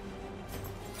here.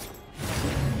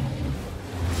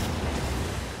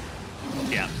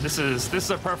 Yeah, this is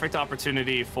a perfect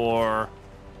opportunity for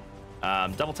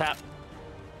double tap.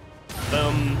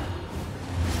 Boom.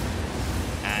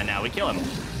 And now we kill him.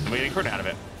 And we get a crit out of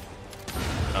it.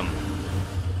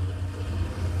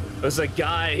 There's a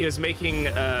guy, he was making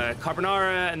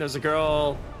carbonara, and there's a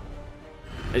girl.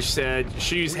 And she said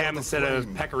she used ham instead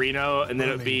of pecorino, and then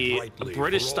it would be a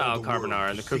British style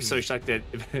carbonara. And the cook selected.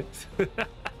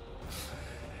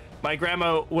 My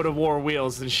grandma would have wore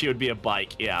wheels, and she would be a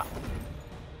bike. Yeah.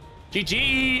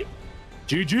 GG!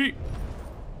 GG!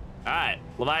 Alright,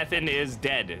 Leviathan is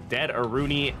dead. Dead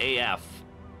Aruni AF.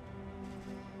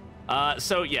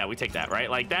 So yeah, we take that, right?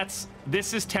 Like this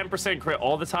is 10% crit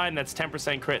all the time, that's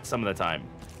 10% crit some of the time.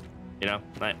 You know?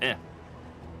 I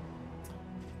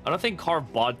don't think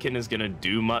Carved Bodkin is gonna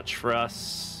do much for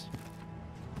us.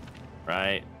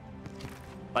 Right?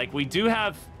 Like we do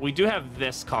have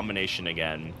this combination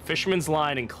again. Fisherman's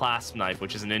Line and Clasp Knife,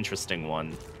 which is an interesting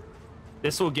one.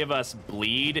 This will give us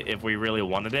bleed if we really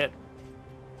wanted it.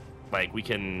 Like, we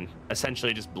can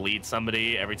essentially just bleed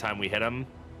somebody every time we hit them.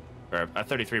 Or a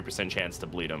 33% chance to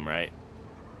bleed them, right?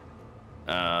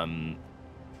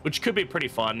 Which could be pretty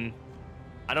fun.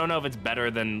 I don't know if it's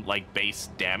better than, like, base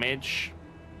damage.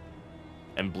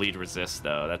 And bleed resist,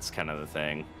 though. That's kind of the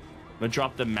thing. I'm gonna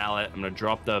drop the mallet. I'm gonna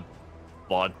drop the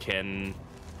bodkin.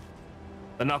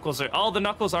 The knuckles are... Oh, the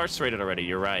knuckles are serrated already.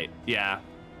 You're right. Yeah.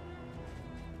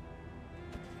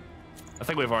 I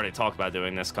think we've already talked about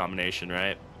doing this combination,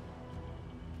 right?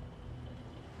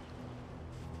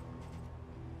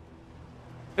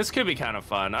 This could be kind of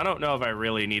fun. I don't know if I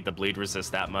really need the bleed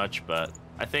resist that much, but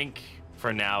I think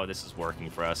for now this is working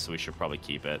for us, so we should probably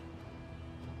keep it.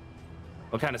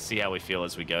 We'll kind of see how we feel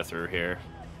as we go through here.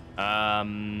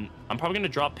 I'm probably going to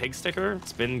drop Pig Sticker.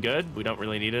 It's been good. We don't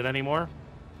really need it anymore.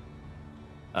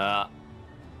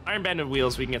 Iron Banded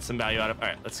Wheels, we can get some value out of. All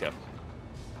right, let's go.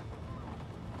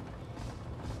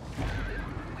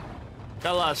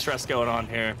 Got a lot of stress going on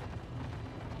here.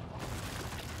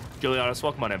 Julianus,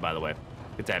 welcome on in, by the way.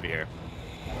 Good to have you here.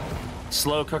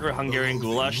 Slow cooker Hungarian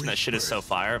goulash. That shit is so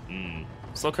fire.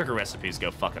 Slow cooker recipes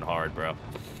go fucking hard, bro.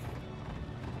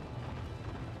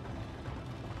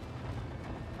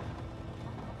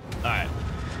 Alright.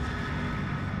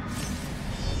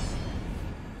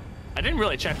 I didn't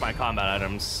really check my combat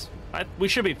items. We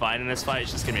should be fine in this fight.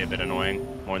 It's just gonna be a bit annoying,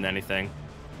 more than anything.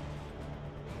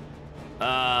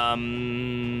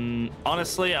 Honestly,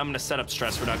 I'm gonna set up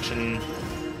stress reduction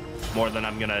more than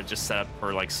I'm gonna just set up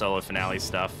for like solo finale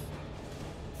stuff.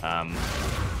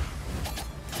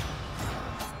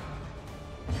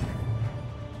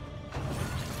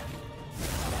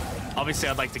 Obviously,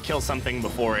 I'd like to kill something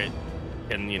before it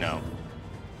can, you know,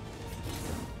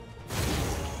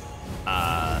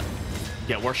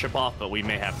 get worship off, but we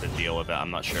may have to deal with it.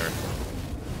 I'm not sure.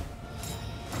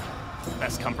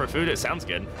 Best comfort food? It sounds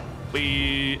good.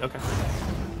 Okay.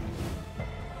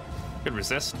 Good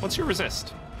resist. What's your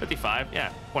resist? 55?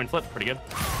 Yeah. Coin flip. Pretty good.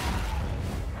 There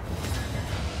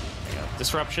you go.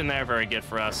 Disruption there. Very good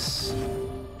for us.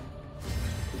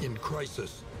 In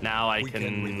crisis, now I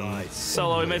can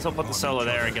solo. We may as well put the solo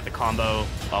there and get the combo.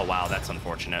 Oh, wow. That's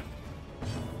unfortunate.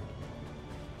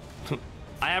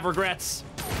 I have regrets.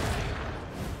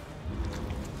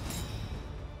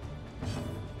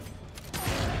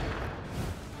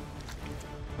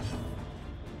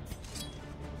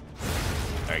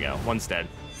 There you go. One's dead.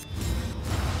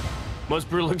 Most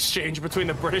brutal exchange between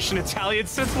the British and Italians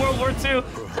since World War II.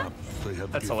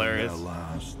 That's hilarious.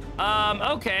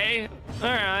 Okay. All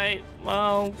right.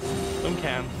 Well,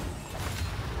 okay.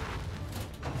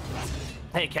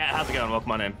 Hey, Kat. How's it going?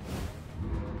 Welcome on in.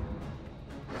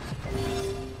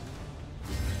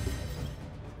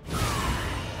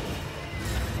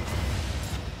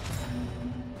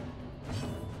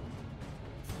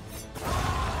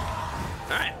 All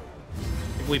right.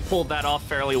 We pulled that off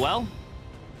fairly well.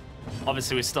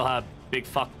 Obviously, we still have big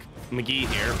fuck McGee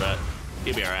here, but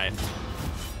he'll be all right.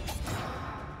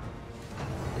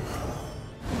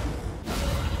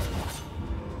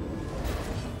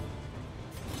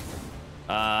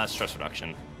 Stress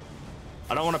reduction.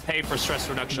 I don't want to pay for stress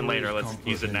reduction later. Let's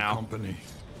use it now.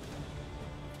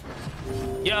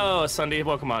 Yo, Sunday,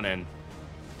 welcome on in.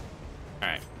 All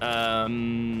right.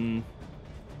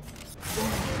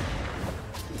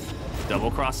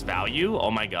 Double cross value?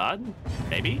 Oh my god.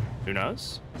 Maybe? Who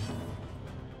knows?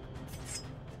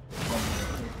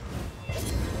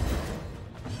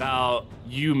 About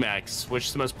UMEX, which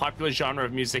is the most popular genre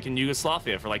of music in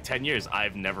Yugoslavia for like 10 years.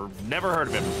 I've never heard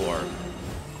of it before.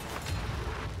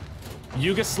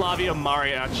 Yugoslavia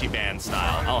mariachi band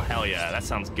style. Oh, hell yeah. That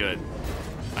sounds good.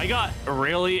 I got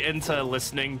really into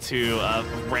listening to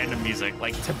random music,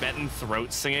 like Tibetan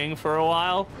throat singing for a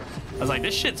while. I was like,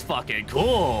 this shit's fucking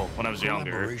cool when I was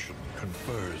younger. Collaboration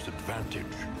confers advantage.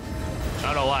 I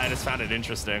don't know why, I just found it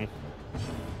interesting.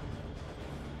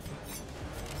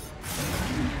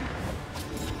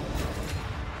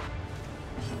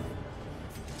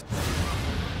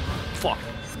 Fuck.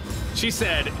 She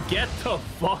said, get the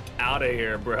fuck out of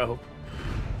here, bro.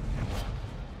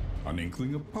 An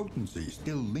inkling of potency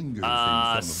still lingers in some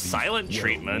of these silent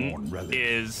treatment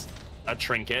is a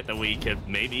trinket that we could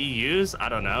maybe use. I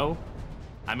don't know.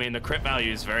 I mean, the crit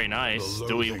value is very nice.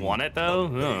 Do we want it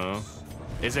though? Oh.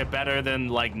 Is it better than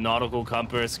like Nautical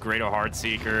Compass, Greater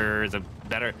Heartseeker? Is it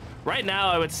better? Right now,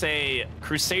 I would say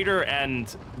Crusader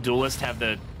and Duelist have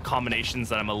the combinations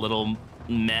that I'm a little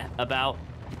meh about.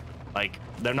 Like,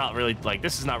 they're not really, like,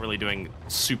 this is not really doing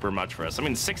super much for us. I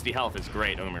mean, 60 health is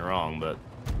great, don't get me wrong, but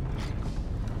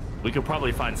we could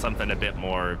probably find something a bit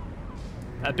more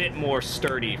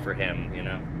sturdy for him, you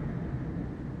know?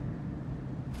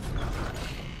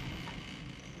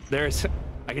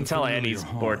 I can tell Annie's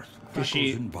bored.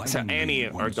 So Annie,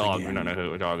 our dog, we don't know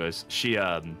who our dog is. She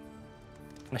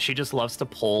just loves to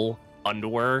pull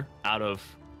underwear out of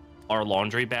our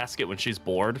laundry basket when she's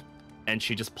bored, and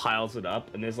she just piles it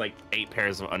up, and there's like 8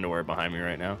 pairs of underwear behind me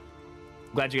right now.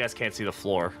 I'm glad you guys can't see the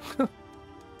floor.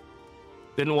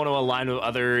 Didn't want to align with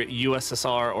other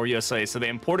USSR or USA, so they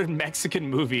imported Mexican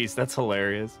movies. That's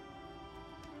hilarious.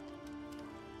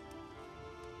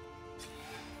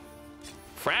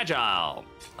 Fragile.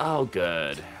 Oh,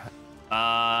 good.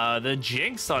 The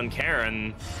jinx on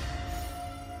Karen.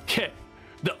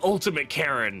 The ultimate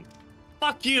Karen.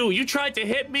 Fuck you. You tried to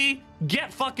hit me?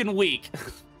 Get fucking weak.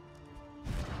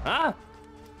 Huh?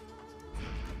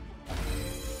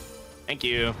 Thank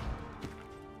you.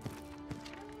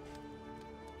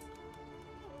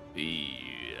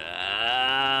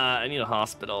 I need a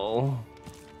hospital.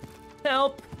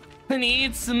 Help. I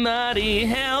need somebody.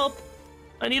 Help.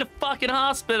 I need a fucking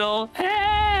hospital.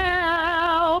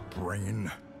 Help.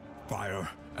 Rain, fire,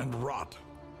 and rot.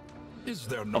 Is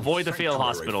there no Avoid the field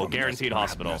sanctuary hospital. from Guaranteed this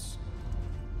hospital. madness?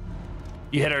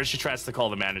 You hit her, she tries to call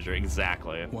the manager.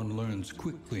 Exactly. One learns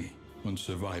quickly when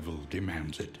survival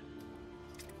demands it.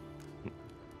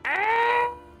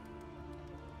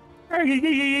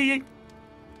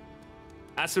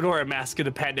 Asadora mask in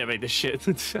the pandemic, this shit.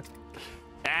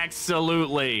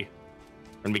 Absolutely.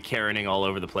 We're gonna be Karening all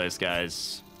over the place,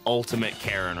 guys. Ultimate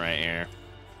Karen right here.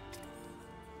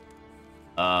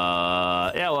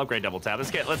 Yeah, we'll upgrade double tap.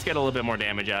 Let's get a little bit more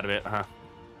damage out of it, huh?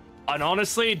 And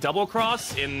honestly, double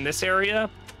cross in this area,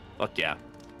 fuck yeah.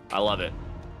 I love it.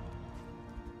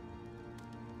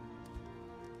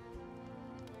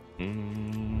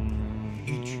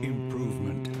 Each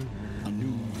improvement, a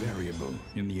new variable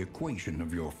in the equation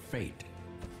of your fate.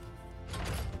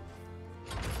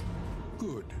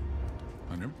 Good.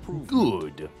 An improvement.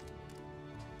 Good.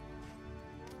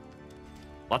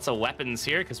 Lots of weapons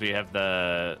here because we have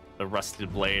the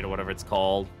rusted blade or whatever it's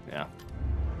called. Yeah.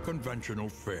 Conventional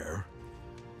fare.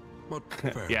 But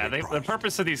fairly Yeah, the priced.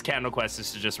 purpose of these candle quests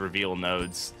is to just reveal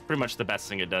nodes. Pretty much the best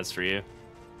thing it does for you.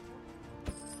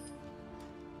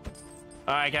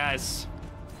 All right, guys.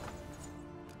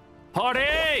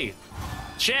 Party!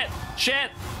 Shit! Shit!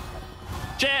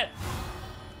 Shit!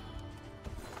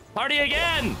 Party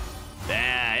again!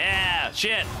 Yeah, yeah,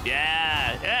 shit!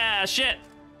 Yeah, yeah, shit!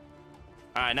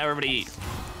 All right, now everybody eat.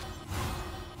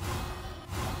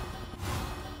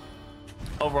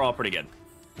 Overall, pretty good.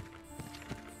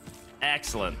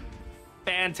 Excellent.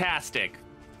 Fantastic.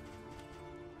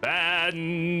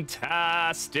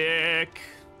 Fantastic.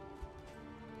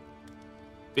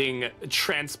 Being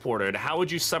transported. How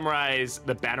would you summarize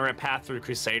the Banneret path through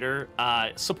Crusader?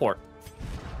 Support.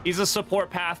 He's a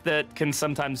support path that can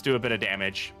sometimes do a bit of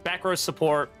damage. Back row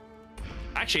support.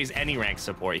 Actually, he's any rank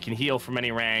support. He can heal from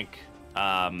any rank.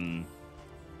 Can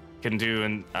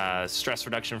do stress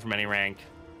reduction from any rank.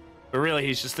 But really,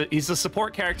 he's a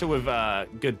support character with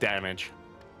good damage.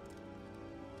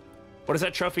 What does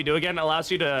that trophy do again? It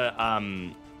allows you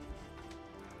to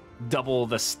double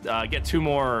the get two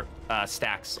more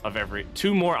stacks of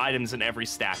two more items in every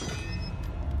stack.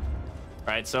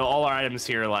 Right, so all our items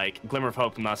here, like Glimmer of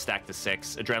Hope, will now stack to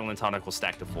 6. Adrenaline Tonic will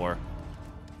stack to 4.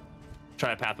 Try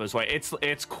to path his way.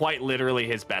 It's quite literally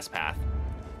his best path,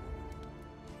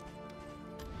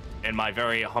 in my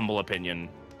very humble opinion.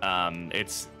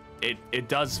 It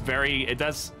does very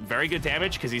good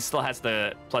damage because he still has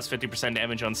the plus 50%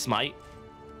 damage on Smite.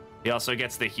 He also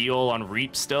gets the heal on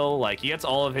Reap still. Like, he gets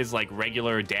all of his like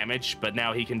regular damage, but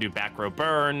now he can do back row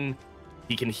burn.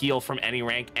 He can heal from any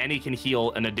rank, and he can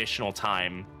heal an additional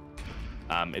time.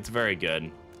 It's very good.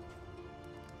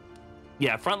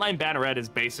 Yeah, frontline Banneret is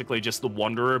basically just the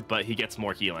Wanderer, but he gets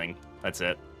more healing. That's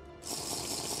it.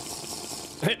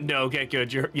 No, get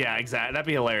good. Yeah, exactly. That'd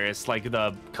be hilarious. Like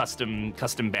the custom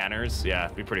banners. Yeah,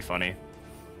 it'd be pretty funny.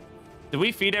 Did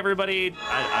we feed everybody?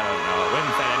 I don't know. We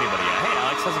haven't fed anybody yet. Hey,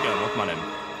 Alex, how's it going? Welcome on in.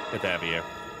 Good to have you here.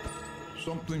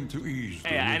 Something to ease.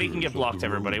 Hey, and he can get blocked,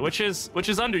 everybody, which is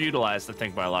underutilized, I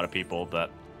think, by a lot of people.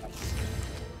 But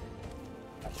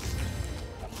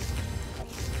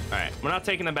all right, we're not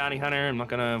taking the bounty hunter. I'm not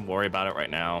gonna worry about it right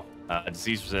now.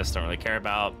 Disease resist, don't really care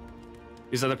about.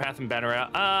 These other path and banner.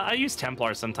 I use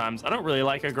Templar sometimes. I don't really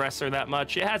like Aggressor that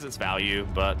much. It has its value,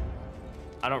 but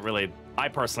I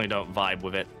personally don't vibe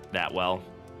with it that well.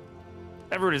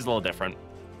 Everybody's a little different.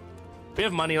 We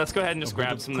have money. Let's go ahead and just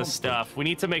grab some of this stuff. We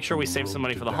need to make sure we save some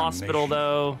money for the hospital,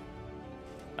 though.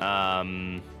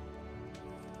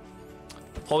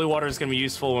 Holy water is going to be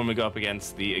useful when we go up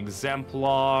against the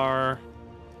Exemplar.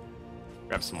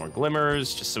 Grab some more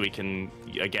glimmers, just so we can,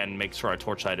 again, make sure our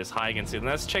torchlight is high against it. And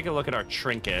let's take a look at our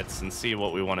trinkets and see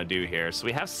what we want to do here. So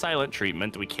we have silent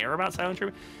treatment. Do we care about silent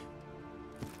treatment?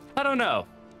 I don't know.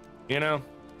 You know,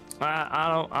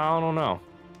 I don't know.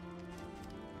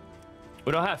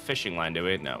 We don't have fishing line, do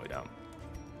we? No, we don't.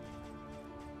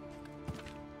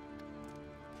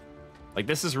 Like,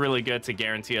 this is really good to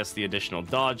guarantee us the additional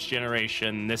dodge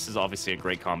generation. This is obviously a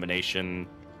great combination.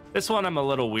 This one I'm a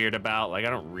little weird about. Like,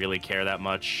 I don't really care that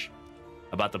much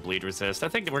about the bleed resist. I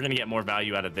think that we're going to get more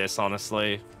value out of this,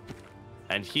 honestly.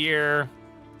 And here,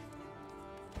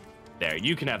 There,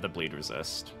 you can have the bleed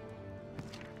resist.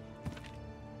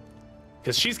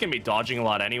 Because she's gonna be dodging a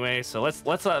lot anyway, so let's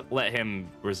let him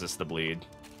resist the bleed.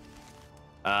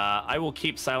 I will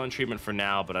keep silent treatment for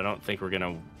now, but I don't think we're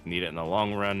gonna need it in the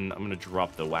long run. I'm gonna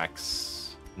drop the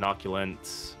wax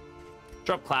inoculant.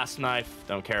 Drop clasp knife,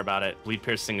 don't care about it. Bleed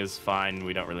piercing is fine,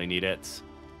 we don't really need it.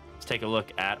 Let's take a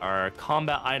look at our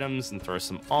combat items and throw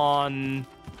some on.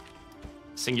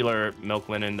 Singular milk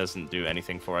linen doesn't do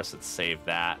anything for us. Let's save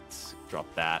that. Drop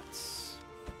that.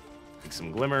 Take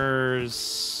some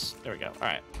glimmers. There we go. All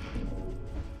right.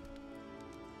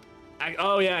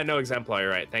 Oh yeah, no exemplar.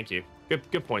 You're right. Thank you.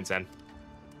 Good point, Zen.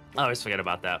 I always forget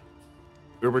about that.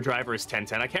 Uber driver is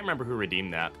 1010. I can't remember who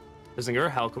redeemed that.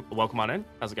 Zinger, welcome on in.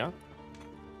 How's it going?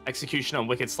 Execution on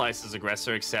Wicked Slice is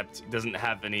aggressor, except it doesn't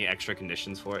have any extra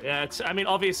conditions for it. Yeah, I mean,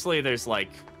 obviously there's like,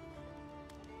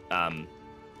 I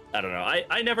don't know.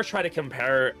 I never try to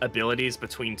compare abilities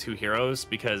between two heroes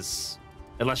because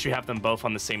unless you have them both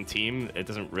on the same team, it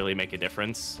doesn't really make a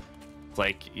difference. It's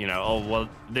like, you know, oh, well,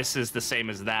 this is the same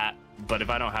as that, but if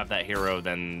I don't have that hero,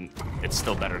 then it's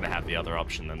still better to have the other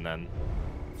option than then.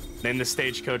 Name the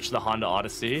stagecoach the Honda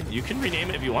Odyssey. You can rename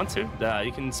it if you want to.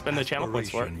 You can spend the channel points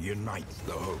for it.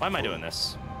 Why am I doing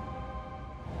this?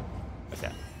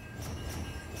 Okay.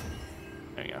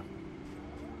 There you go.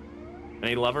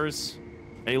 Any lovers?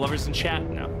 Any lovers in chat?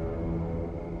 No.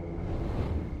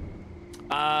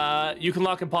 You can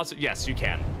lock in positive. Yes, you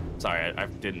can. Sorry, I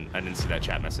didn't see that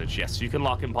chat message. Yes, you can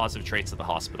lock in positive traits at the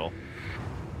hospital.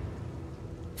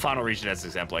 Final region as an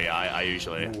example. Yeah, I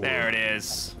usually. There it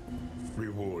is.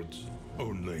 Rewards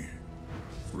only.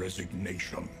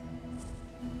 Resignation.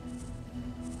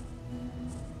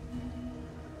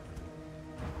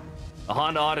 The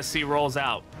Honda Odyssey rolls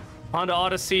out. Honda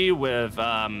Odyssey with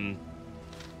oh,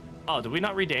 did we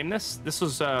not rename this? This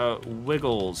was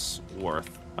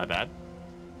Wigglesworth. My bad.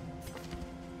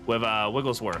 With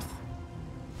Wigglesworth.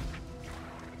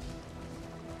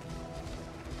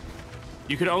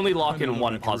 You could only lock in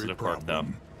one positive quirk though.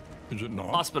 Is it not?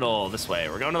 Hospital, this way.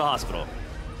 We're going to the hospital.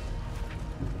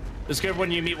 It's good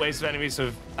when you meet waves of enemies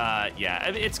of, yeah.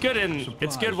 It's good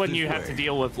it's good when you have to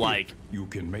deal with like you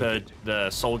can make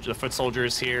the foot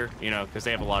soldiers here, you know, because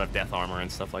they have a lot of death armor and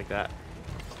stuff like that.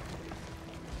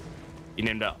 You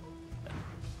named up.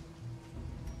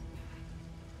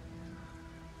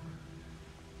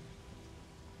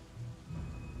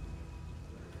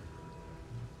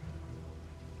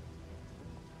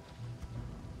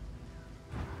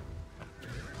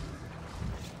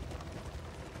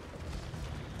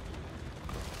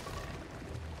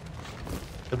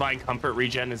 Divine Comfort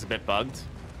regen is a bit bugged.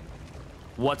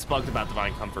 What's bugged about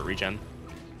Divine Comfort regen?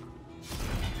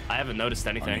 I haven't noticed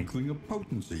anything. An inkling of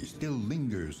potency still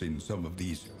lingers in some of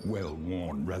these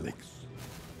well-worn relics.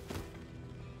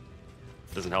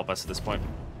 Doesn't help us at this point.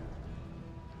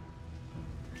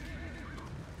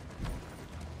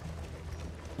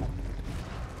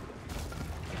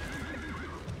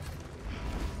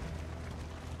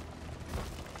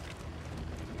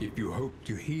 If you hope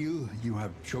to heal, you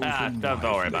have chosen don't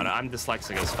worry about it. I'm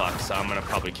dyslexic as fuck, so I'm gonna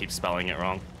probably keep spelling it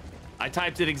wrong. I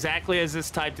typed it exactly as it's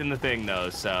typed in the thing,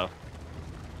 though, so.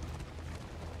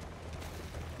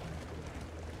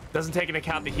 Doesn't take into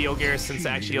account the heal gear since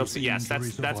actually, yes,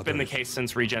 that's been the case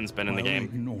since regen's been in the game.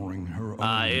 Ignoring her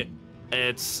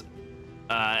It's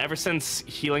ever since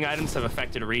healing items have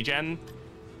affected regen,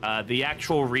 the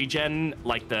actual regen,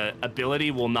 like the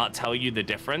ability, will not tell you the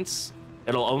difference.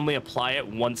 It'll only apply it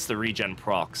once the regen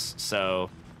procs.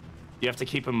 So you have to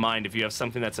keep in mind if you have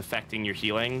something that's affecting your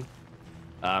healing,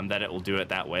 that it will do it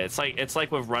that way. It's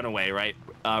like with Runaway, right?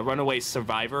 Runaway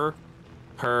Survivor,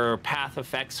 her path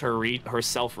affects her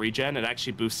self regen. It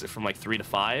actually boosts it from like 3 to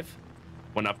 5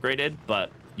 when upgraded,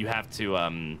 but you have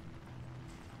to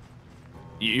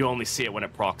you only see it when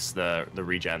it procs the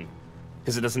regen,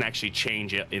 because it doesn't actually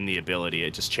change it in the ability.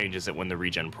 It just changes it when the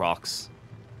regen procs.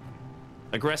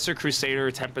 Aggressor, Crusader,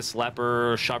 Tempest,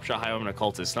 Leper, Sharpshot, Highwayman,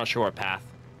 Occultist. Not sure what path.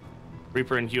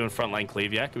 Reaper and Hue and Frontline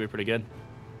Cleave. Yeah, could be pretty good.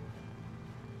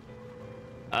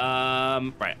 Right,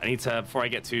 I need to, before I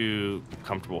get too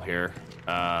comfortable here,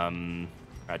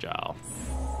 Fragile.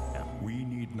 Yeah. We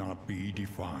need not be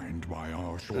defined by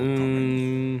our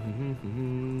shortcomings.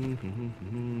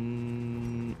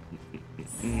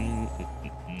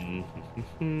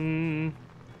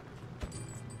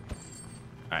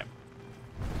 Alright.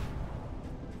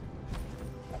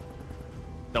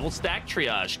 Double stack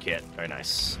triage kit. Very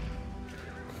nice.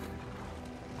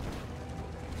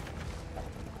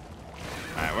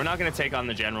 Alright, we're not going to take on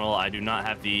the general. I do not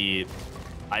have the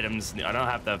items. I don't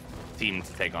have the team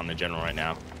to take on the general right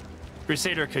now.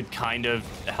 Crusader could kind of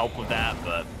help with that,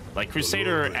 but Like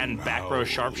Crusader and back row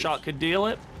Sharpshot could deal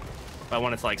it. If I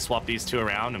wanted to like swap these two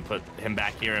around and put him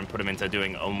back here and put him into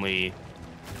doing only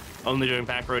doing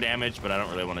back row damage, but I don't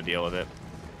really want to deal with it.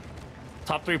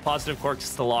 Top 3 positive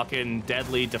quirks to lock in: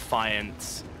 Deadly,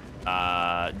 Defiant,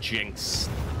 Jinx.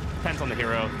 Depends on the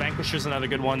hero. Vanquisher's another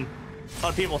good one. A lot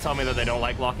of people tell me that they don't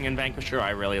like locking in Vanquisher.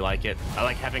 I really like it. I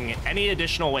like having any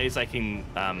additional ways I can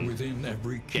Within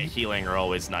every get healing are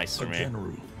always nice for me.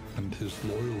 general and his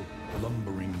loyal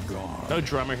lumbering guard. No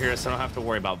drummer here, so I don't have to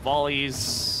worry about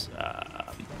volleys.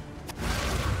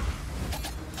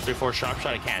 3-4 Sharpshot,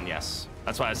 I can, yes.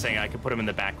 That's why I was saying I could put him in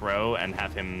the back row and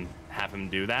have him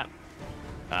do that.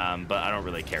 But I don't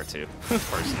really care to,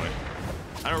 personally.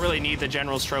 I don't really need the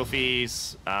General's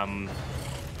trophies.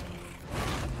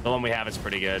 The one we have is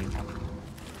pretty good.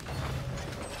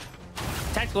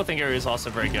 Tactical Thinker is also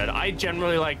very good. I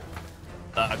generally like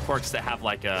quirks that have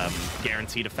like a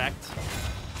guaranteed effect,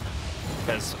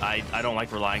 because I don't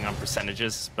like relying on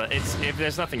percentages. But if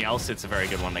there's nothing else, it's a very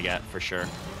good one to get for sure.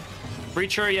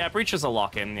 Breacher, yeah, Breacher's a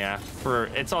lock-in, yeah.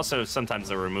 It's also sometimes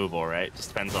a removal, right?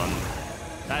 Just depends on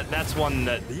that's one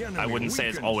that I wouldn't say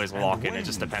is always a lock-in. It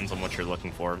just depends on what you're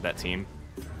looking for of that team.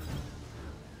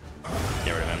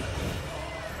 Get rid of him.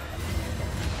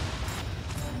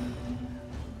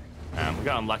 We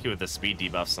got unlucky with the speed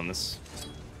debuffs on this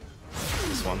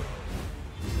one.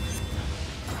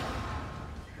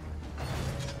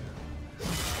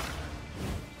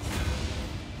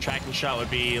 Tracking shot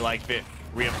would be like the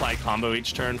reapply combo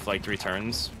each turn for like 3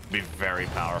 turns. Would be very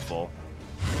powerful.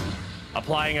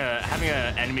 Having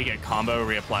an enemy get combo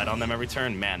reapplied on them every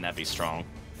turn, man, that'd be strong.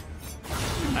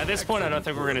 At this point, I don't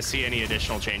think we're going to see any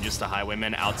additional changes to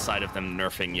Highwayman outside of them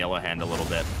nerfing Yellow Hand a little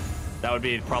bit. That would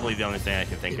be probably the only thing I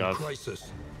can think of.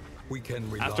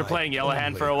 After playing Yellow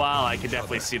Hand for a while, I could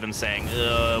definitely see them saying,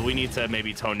 we need to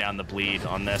maybe tone down the bleed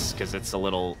on this because it's a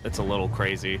little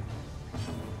crazy.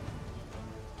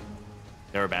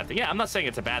 They're a bad thing. Yeah, I'm not saying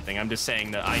it's a bad thing. I'm just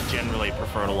saying that I generally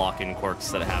prefer to lock in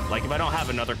quirks that have, like, if I don't have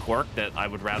another quirk that I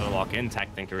would rather lock in,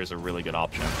 Tech Thinker is a really good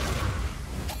option.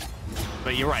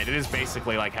 But you're right, it is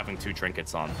basically like having 2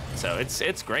 trinkets on. So it's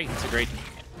great.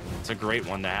 It's a great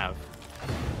one to have.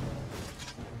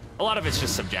 A lot of it's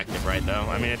just subjective, right, though?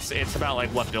 I mean, it's about, like,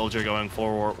 what build you're going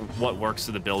for, what works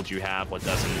for the build you have, what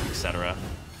doesn't, etc.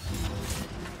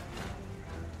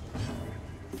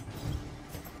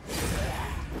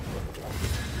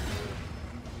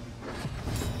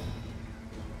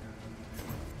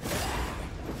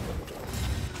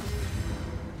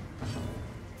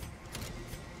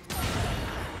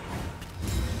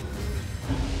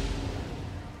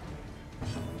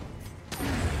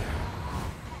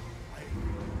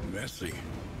 Messy,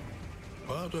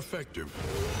 but effective.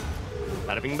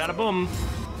 Bada bing, bada boom.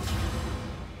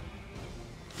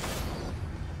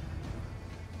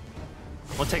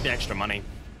 We'll take the extra money.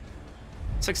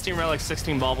 16 relics,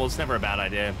 16 baubles, never a bad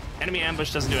idea. Enemy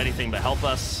ambush doesn't do anything but help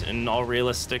us in all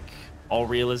realism.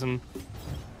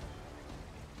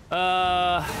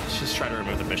 Let's just try to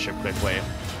remove the bishop quickly.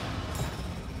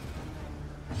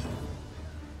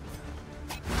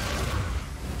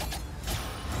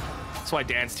 That's why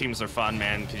dance teams are fun,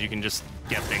 man, because you can just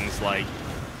get things like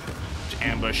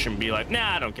ambush and be like,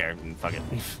 nah, I don't care. Fuck it.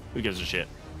 Who gives a shit?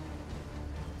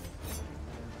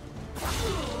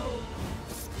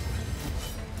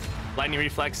 Lightning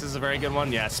Reflex is a very good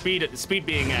one. Yeah, speed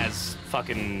being as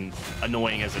fucking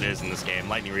annoying as it is in this game,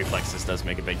 Lightning Reflexes does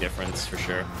make a big difference for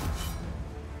sure.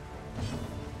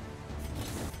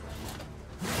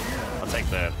 I'll take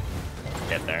the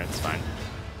hit there, it's fine.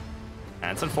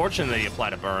 And it's unfortunate that you apply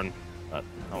to burn, but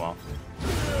oh well.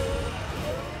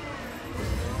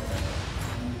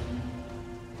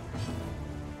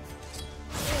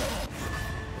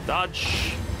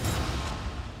 Dodge.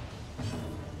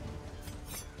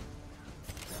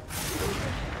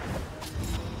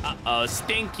 Uh-oh,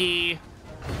 stinky.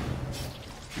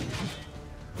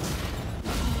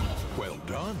 Well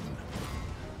done.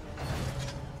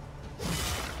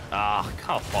 Ah,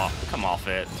 come off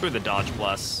it. Through the dodge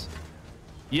plus.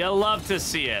 You love to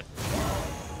see it.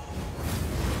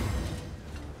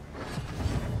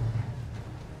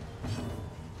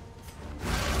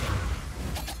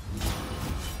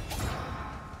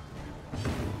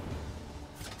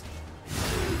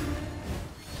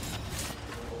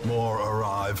 More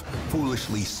arrive,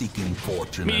 foolishly seeking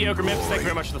fortune. Mediocre Mips, thank you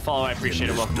very much for the follow. I appreciate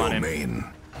it. Welcome on in. Domain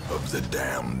of the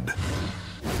damned.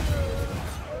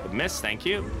 Good miss, thank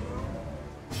you.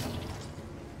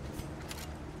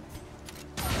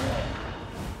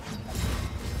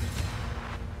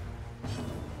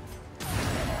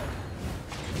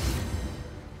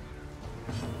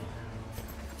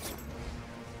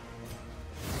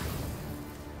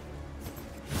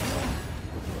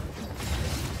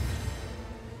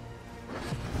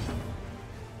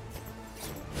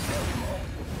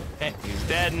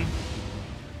 dead.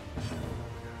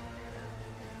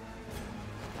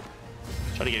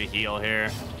 Try to get a heal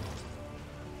here.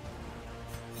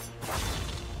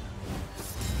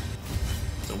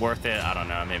 Is it worth it? I don't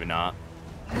know. Maybe not.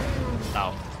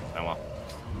 Oh, well.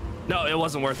 No, it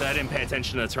wasn't worth it. I didn't pay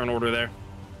attention to the turn order there.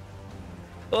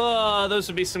 Oh, those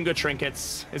would be some good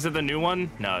trinkets. Is it the new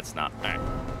one? No, it's not. All right,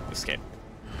 escape.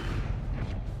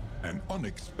 An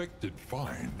unexpected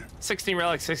find. 16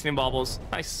 relics, 16 baubles.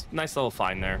 Nice little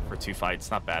find there for 2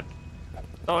 fights. Not bad.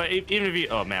 Oh, even if you...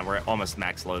 Oh, man, we're almost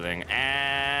max loathing.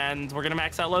 And we're going to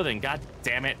max out loathing. God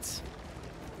damn it.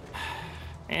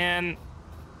 And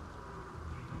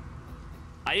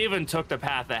I even took the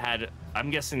path that had... I'm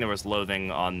guessing there was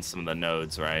loathing on some of the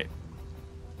nodes, right?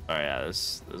 Oh, yeah,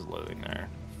 there's loathing there.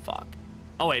 Fuck.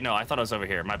 Oh, wait, no, I thought I was over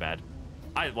here. My bad.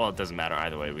 Well, it doesn't matter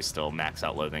either way. We still max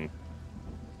out loathing.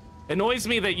 It annoys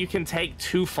me that you can take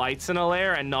 2 fights in a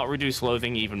lair and not reduce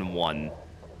loathing even 1.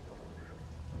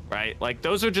 Right? Like,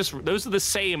 those are the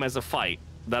same as a fight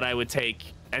that I would take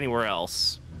anywhere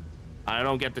else. I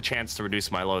don't get the chance to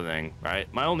reduce my loathing,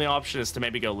 right? My only option is to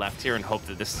maybe go left here and hope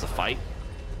that this is a fight.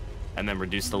 And then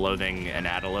reduce the loathing and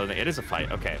add a loathing. It is a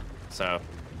fight. Okay, so...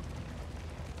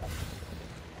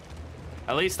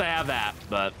 At least I have that,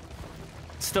 but...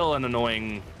 Still an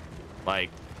annoying, like,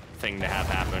 thing to have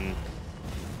happen.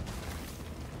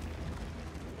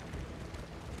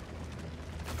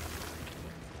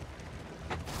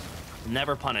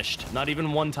 Never punished. Not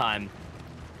even 1 time.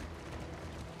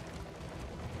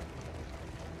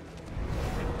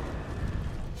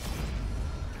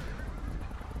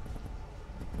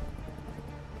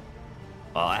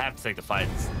 Well, I have to take the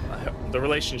fights. The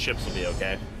relationships will be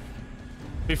okay.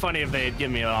 It'd be funny if they'd give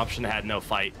me an option that had no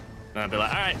fight. And I'd be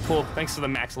like, all right, cool. Thanks for the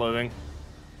max loathing.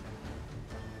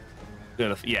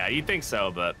 Yeah, you'd think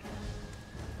so, but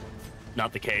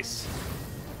not the case.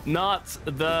 Not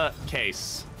the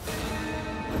case.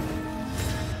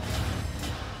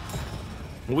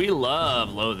 We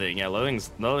love loathing. Yeah, loathing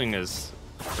is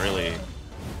really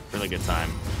good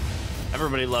time.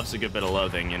 Everybody loves a good bit of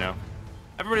loathing, you know?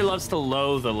 Everybody loves to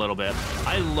loathe a little bit.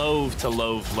 I loathe to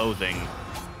loathe loathing.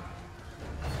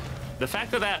 The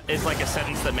fact that that is like a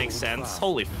sentence that makes sense.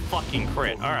 Holy fucking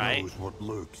crit. All right. What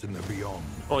lurks in the beyond.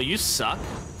 Well, you suck.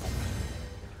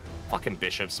 Fucking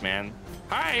bishops, man.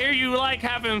 I hear you like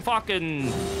having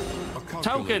fucking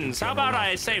tokens. How about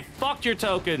I say fuck your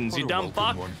tokens, you dumb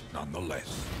fuck?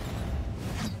 Nonetheless.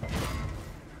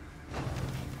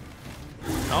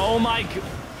 Oh my god.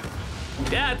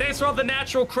 Yeah, thanks for all the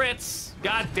natural crits.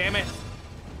 God damn it.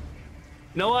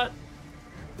 You know what?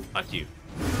 Fuck you.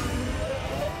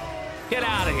 Get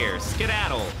out of here.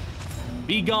 Skedaddle.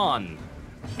 Be gone.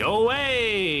 Go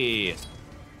away.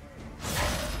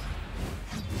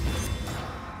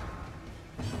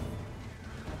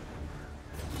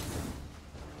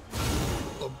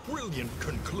 A brilliant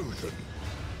conclusion.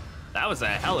 That was a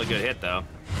hella good hit, though.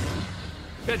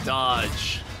 Good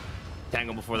dodge.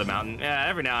 Tangle before the mountain. Yeah,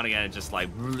 every now and again, it just like...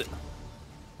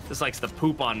 Just likes to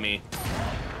poop on me.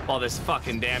 All this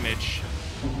fucking damage.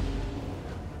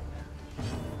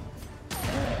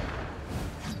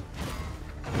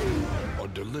 A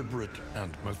deliberate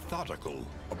and methodical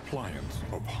appliance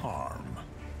of harm.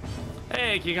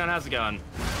 Hey, Keegan, how's it going?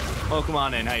 Oh, come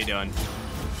on in. How you doing?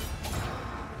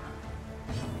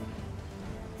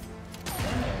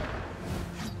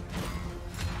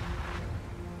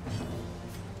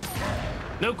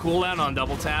 No cooldown on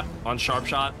double tap on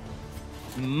Sharpshot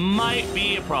might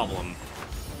be a problem.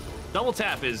 Double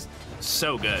tap is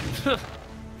so good.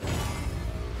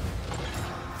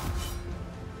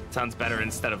 Sounds better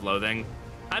instead of loathing.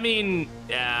 I mean,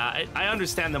 yeah, I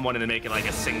understand them wanting to make it like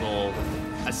a single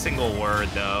word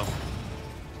though.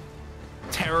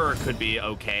 Terror could be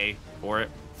okay for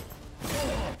it.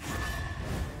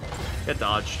 Get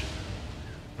dodged.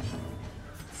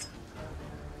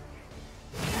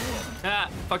 Ah,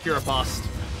 fuck your apost.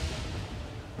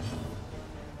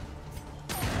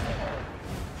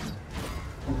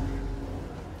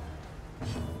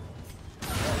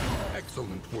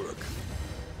 Excellent work.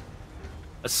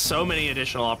 So many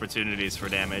additional opportunities for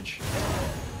damage.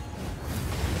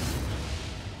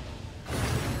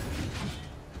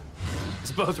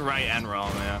 It's both right and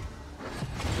wrong, yeah.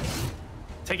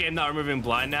 Take aim not removing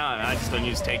blind now, and I just don't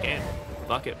use take aim.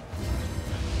 Fuck it.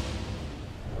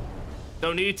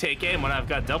 Don't need take aim when I've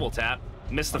got double tap.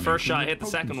 Missed the first shot, hit the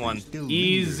second one.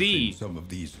 Easy. Some of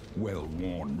these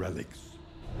well-worn relics.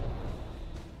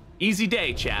 Easy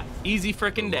day, chat. Easy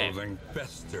frickin' day. Loathing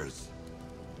festers.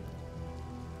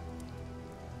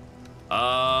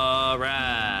 All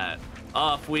right,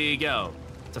 off we go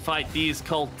to fight these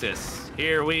cultists.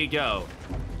 Here we go.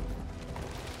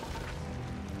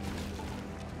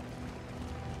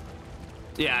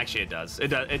 Yeah, actually it does. It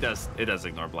does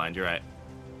ignore blind. You're right.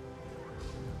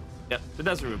 Yep, it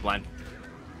does remove blind.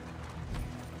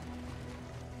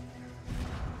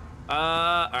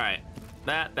 All right.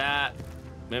 That.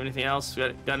 We have anything else?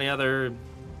 Got any other?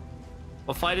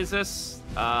 What fight is this?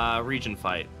 Region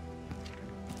fight.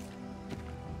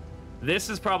 This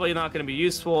is probably not going to be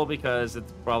useful because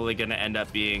it's probably going to end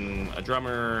up being a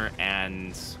drummer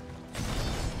and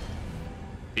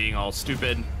being all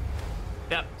stupid.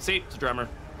 Yep, see, it's a drummer.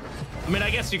 I mean, I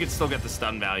guess you could still get the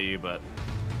stun value, but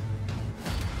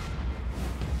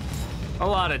a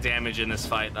lot of damage in this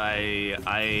fight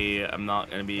I am not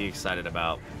going to be excited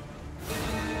about.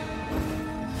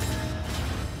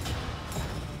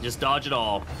 Just dodge it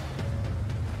all.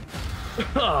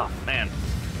 Oh, man.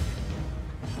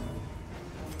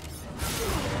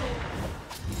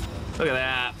 Look at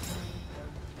that.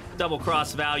 Double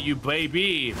cross value,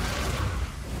 baby.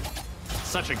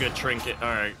 Such a good trinket,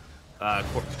 or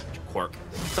quirk.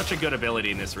 Such a good ability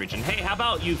in this region. Hey, how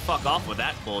about you fuck off with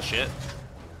that bullshit?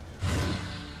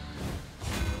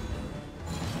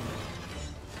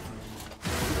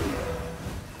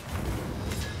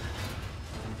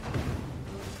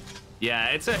 Yeah,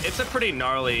 it's a pretty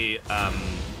gnarly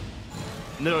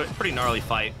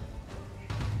fight.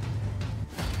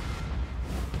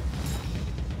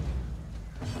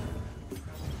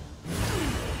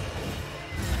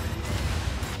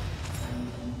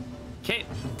 Okay,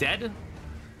 dead.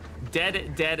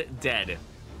 Dead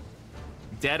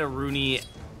Rooney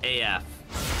AF.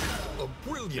 A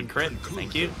brilliant crit, conclusion.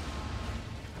 thank you.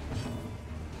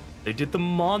 They did the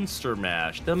monster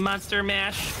mash. The monster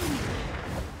mash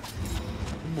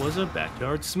was a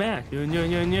backyard smack.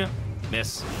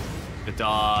 Miss. Good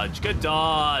dodge. Good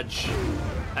dodge.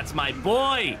 That's my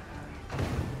boy.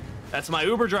 That's my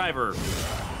Uber driver.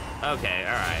 Okay,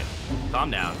 all right.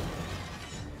 Calm down.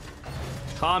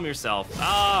 Calm yourself.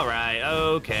 All right.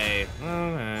 Okay. All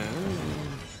right.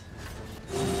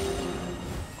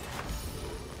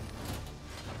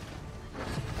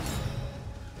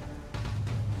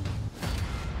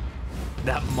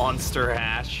 That monster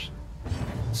hash.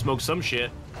 Smoke some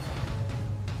shit.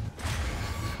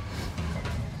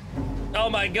 Oh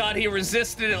my god, he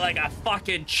resisted it like a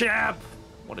fucking champ.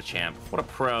 What a champ. What a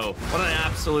pro. What an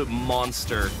absolute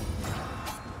monster.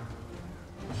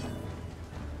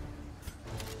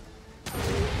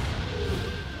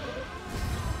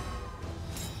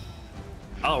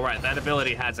 Oh, right, that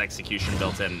ability has execution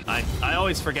built in. I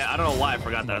always forget. I don't know why I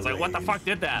forgot that. I was like, what the fuck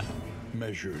did that?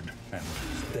 Measured and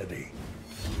steady.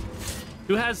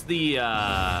 Who has the,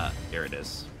 here it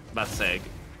is. About to say.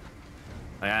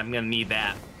 I'm gonna need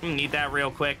that. I'm gonna need that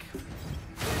real quick.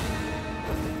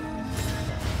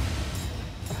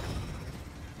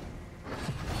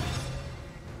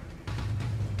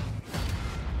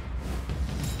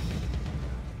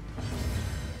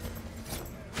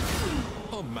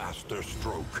 A master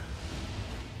stroke.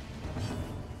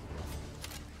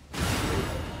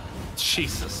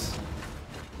 Jesus.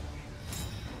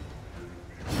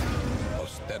 A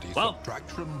steady Well.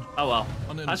 subtraction. Oh well.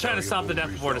 I was trying to stop the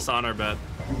death before dishonor, but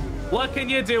what can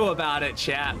you do about it,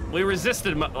 chat? We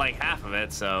resisted like half of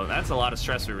it, so that's a lot of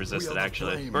stress we resisted,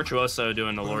 actually. Virtuoso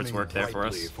doing the Lord's work there for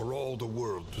us. For all the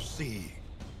world to see.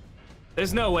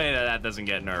 There's no way that that doesn't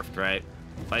get nerfed, right?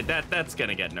 Like, that's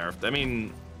gonna get nerfed. I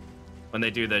mean, when they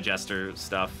do the Jester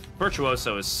stuff,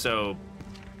 Virtuoso is so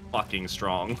fucking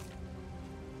strong.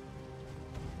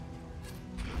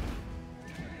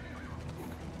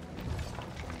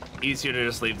 Easier to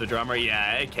just leave the drummer?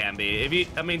 Yeah, it can be. If you,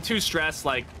 I mean, 2 stress,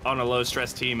 like, on a low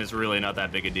stress team is really not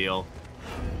that big a deal.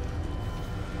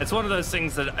 It's one of those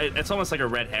things that, it's almost like a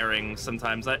red herring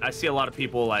sometimes. I see a lot of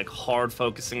people, like, hard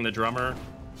focusing the drummer.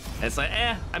 And it's like,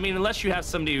 I mean, unless you have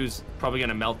somebody who's probably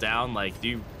gonna melt down, like,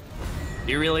 do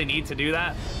you really need to do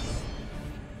that?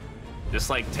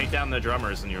 Just, like, take down the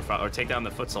drummers and or take down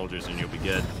the foot soldiers and you'll be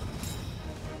good.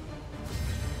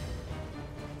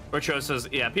 Virtuoso's,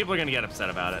 yeah, people are gonna get upset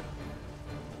about it.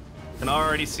 Can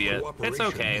already see it. It's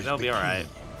okay, they'll be alright.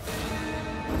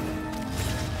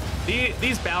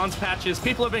 These balance patches,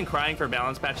 people have been crying for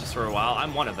balance patches for a while.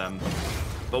 I'm one of them.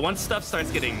 But once stuff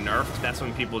starts getting nerfed, that's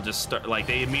when people just start, like,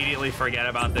 they immediately forget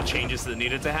about the changes that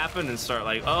needed to happen and start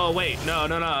like, oh, wait, no,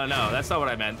 that's not what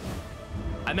I meant.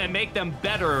 I meant make them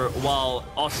better while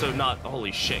also not,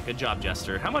 holy shit, good job,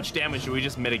 Jester. How much damage do we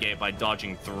just mitigate by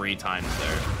dodging 3 times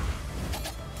there?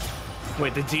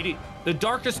 Wait, the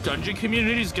Darkest Dungeon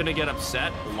community is gonna get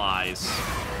upset? Lies.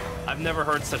 I've never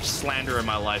heard such slander in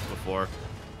my life before.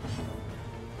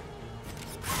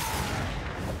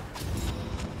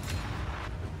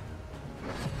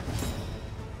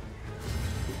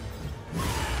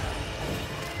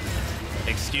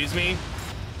 Excuse me?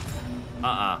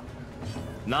 Not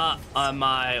on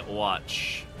my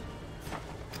watch.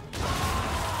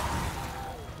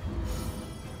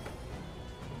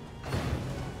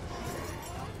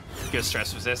 Good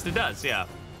stress resist. It does, yeah.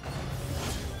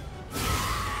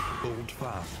 Hold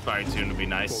fast. Firing tune would be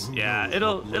nice. Yeah,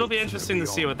 it'll be interesting to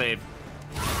see what they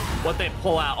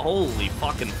pull out. Holy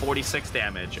fucking 46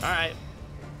 damage. All right.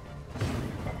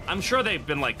 I'm sure they've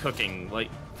been like cooking, like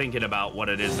thinking about what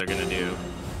it is they're gonna do.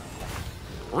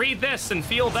 Read this and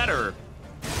feel better.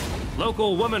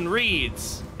 Local woman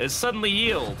reads is suddenly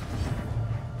yield.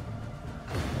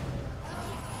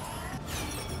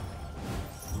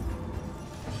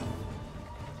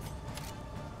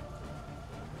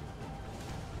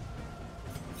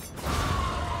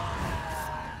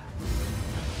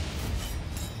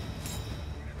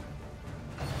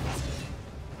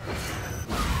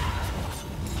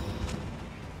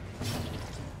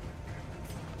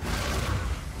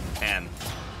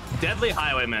 Deadly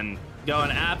Highwayman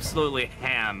going absolutely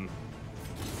ham.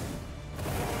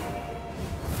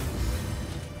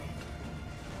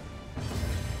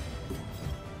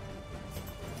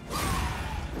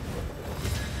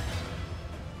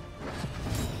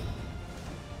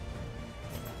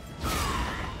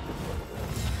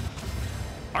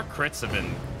 Our crits have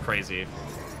been crazy.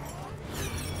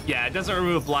 Yeah, it doesn't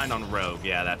remove blind on rogue.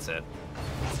 Yeah, that's it.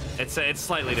 It's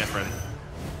slightly different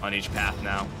on each path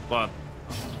now. Well,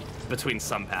 between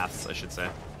some paths, I should say.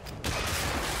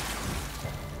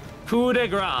 Coup de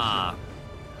grace.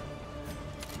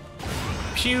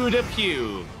 Pew to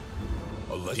pew.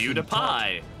 Pew to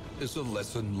pie. Is a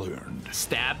lesson learned.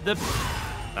 Stab the...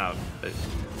 Oh,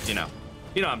 you know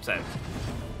what I'm saying.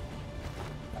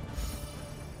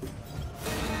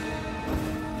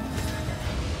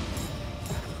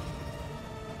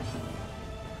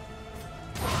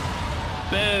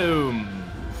 Boom.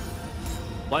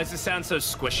 Why does it sound so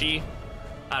squishy?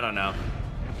 I don't know.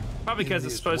 Probably because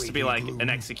it's supposed to be like an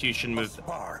execution move.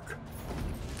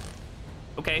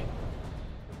 Okay.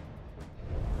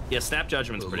 Yeah, Snap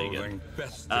Judgment's pretty good.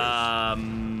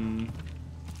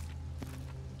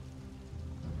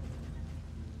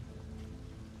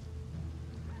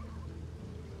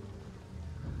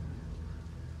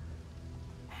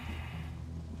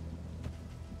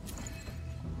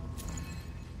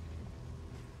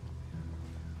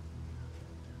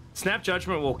 Snap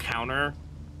Judgment will counter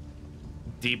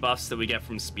debuffs that we get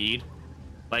from speed.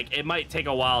 Like, it might take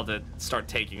a while to start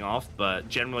taking off, but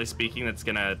generally speaking, that's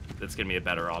gonna be a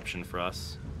better option for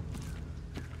us.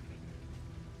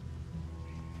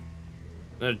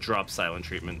 I'm gonna drop Silent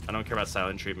Treatment. I don't care about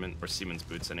Silent Treatment or Seaman's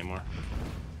Boots anymore.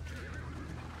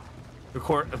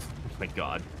 Record. Oh my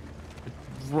god.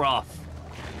 Rough.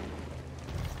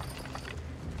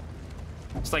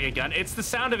 It's like a gun. It's the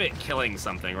sound of it killing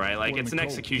something, right? Like, it's an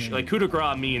execution. Like, coup de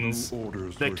grace means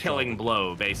the killing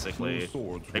blow, basically.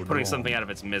 Like, putting something out of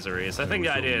its misery. So I think the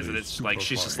idea is that it's like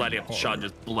she's just letting a shot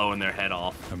just blowing their head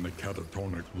off. And the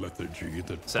catatonic lethargy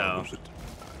that So, follows it.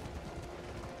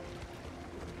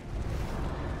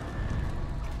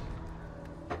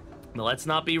 let's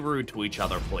not be rude to each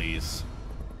other, please.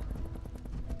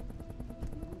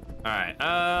 Alright,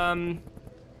 I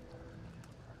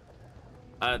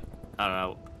don't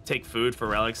know. Take food for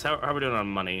relics. How are we doing on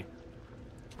money?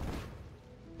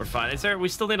 We're fine. Is there? We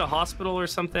still need a hospital or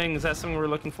something? Is that something we're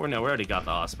looking for? No, we already got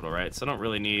the hospital, right? So I don't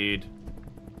really need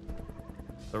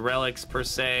the relics per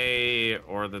se,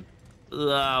 or the.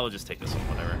 We'll just take this one,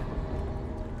 whatever.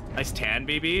 Nice tan,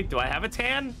 BB. Do I have a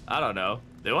tan? I don't know.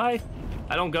 Do I?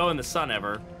 I don't go in the sun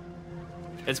ever.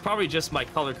 It's probably just my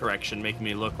color correction making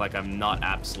me look like I'm not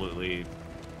absolutely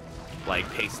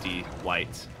like pasty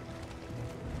white.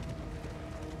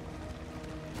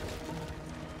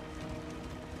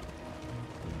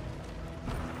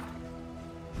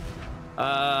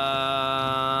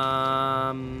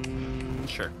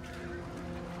 Sure.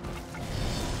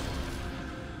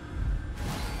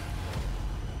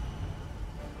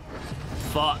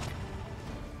 Fuck.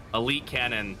 Elite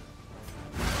cannon.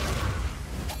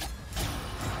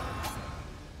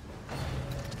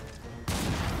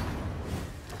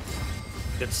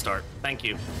 Good start. Thank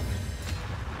you.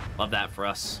 Love that for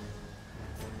us.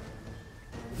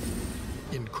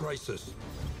 In crisis,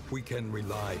 we can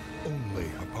rely only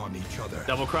upon each other.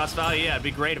 Double cross value? Yeah, it'd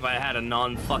be great if I had a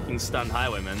non-fucking stunned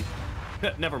Highwayman.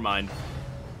 Never mind.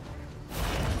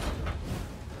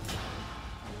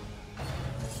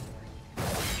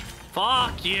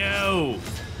 Fuck you!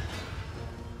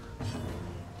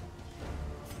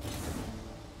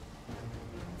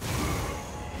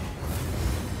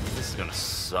 This is gonna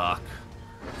suck.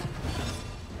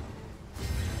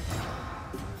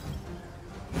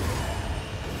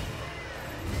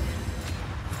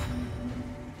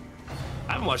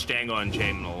 haven't watched Django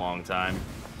Unchained in a long time.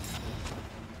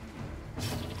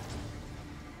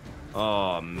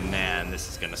 Oh man, this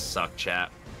is gonna suck,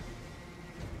 chat.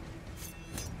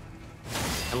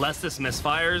 Unless this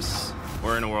misfires,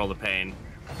 we're in a world of pain.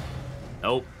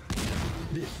 Nope.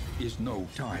 This is no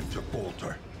time to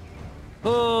falter.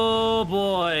 Oh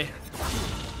boy.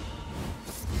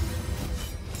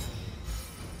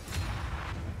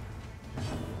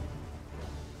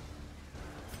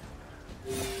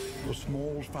 The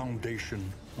small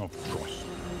foundation of trust.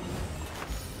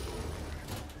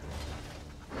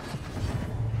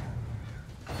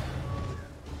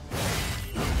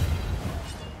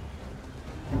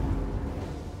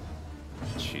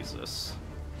 Jesus.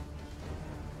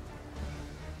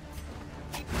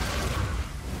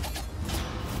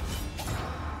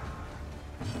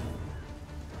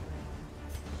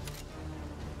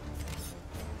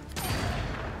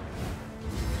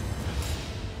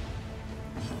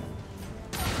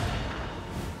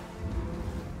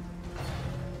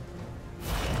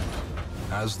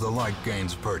 As the light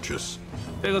gains purchase,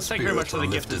 Douglas, thank you very much for the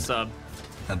spirits are gifted sub.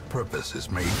 lifted, and purpose is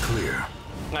made clear.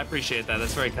 I appreciate that.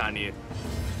 That's very kind of you.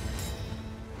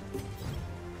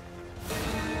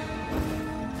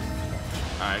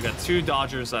 Alright, I got 2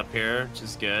 Dodgers up here, which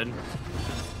is good.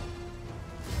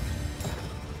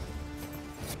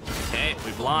 Okay,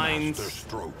 we blind. Master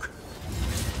stroke.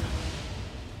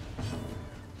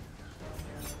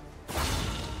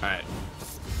 Alright.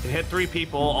 Can hit 3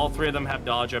 people. All 3 of them have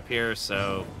dodge up here,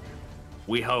 so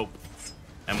we hope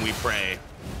and we pray.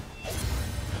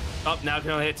 Oh, now can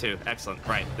only hit 2. Excellent.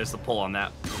 Right, there's the pull on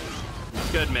that.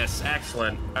 Good miss.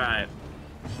 Excellent. Alright.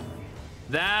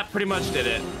 That pretty much did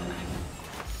it.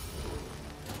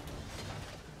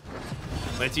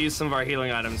 We had to use some of our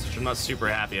healing items, which I'm not super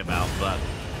happy about, but...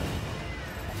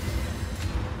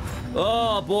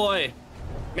 Oh, boy.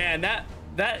 Man,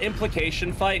 that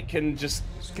implication fight can just...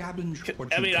 Scavenge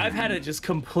what I you mean, I've had can, it just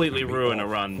completely and be ruin a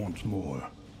off run. once more.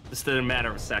 Just in a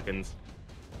matter of seconds.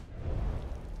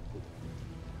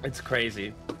 It's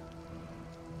crazy.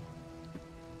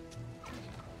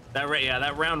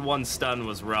 That round 1 stun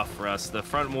was rough for us. The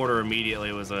front mortar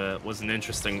immediately was a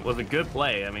good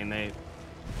play. I mean, they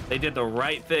did the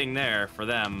right thing there for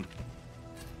them.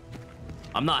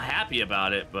 I'm not happy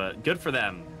about it, but good for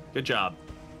them. Good job.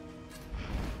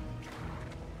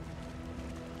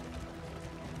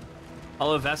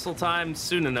 Hollow vessel time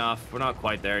soon enough. We're not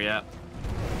quite there yet.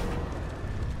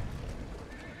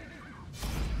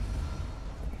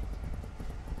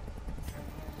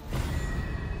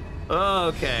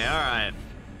 Okay, all right.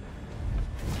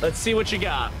 Let's see what you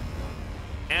got.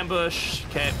 Ambush.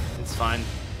 Okay, it's fine.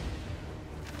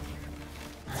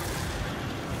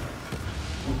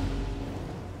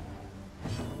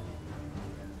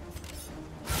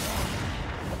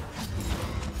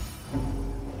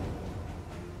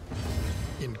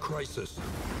 In crisis,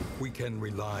 we can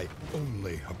rely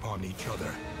only upon each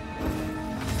other.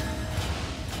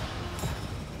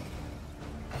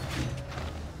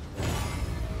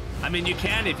 I mean, you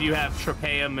can if you have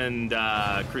Trepeum and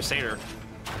Crusader.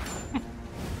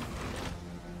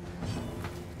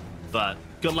 But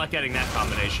good luck getting that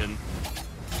combination.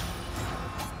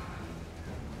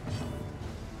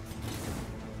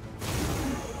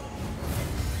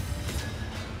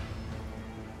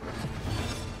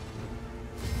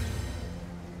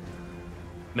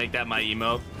 Make that my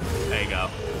emo. There you go.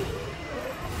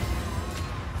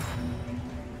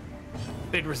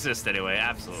 They'd resist anyway,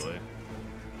 absolutely.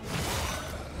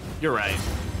 You're right.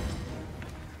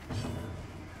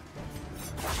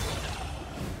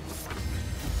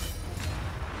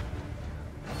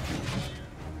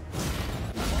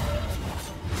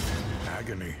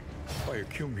 Agony by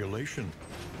accumulation.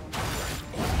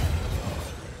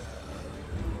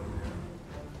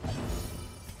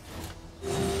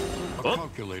 A Oh,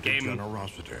 calculated game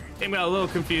generosity. got a little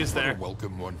confused there. A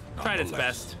welcome one. Tried its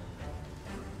nonetheless.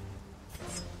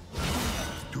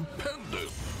 best.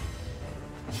 Stupendous.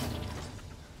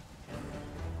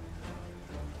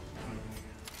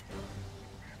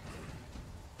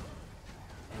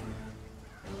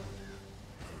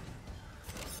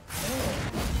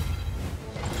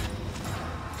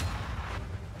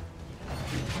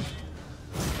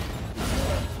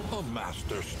 A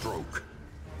master stroke.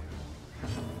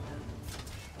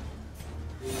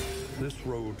 This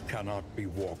road cannot be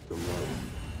walked alone.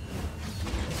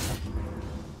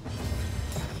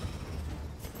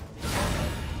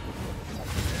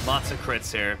 Lots of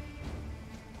crits here.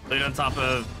 Putting on top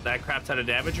of that crap ton of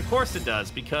damage? Of course it does,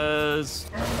 because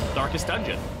Darkest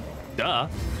Dungeon. Duh.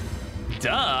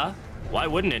 Duh. Why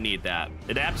wouldn't it need that?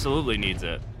 It absolutely needs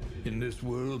it. In this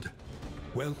world,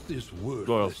 Wealth is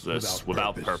Worthless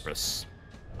without purpose.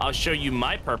 I'll show you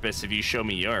my purpose if you show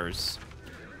me yours.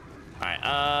 All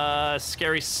right,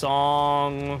 scary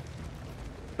song.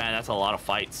 Man, that's a lot of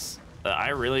fights that I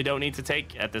really don't need to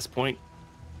take at this point.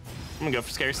 I'm gonna go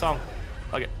for scary song.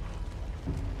 Okay.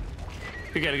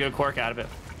 Could get a good quirk out of it.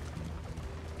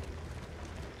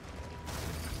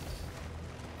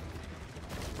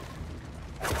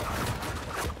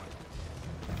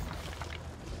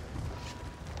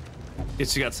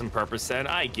 Guess you got some purpose then,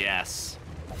 I guess.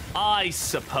 I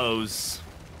suppose.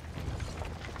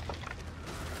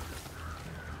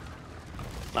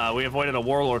 We avoided a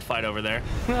warlord fight over there.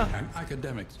 An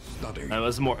academic study. It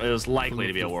was likely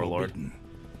to be a warlord.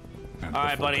 All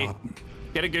right, buddy.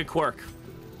 Get a good quirk.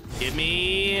 Give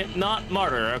me not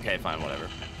martyr. Okay, fine, whatever.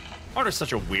 Martyr's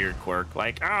such a weird quirk.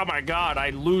 Like, oh my god,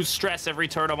 I lose stress every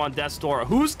turn I'm on death's door.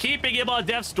 Who's keeping him on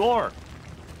death's door?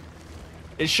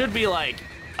 It should be like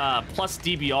plus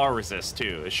DBR resist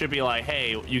too. It should be like,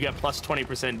 hey, you get plus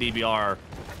 20% DBR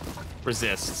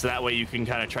resist, so that way you can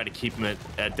kind of try to keep him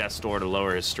at death's door to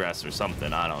lower his stress or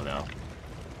something. I don't know.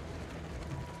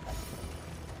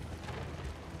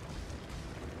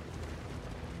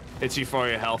 Hits you for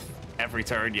your health every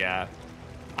turn, yeah.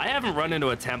 I haven't run into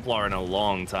a Templar in a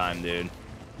long time, dude.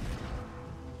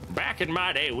 Back in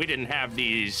my day, we didn't have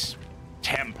these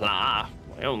Templar.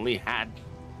 We only had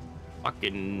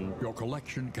fucking... Your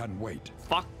collection can wait.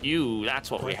 Fuck you,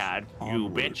 that's what we had, you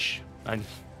bitch. I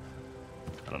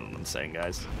don't know what I'm saying,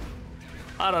 guys.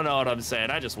 I don't know what I'm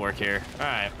saying, I just work here. All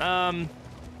right,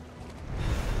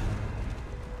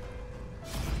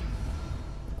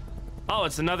 oh,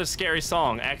 it's another scary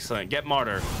song. Excellent. Get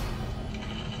Martyr.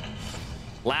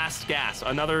 Last Gasp.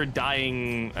 Another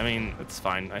dying... I mean, it's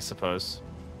fine, I suppose.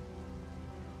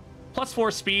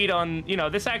 +4 speed on... You know,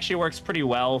 this actually works pretty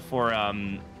well for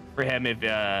him if,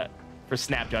 for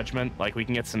Snap Judgment. Like, we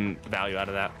can get some value out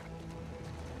of that.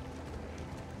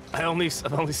 I've only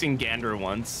seen Gander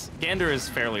once. Gander is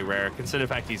fairly rare, considering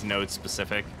the fact he's node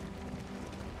specific.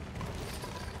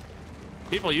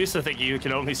 People used to think you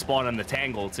can only spawn in the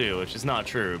Tangle too, which is not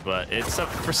true, but it's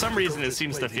for some reason it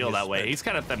seems to feel that way. He's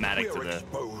kind of thematic to the...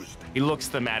 He looks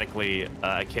thematically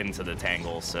akin to the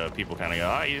Tangle, so people kind of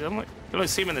go, oh, you only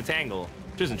see him in the Tangle,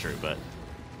 which isn't true, but...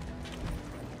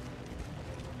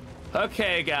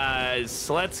 Okay, guys,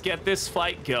 let's get this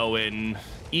fight going.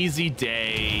 Easy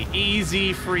day,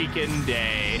 easy freaking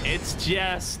day. It's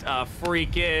just a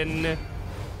freaking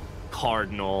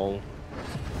Cardinal.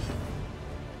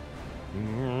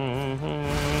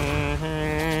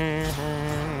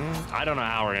 I don't know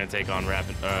how we're gonna take on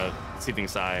Seething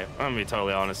Sigh. I'm gonna be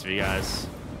totally honest with you guys.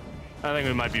 I think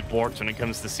we might be borked when it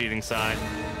comes to Seething Sigh.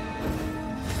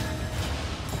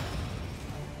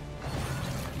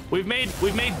 We've made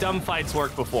dumb fights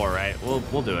work before, right?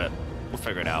 We'll do it. We'll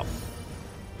figure it out.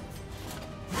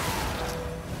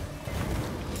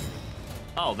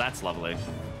 Oh, that's lovely.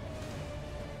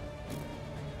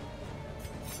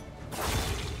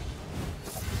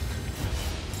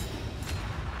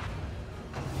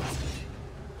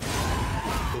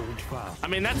 I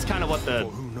mean, that's kind of what the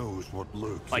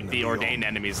like the ordained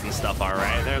enemies and stuff are,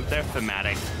 right? They're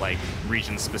thematic, like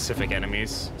region-specific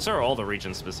enemies. So are all the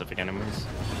region-specific enemies.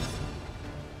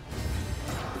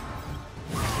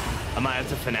 Am I at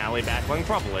the finale backling?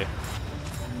 Probably.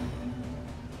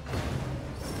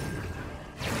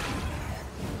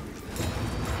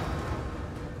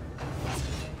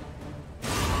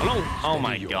 Oh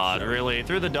my god, really?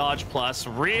 Through the dodge plus?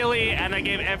 Really? And I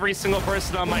gave every single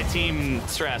person on my team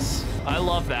stress. I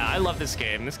love that. I love this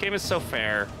game. This game is so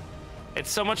fair. It's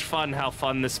so much fun how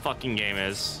fun this fucking game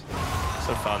is.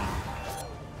 So fun.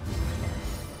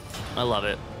 I love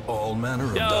it. All manner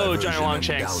of diversion and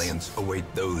dalliance await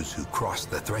those who cross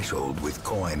the threshold with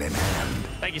coin in hand.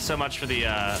 Thank you so much for the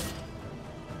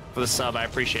sub. I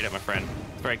appreciate it, my friend.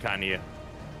 It's very kind of you.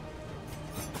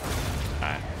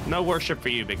 Alright. No worship for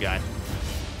you, big guy.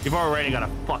 You've already got a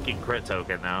fucking crit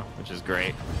token now, which is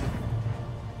great.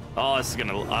 Oh, this is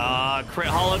gonna... crit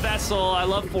Hollow Vessel. I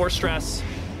love Force Stress.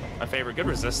 My favorite. Good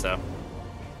resist, though.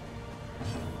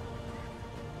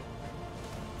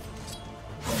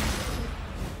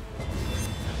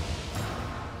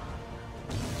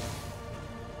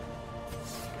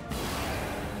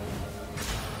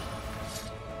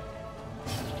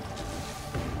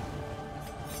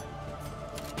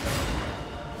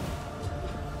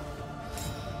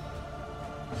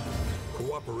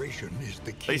 Is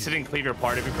the key. At least it didn't cleave your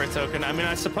part of a crit token. I mean,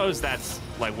 I suppose that's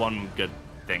like one good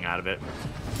thing out of it.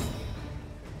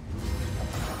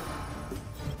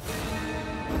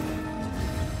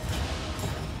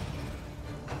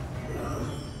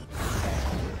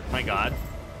 My god.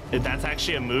 That's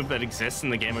actually a move that exists in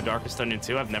the game of Darkest Dungeon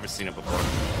 2. I've never seen it before.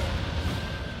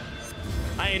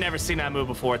 I ain't never seen that move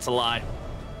before. It's a lie.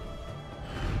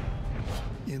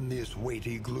 In this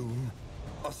weighty gloom,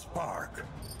 a spark.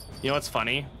 You know what's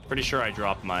funny? Pretty sure I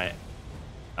dropped my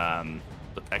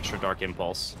extra dark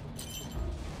impulse.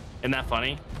 Isn't that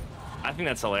funny? I think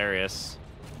that's hilarious.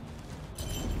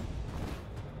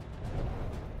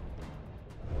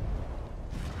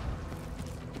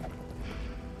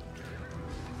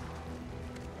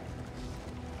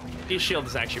 His shield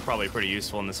is actually probably pretty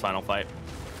useful in this final fight.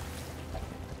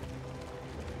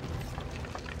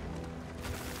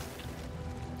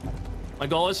 My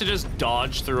goal is to just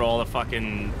dodge through all the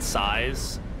fucking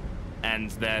size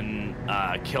and then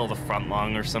kill the front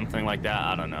lung or something like that.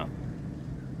 I don't know.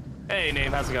 Hey,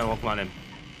 Name, how's it going? Welcome on in.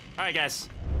 All right, guys.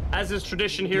 As is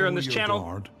tradition here on this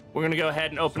channel, we're going to go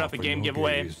ahead and open up a game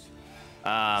giveaway.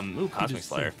 Ooh, Cosmic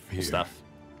Slayer. Cool stuff.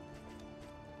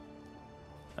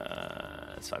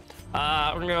 That's fine.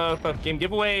 We're going to go open up a game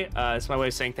giveaway. It's my way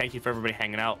of saying thank you for everybody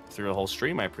hanging out through the whole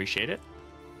stream. I appreciate it.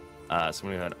 So I'm going to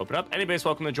go ahead and open up. Anybody's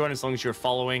welcome to join as long as you're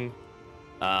following.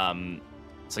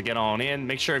 So get on in.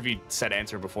 Make sure if you said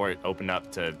enter before it opened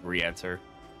up to re-enter.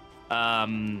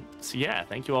 So yeah,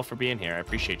 thank you all for being here. I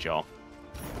appreciate y'all.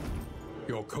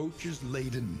 Your coach is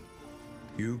laden.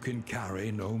 You can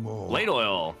carry no more. Blade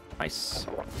oil. Nice.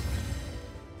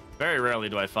 Very rarely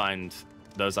do I find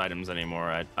those items anymore.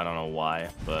 I don't know why,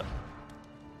 but...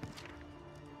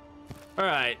 All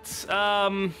right.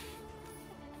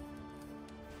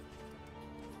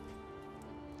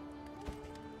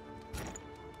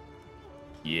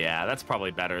 Yeah, that's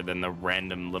probably better than the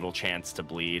random little chance to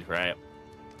bleed, right?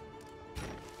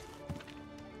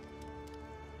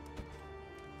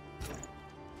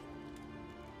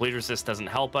 Bleed resist doesn't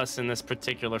help us in this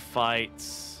particular fight.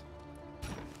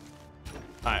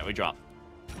 All right, we drop.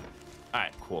 All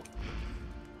right, cool.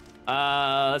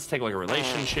 Let's take a look at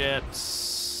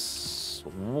relationships.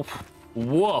 Woof.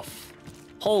 Woof.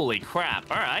 Holy crap.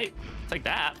 All right, take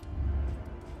that.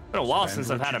 It's been a while since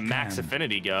I've had a max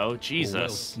affinity go. Jesus.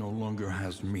 Wealth no longer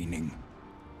has meaning.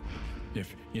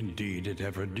 If indeed it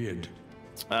ever did.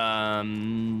 All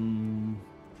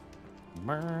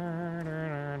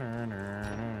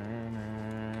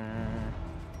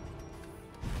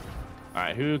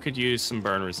right, who could use some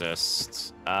burn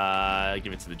resist?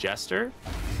 Give it to the Jester.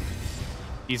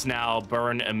 He's now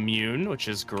burn immune, which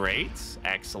is great.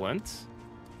 Excellent.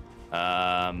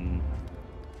 Let's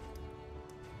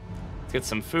get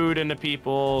some food into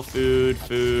people. Food.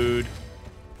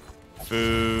 We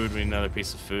need another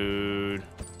piece of food.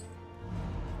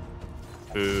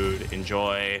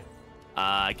 Enjoy.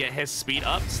 Get his speed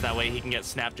up so that way he can get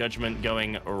Snap Judgment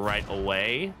going right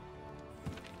away.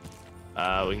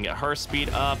 We can get her speed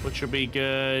up, which will be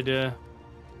good.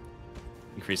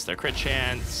 Increase their crit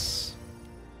chance.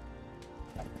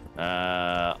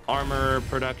 Armor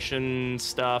production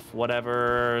stuff,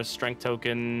 whatever. Strength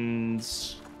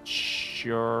tokens.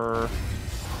 Sure.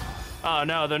 Oh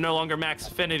no, they're no longer max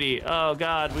affinity. Oh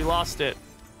god, we lost it.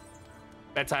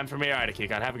 Bedtime for me. All right,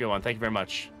 Akikon, have a good one. Thank you very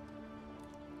much.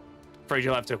 Afraid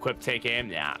you'll have to equip Take Aim.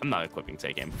 Yeah, I'm not equipping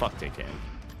Take Aim. Fuck Take Aim.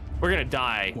 We're gonna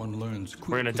die. One learns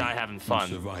quickly. We're gonna die having fun.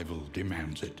 Survival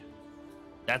demands it.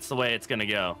 That's the way it's gonna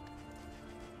go.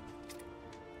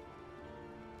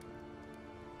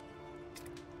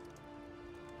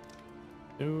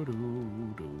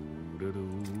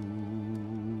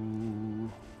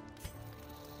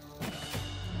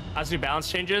 How's new balance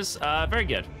changes? Very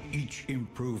good. Each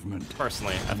improvement.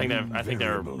 Personally, I think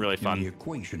they're really fun. The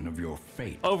equation of your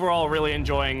fate. Overall, really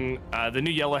enjoying. The new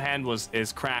Yellow Hand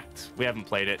is cracked. We haven't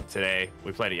played it today.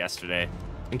 We played it yesterday.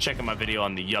 You can check out my video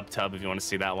on the Yub Tub if you want to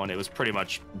see that one. It was pretty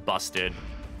much busted.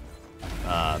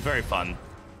 Very fun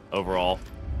overall.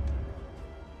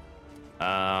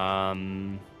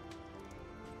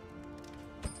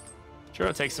 Sure,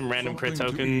 I'll take some random crit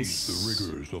tokens. The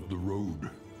rigors of the road.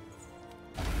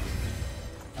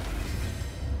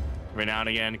 Every now and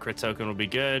again, crit token will be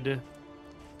good.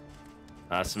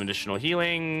 Some additional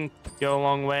healing, go a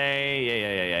long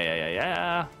way.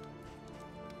 Yeah.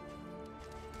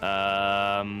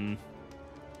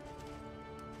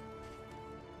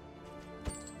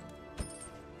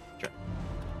 Sure.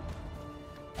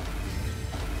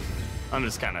 I'm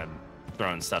just kind of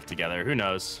throwing stuff together. Who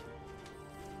knows?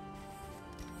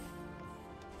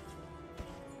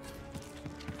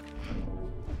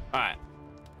 All right.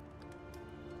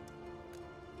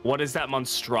 What is that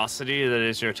monstrosity that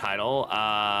is your title?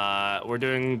 We're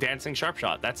doing Dancing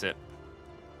Sharpshot. That's it.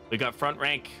 We got front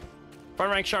rank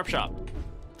Sharpshot,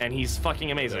 and he's fucking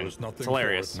amazing. There's nothing it's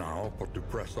hilarious. for it now but to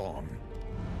press on,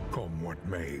 come what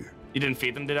may. You didn't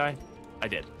feed them, did I? I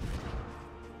did.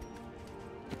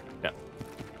 Yeah.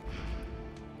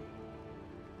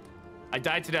 I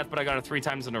died to death, but I got it 3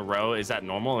 times in a row. Is that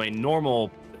normal? I mean,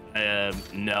 normal,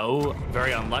 no.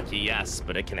 Very unlucky, yes,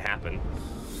 but it can happen.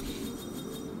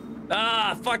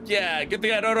 Ah, fuck yeah. Good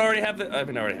thing I don't already have the... I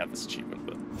mean, I already have this achievement,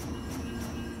 but...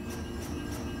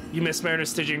 You missed Mariner's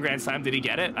Stygian Grand Slam. Did he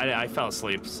get it? I fell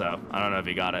asleep, so I don't know if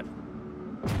he got it.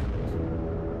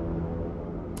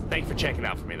 Thank you for checking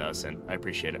out for me, though, Sin. I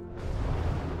appreciate it.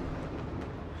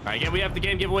 All right, again, we have the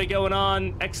game giveaway going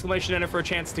on. Exclamation enter for a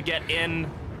chance to get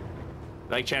in.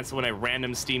 Like chance to win a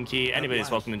random Steam key. Anybody's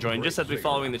welcome to join. Just as we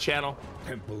following the channel.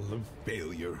 Temple of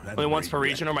failure. Only once per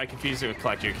region, or am I confusing with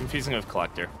Collector? You're confusing with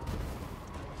Collector.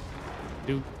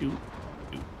 I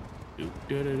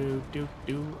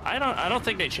don't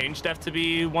think they changed Death to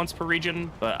be once per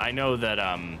region, but I know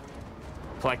that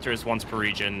Collector is once per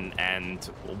region and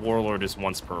Warlord is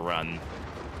once per run.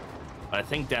 But I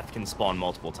think Death can spawn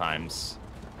multiple times.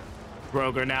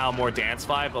 Rogue are now more dance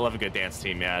vibe. I love a good dance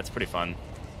team. Yeah, it's pretty fun.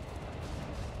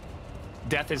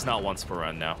 Death is not once per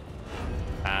run, no.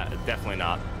 Definitely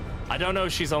not. I don't know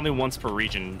if she's only once per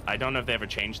region. I don't know if they ever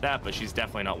changed that, but she's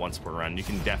definitely not once per run. You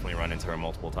can definitely run into her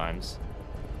multiple times.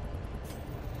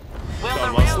 Will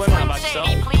Going the well, real Slim. How Slim about Shady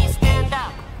yourself? please stand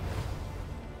up?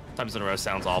 Times in a row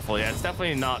sounds awful. Yeah, it's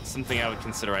definitely not something I would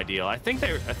consider ideal. I think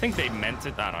they meant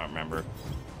it. I don't remember.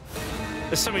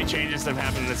 There's so many changes that have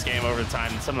happened in this game over the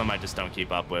time, and some of them I just don't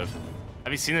keep up with.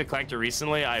 Have you seen the Collector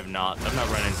recently? I have not. I've not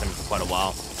run into him for quite a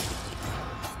while.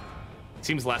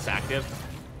 Seems less active.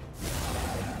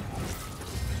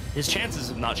 His chances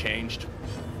have not changed.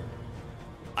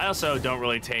 I also don't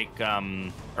really take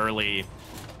early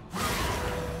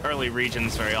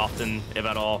regions very often, if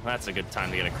at all. That's a good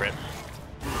time to get a crit.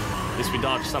 At least we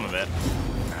dodged some of it.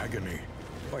 Agony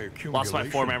by accumulation. Lost my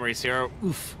 4 memories here.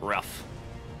 Oof, rough.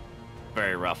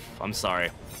 Very rough. I'm sorry.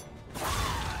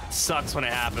 Sucks when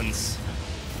it happens.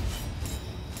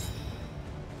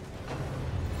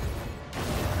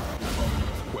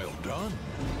 Well done.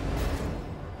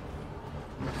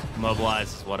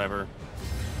 Mobilize, whatever.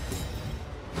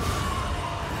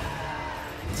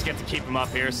 Just get to keep him up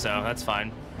here, so that's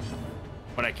fine.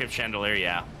 When I keep Chandelier,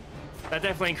 yeah. That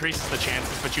definitely increases the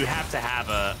chances, but you have to have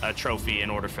a trophy in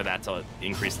order for that to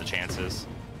increase the chances.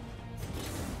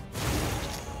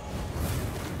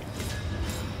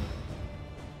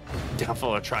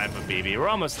 Downfall of Triumph of BB. We're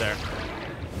almost there.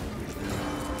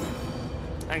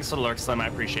 Thanks for the lurk, Slim. I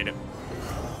appreciate it.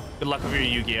 Good luck with your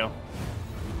Yu-Gi-Oh!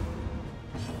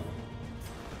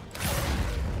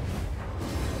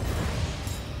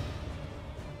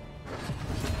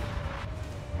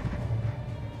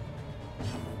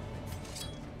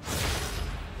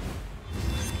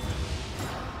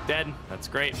 Dead. That's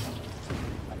great.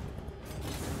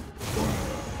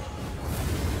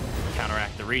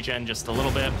 Counteract the regen just a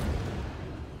little bit.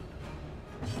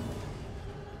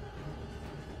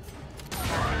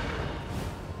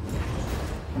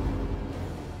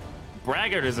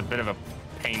 Braggart is a bit of a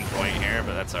pain point here,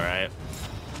 but that's all right.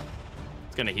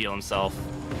 He's gonna heal himself.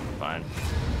 Fine.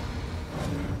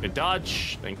 Good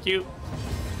dodge. Thank you.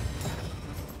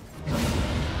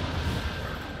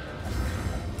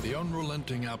 The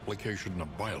unrelenting application of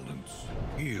violence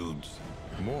yields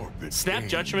morbid Snap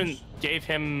pains. Judgment gave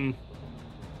him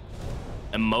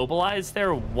immobilized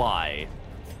there? Why?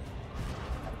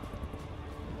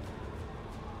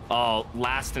 Oh,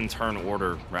 last in turn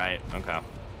order, right? Okay.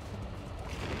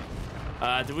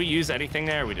 Did we use anything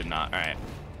there? We did not. All right.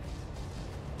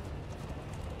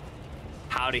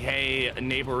 Howdy, hey,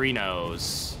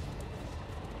 neighborinos.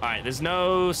 All right, there's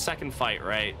no second fight,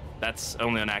 right? That's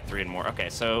only on Act 3 and more. Okay,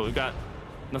 so we've got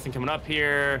nothing coming up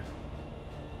here.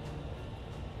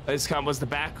 This was the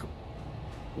back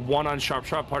one on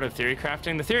Sharpshot part of theory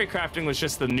crafting. The theory crafting was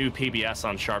just the new PBS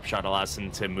on Sharpshot, allows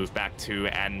him to move back 2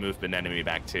 and move an enemy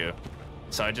back 2.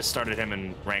 So I just started him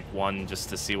in rank 1 just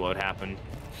to see what would happen.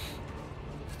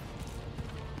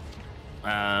 All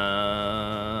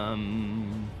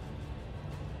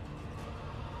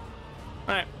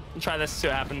right, we'll try this, see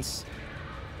what happens.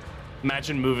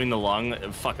 Imagine moving the lung,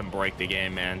 it'd fucking break the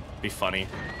game, man. Be funny.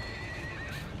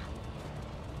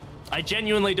 I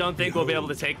genuinely don't think we'll be able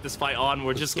to take this fight on.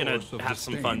 We're just gonna have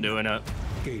some fun doing it.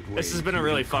 This has been a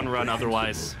really fun run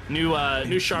otherwise. New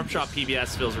Sharpshot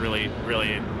PBS feels really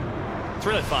it's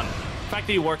really fun. The fact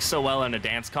that he works so well in a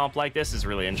dance comp like this is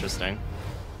really interesting.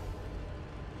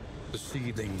 The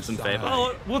seething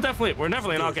Oh, we're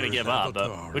definitely not gonna give up,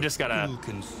 but we just gotta,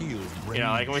 you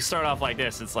know, like when we start off like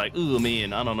this, it's like, ooh,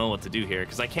 man, I don't know what to do here,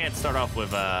 because I can't start off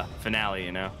with finale,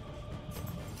 you know.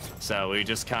 So we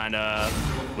just kind of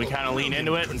lean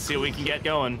into it and see what we can get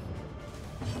going.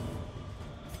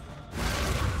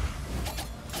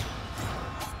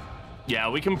 Yeah,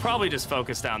 we can probably just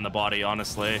focus down the body,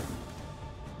 honestly.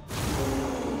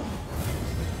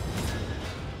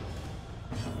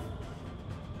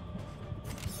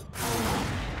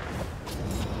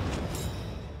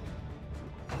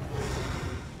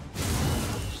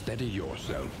 Steady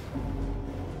yourself.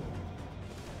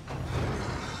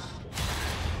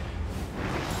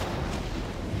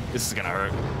 This is gonna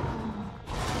hurt.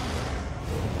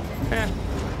 Eh,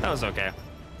 that was okay.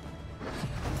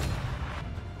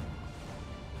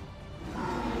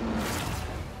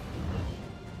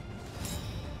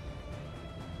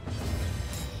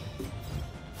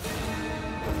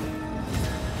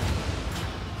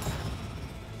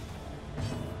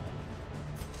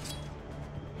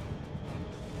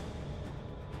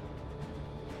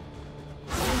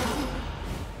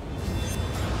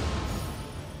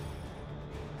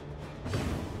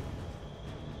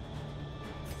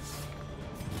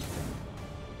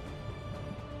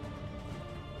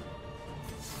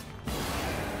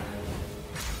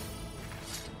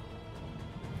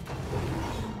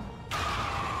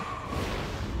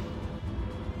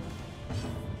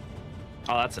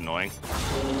 Oh, that's annoying.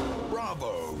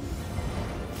 Bravo!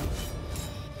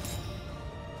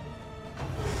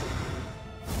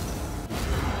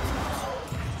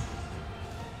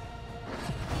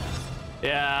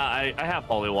 Yeah, I have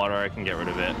holy water. I can get rid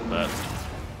of it, but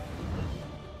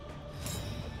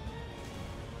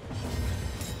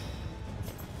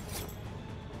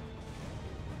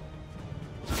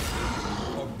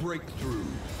A breakthrough.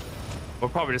 we're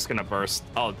probably just gonna burst.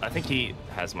 Oh, I think he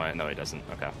has my. No, he doesn't.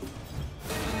 Okay.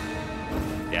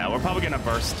 Yeah, we're probably gonna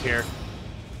burst here.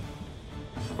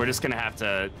 We're just gonna have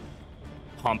to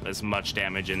pump as much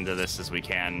damage into this as we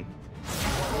can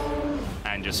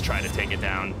and just try to take it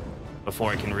down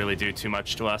before it can really do too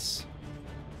much to us.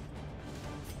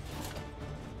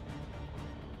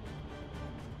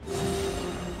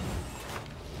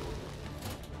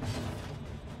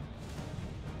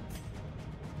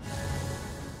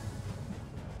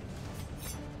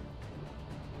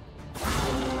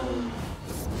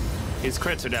 These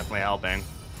crits are definitely helping.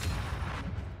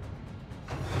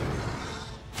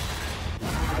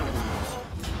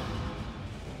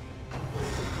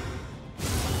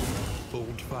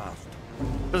 Hold fast.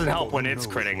 Doesn't help when Who it's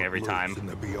knows critting what every lurks time. in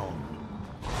the beyond.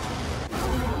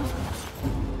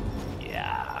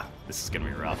 Yeah, this is gonna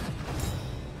be rough.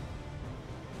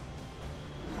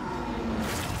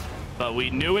 But we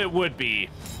knew it would be.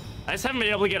 I just haven't been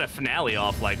able to get a finale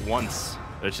off like once,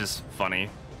 which is funny.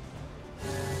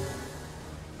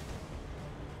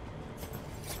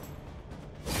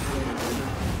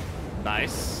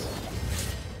 Nice.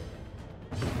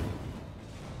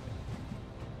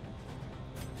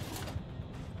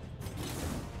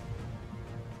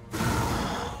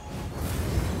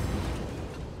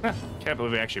 Huh, can't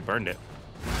believe we actually burned it.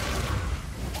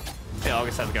 Hey,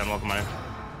 August has a gun. Welcome, man.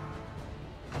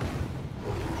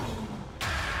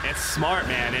 It's smart,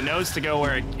 man. It knows to go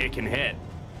where it can hit.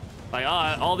 Like,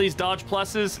 oh, all these dodge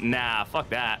pluses? Nah, fuck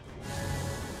that.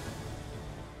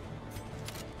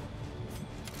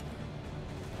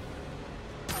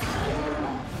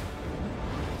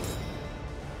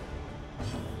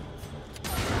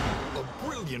 A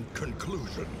brilliant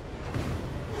conclusion.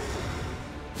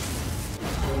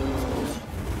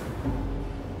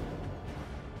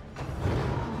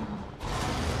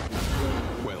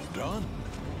 Well done.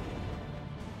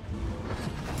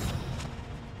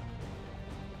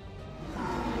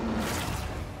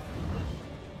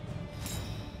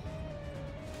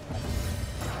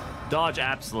 Dodge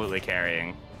absolutely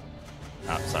carrying.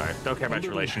 Oh, sorry. Don't care about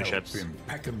your relationships.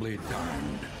 Impeccably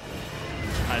timed.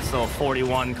 I still have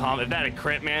 41 comp. If that had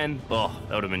crit, man, oh,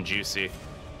 that would have been juicy.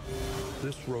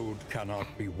 This road cannot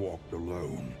be walked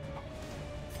alone.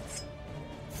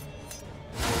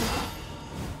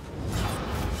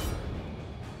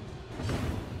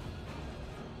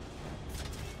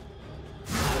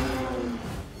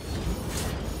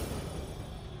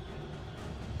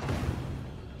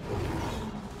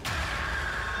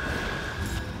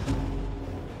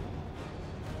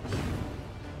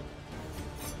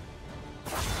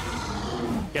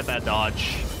 Get that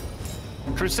dodge.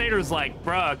 Crusader's like,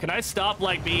 bruh, can I stop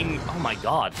like being... Oh my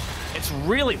god. It's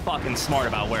really fucking smart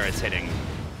about where it's hitting.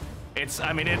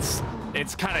 I mean, it's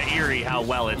kind of eerie how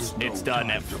well it's done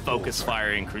at focus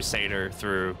firing Crusader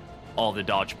through all the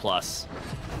dodge plus.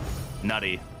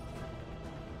 Nutty.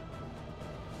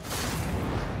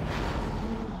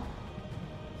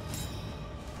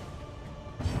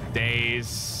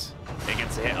 Daze. It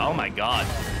gets a hit. Oh my god.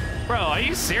 Bro, are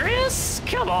you serious?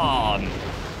 Come on.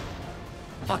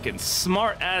 Fucking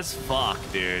smart as fuck,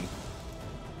 dude.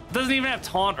 Doesn't even have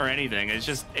taunt or anything. It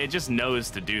just knows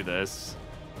to do this.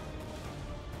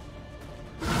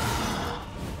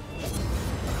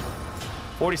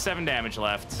 $47 damage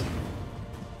left.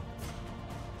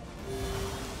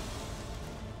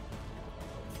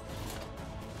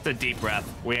 It's a deep breath.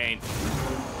 We ain't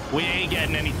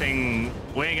getting anything.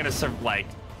 We ain't gonna like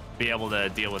be able to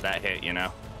deal with that hit, you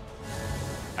know,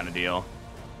 kind of deal.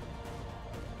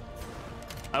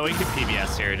 Oh, we could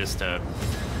PBS here just to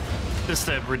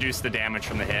reduce the damage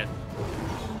from the hit.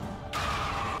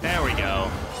 There we go.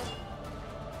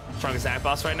 Strongest attack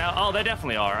boss right now? Oh, they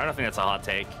definitely are. I don't think that's a hot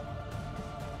take.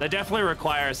 That definitely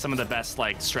requires some of the best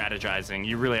like strategizing.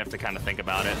 You really have to kind of think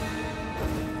about it.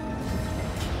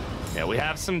 Yeah, we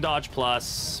have some dodge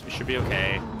plus. We should be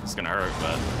okay. It's gonna hurt,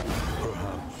 but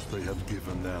Perhaps they have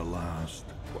given their last.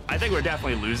 I think we're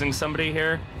definitely losing somebody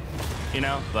here, you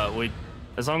know, but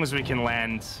as long as we can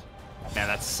land. Man,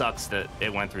 that sucks that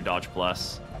it went through dodge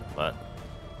plus, but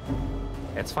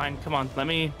it's fine. Come on, let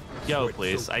me go,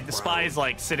 please. I despise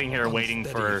like sitting here waiting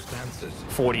for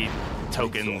 40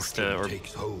 tokens or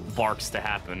barks to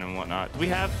happen and whatnot. Do we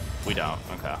have? We don't.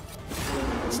 Okay.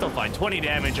 Still fine. 20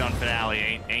 damage on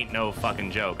finale ain't no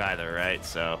fucking joke either, right?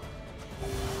 So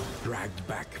Dragged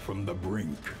back from the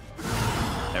brink.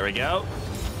 there we go.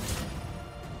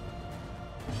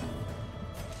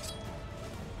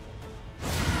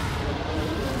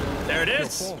 There it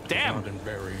is. Damn.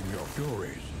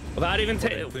 Without even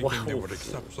taking. Wow. They would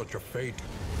accept such a fate.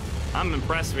 I'm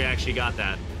impressed we actually got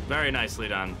that. Very nicely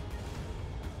done.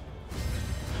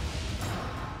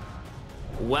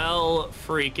 Well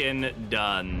freaking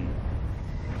done.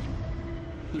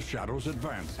 The Shadow's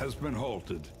advance has been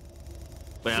halted.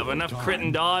 We have enough crit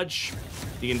and dodge.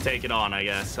 You can take it on, I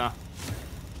guess, huh?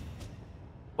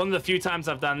 One of the few times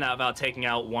I've done that without taking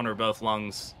out one or both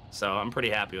lungs, so I'm pretty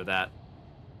happy with that.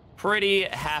 Pretty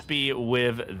happy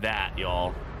with that,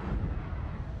 y'all.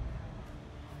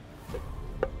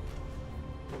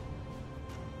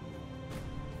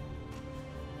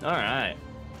 All right,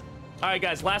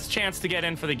 guys. Last chance to get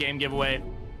in for the game giveaway.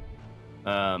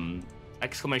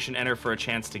 Exclamation enter for a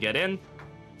chance to get in.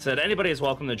 Said anybody is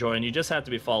welcome to join. You just have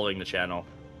to be following the channel.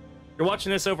 If you're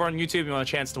watching this over on YouTube, you want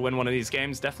a chance to win one of these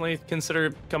games, definitely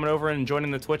consider coming over and joining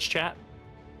the Twitch chat.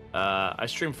 I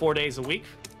stream 4 days a week.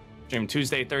 Stream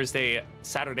Tuesday, Thursday,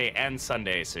 Saturday, and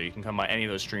Sunday, so you can come by any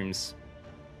of those streams.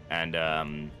 And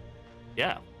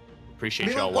yeah,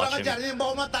 appreciate y'all watching.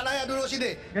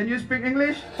 Can you speak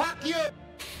English? Fuck you!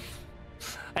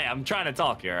 Hey, I'm trying to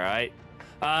talk here, all right?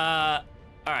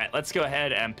 All right, let's go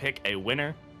ahead and pick a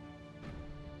winner.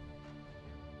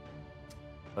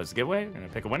 Close the giveaway. We're gonna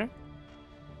pick a winner.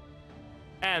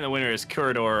 And the winner is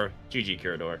Curador. GG,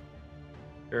 Curador.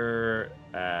 Curador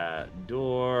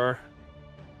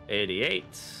 88.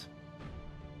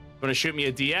 Want to shoot me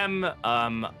a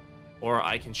DM, or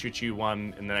I can shoot you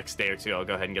one in the next day or two. I'll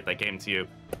go ahead and get that game to you.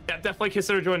 Yeah, definitely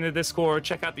consider joining the Discord.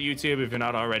 Check out the YouTube if you're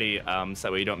not already, so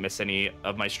that way you don't miss any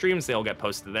of my streams. They all get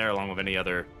posted there, along with any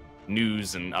other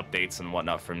news and updates and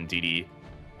whatnot from DD.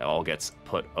 It all gets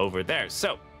put over there.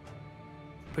 So,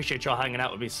 appreciate y'all hanging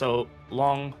out with me so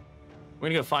long. We're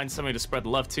gonna go find somebody to spread the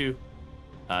love to.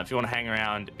 If you want to hang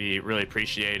around, it'd be really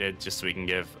appreciated, just so we can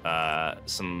give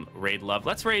some raid love.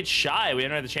 Let's raid Shy. We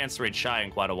haven't had the chance to raid Shy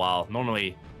in quite a while.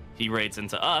 Normally, he raids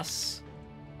into us.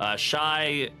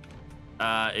 Shy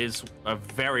is a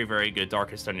very, very good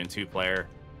Darkest Dungeon 2 player.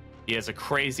 He has a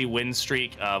crazy win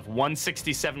streak of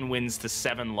 167 wins to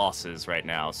 7 losses right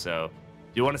now. So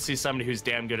if you want to see somebody who's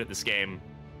damn good at this game,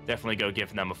 definitely go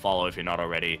give them a follow if you're not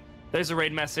already. There's a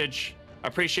raid message. I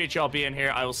appreciate y'all being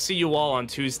here. I will see you all on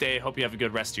Tuesday. Hope you have a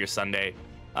good rest of your Sunday.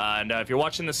 And if you're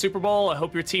watching the Super Bowl, I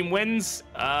hope your team wins.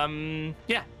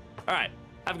 Yeah. All right.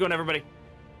 Have a good one, everybody.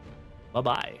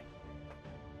 Bye-bye.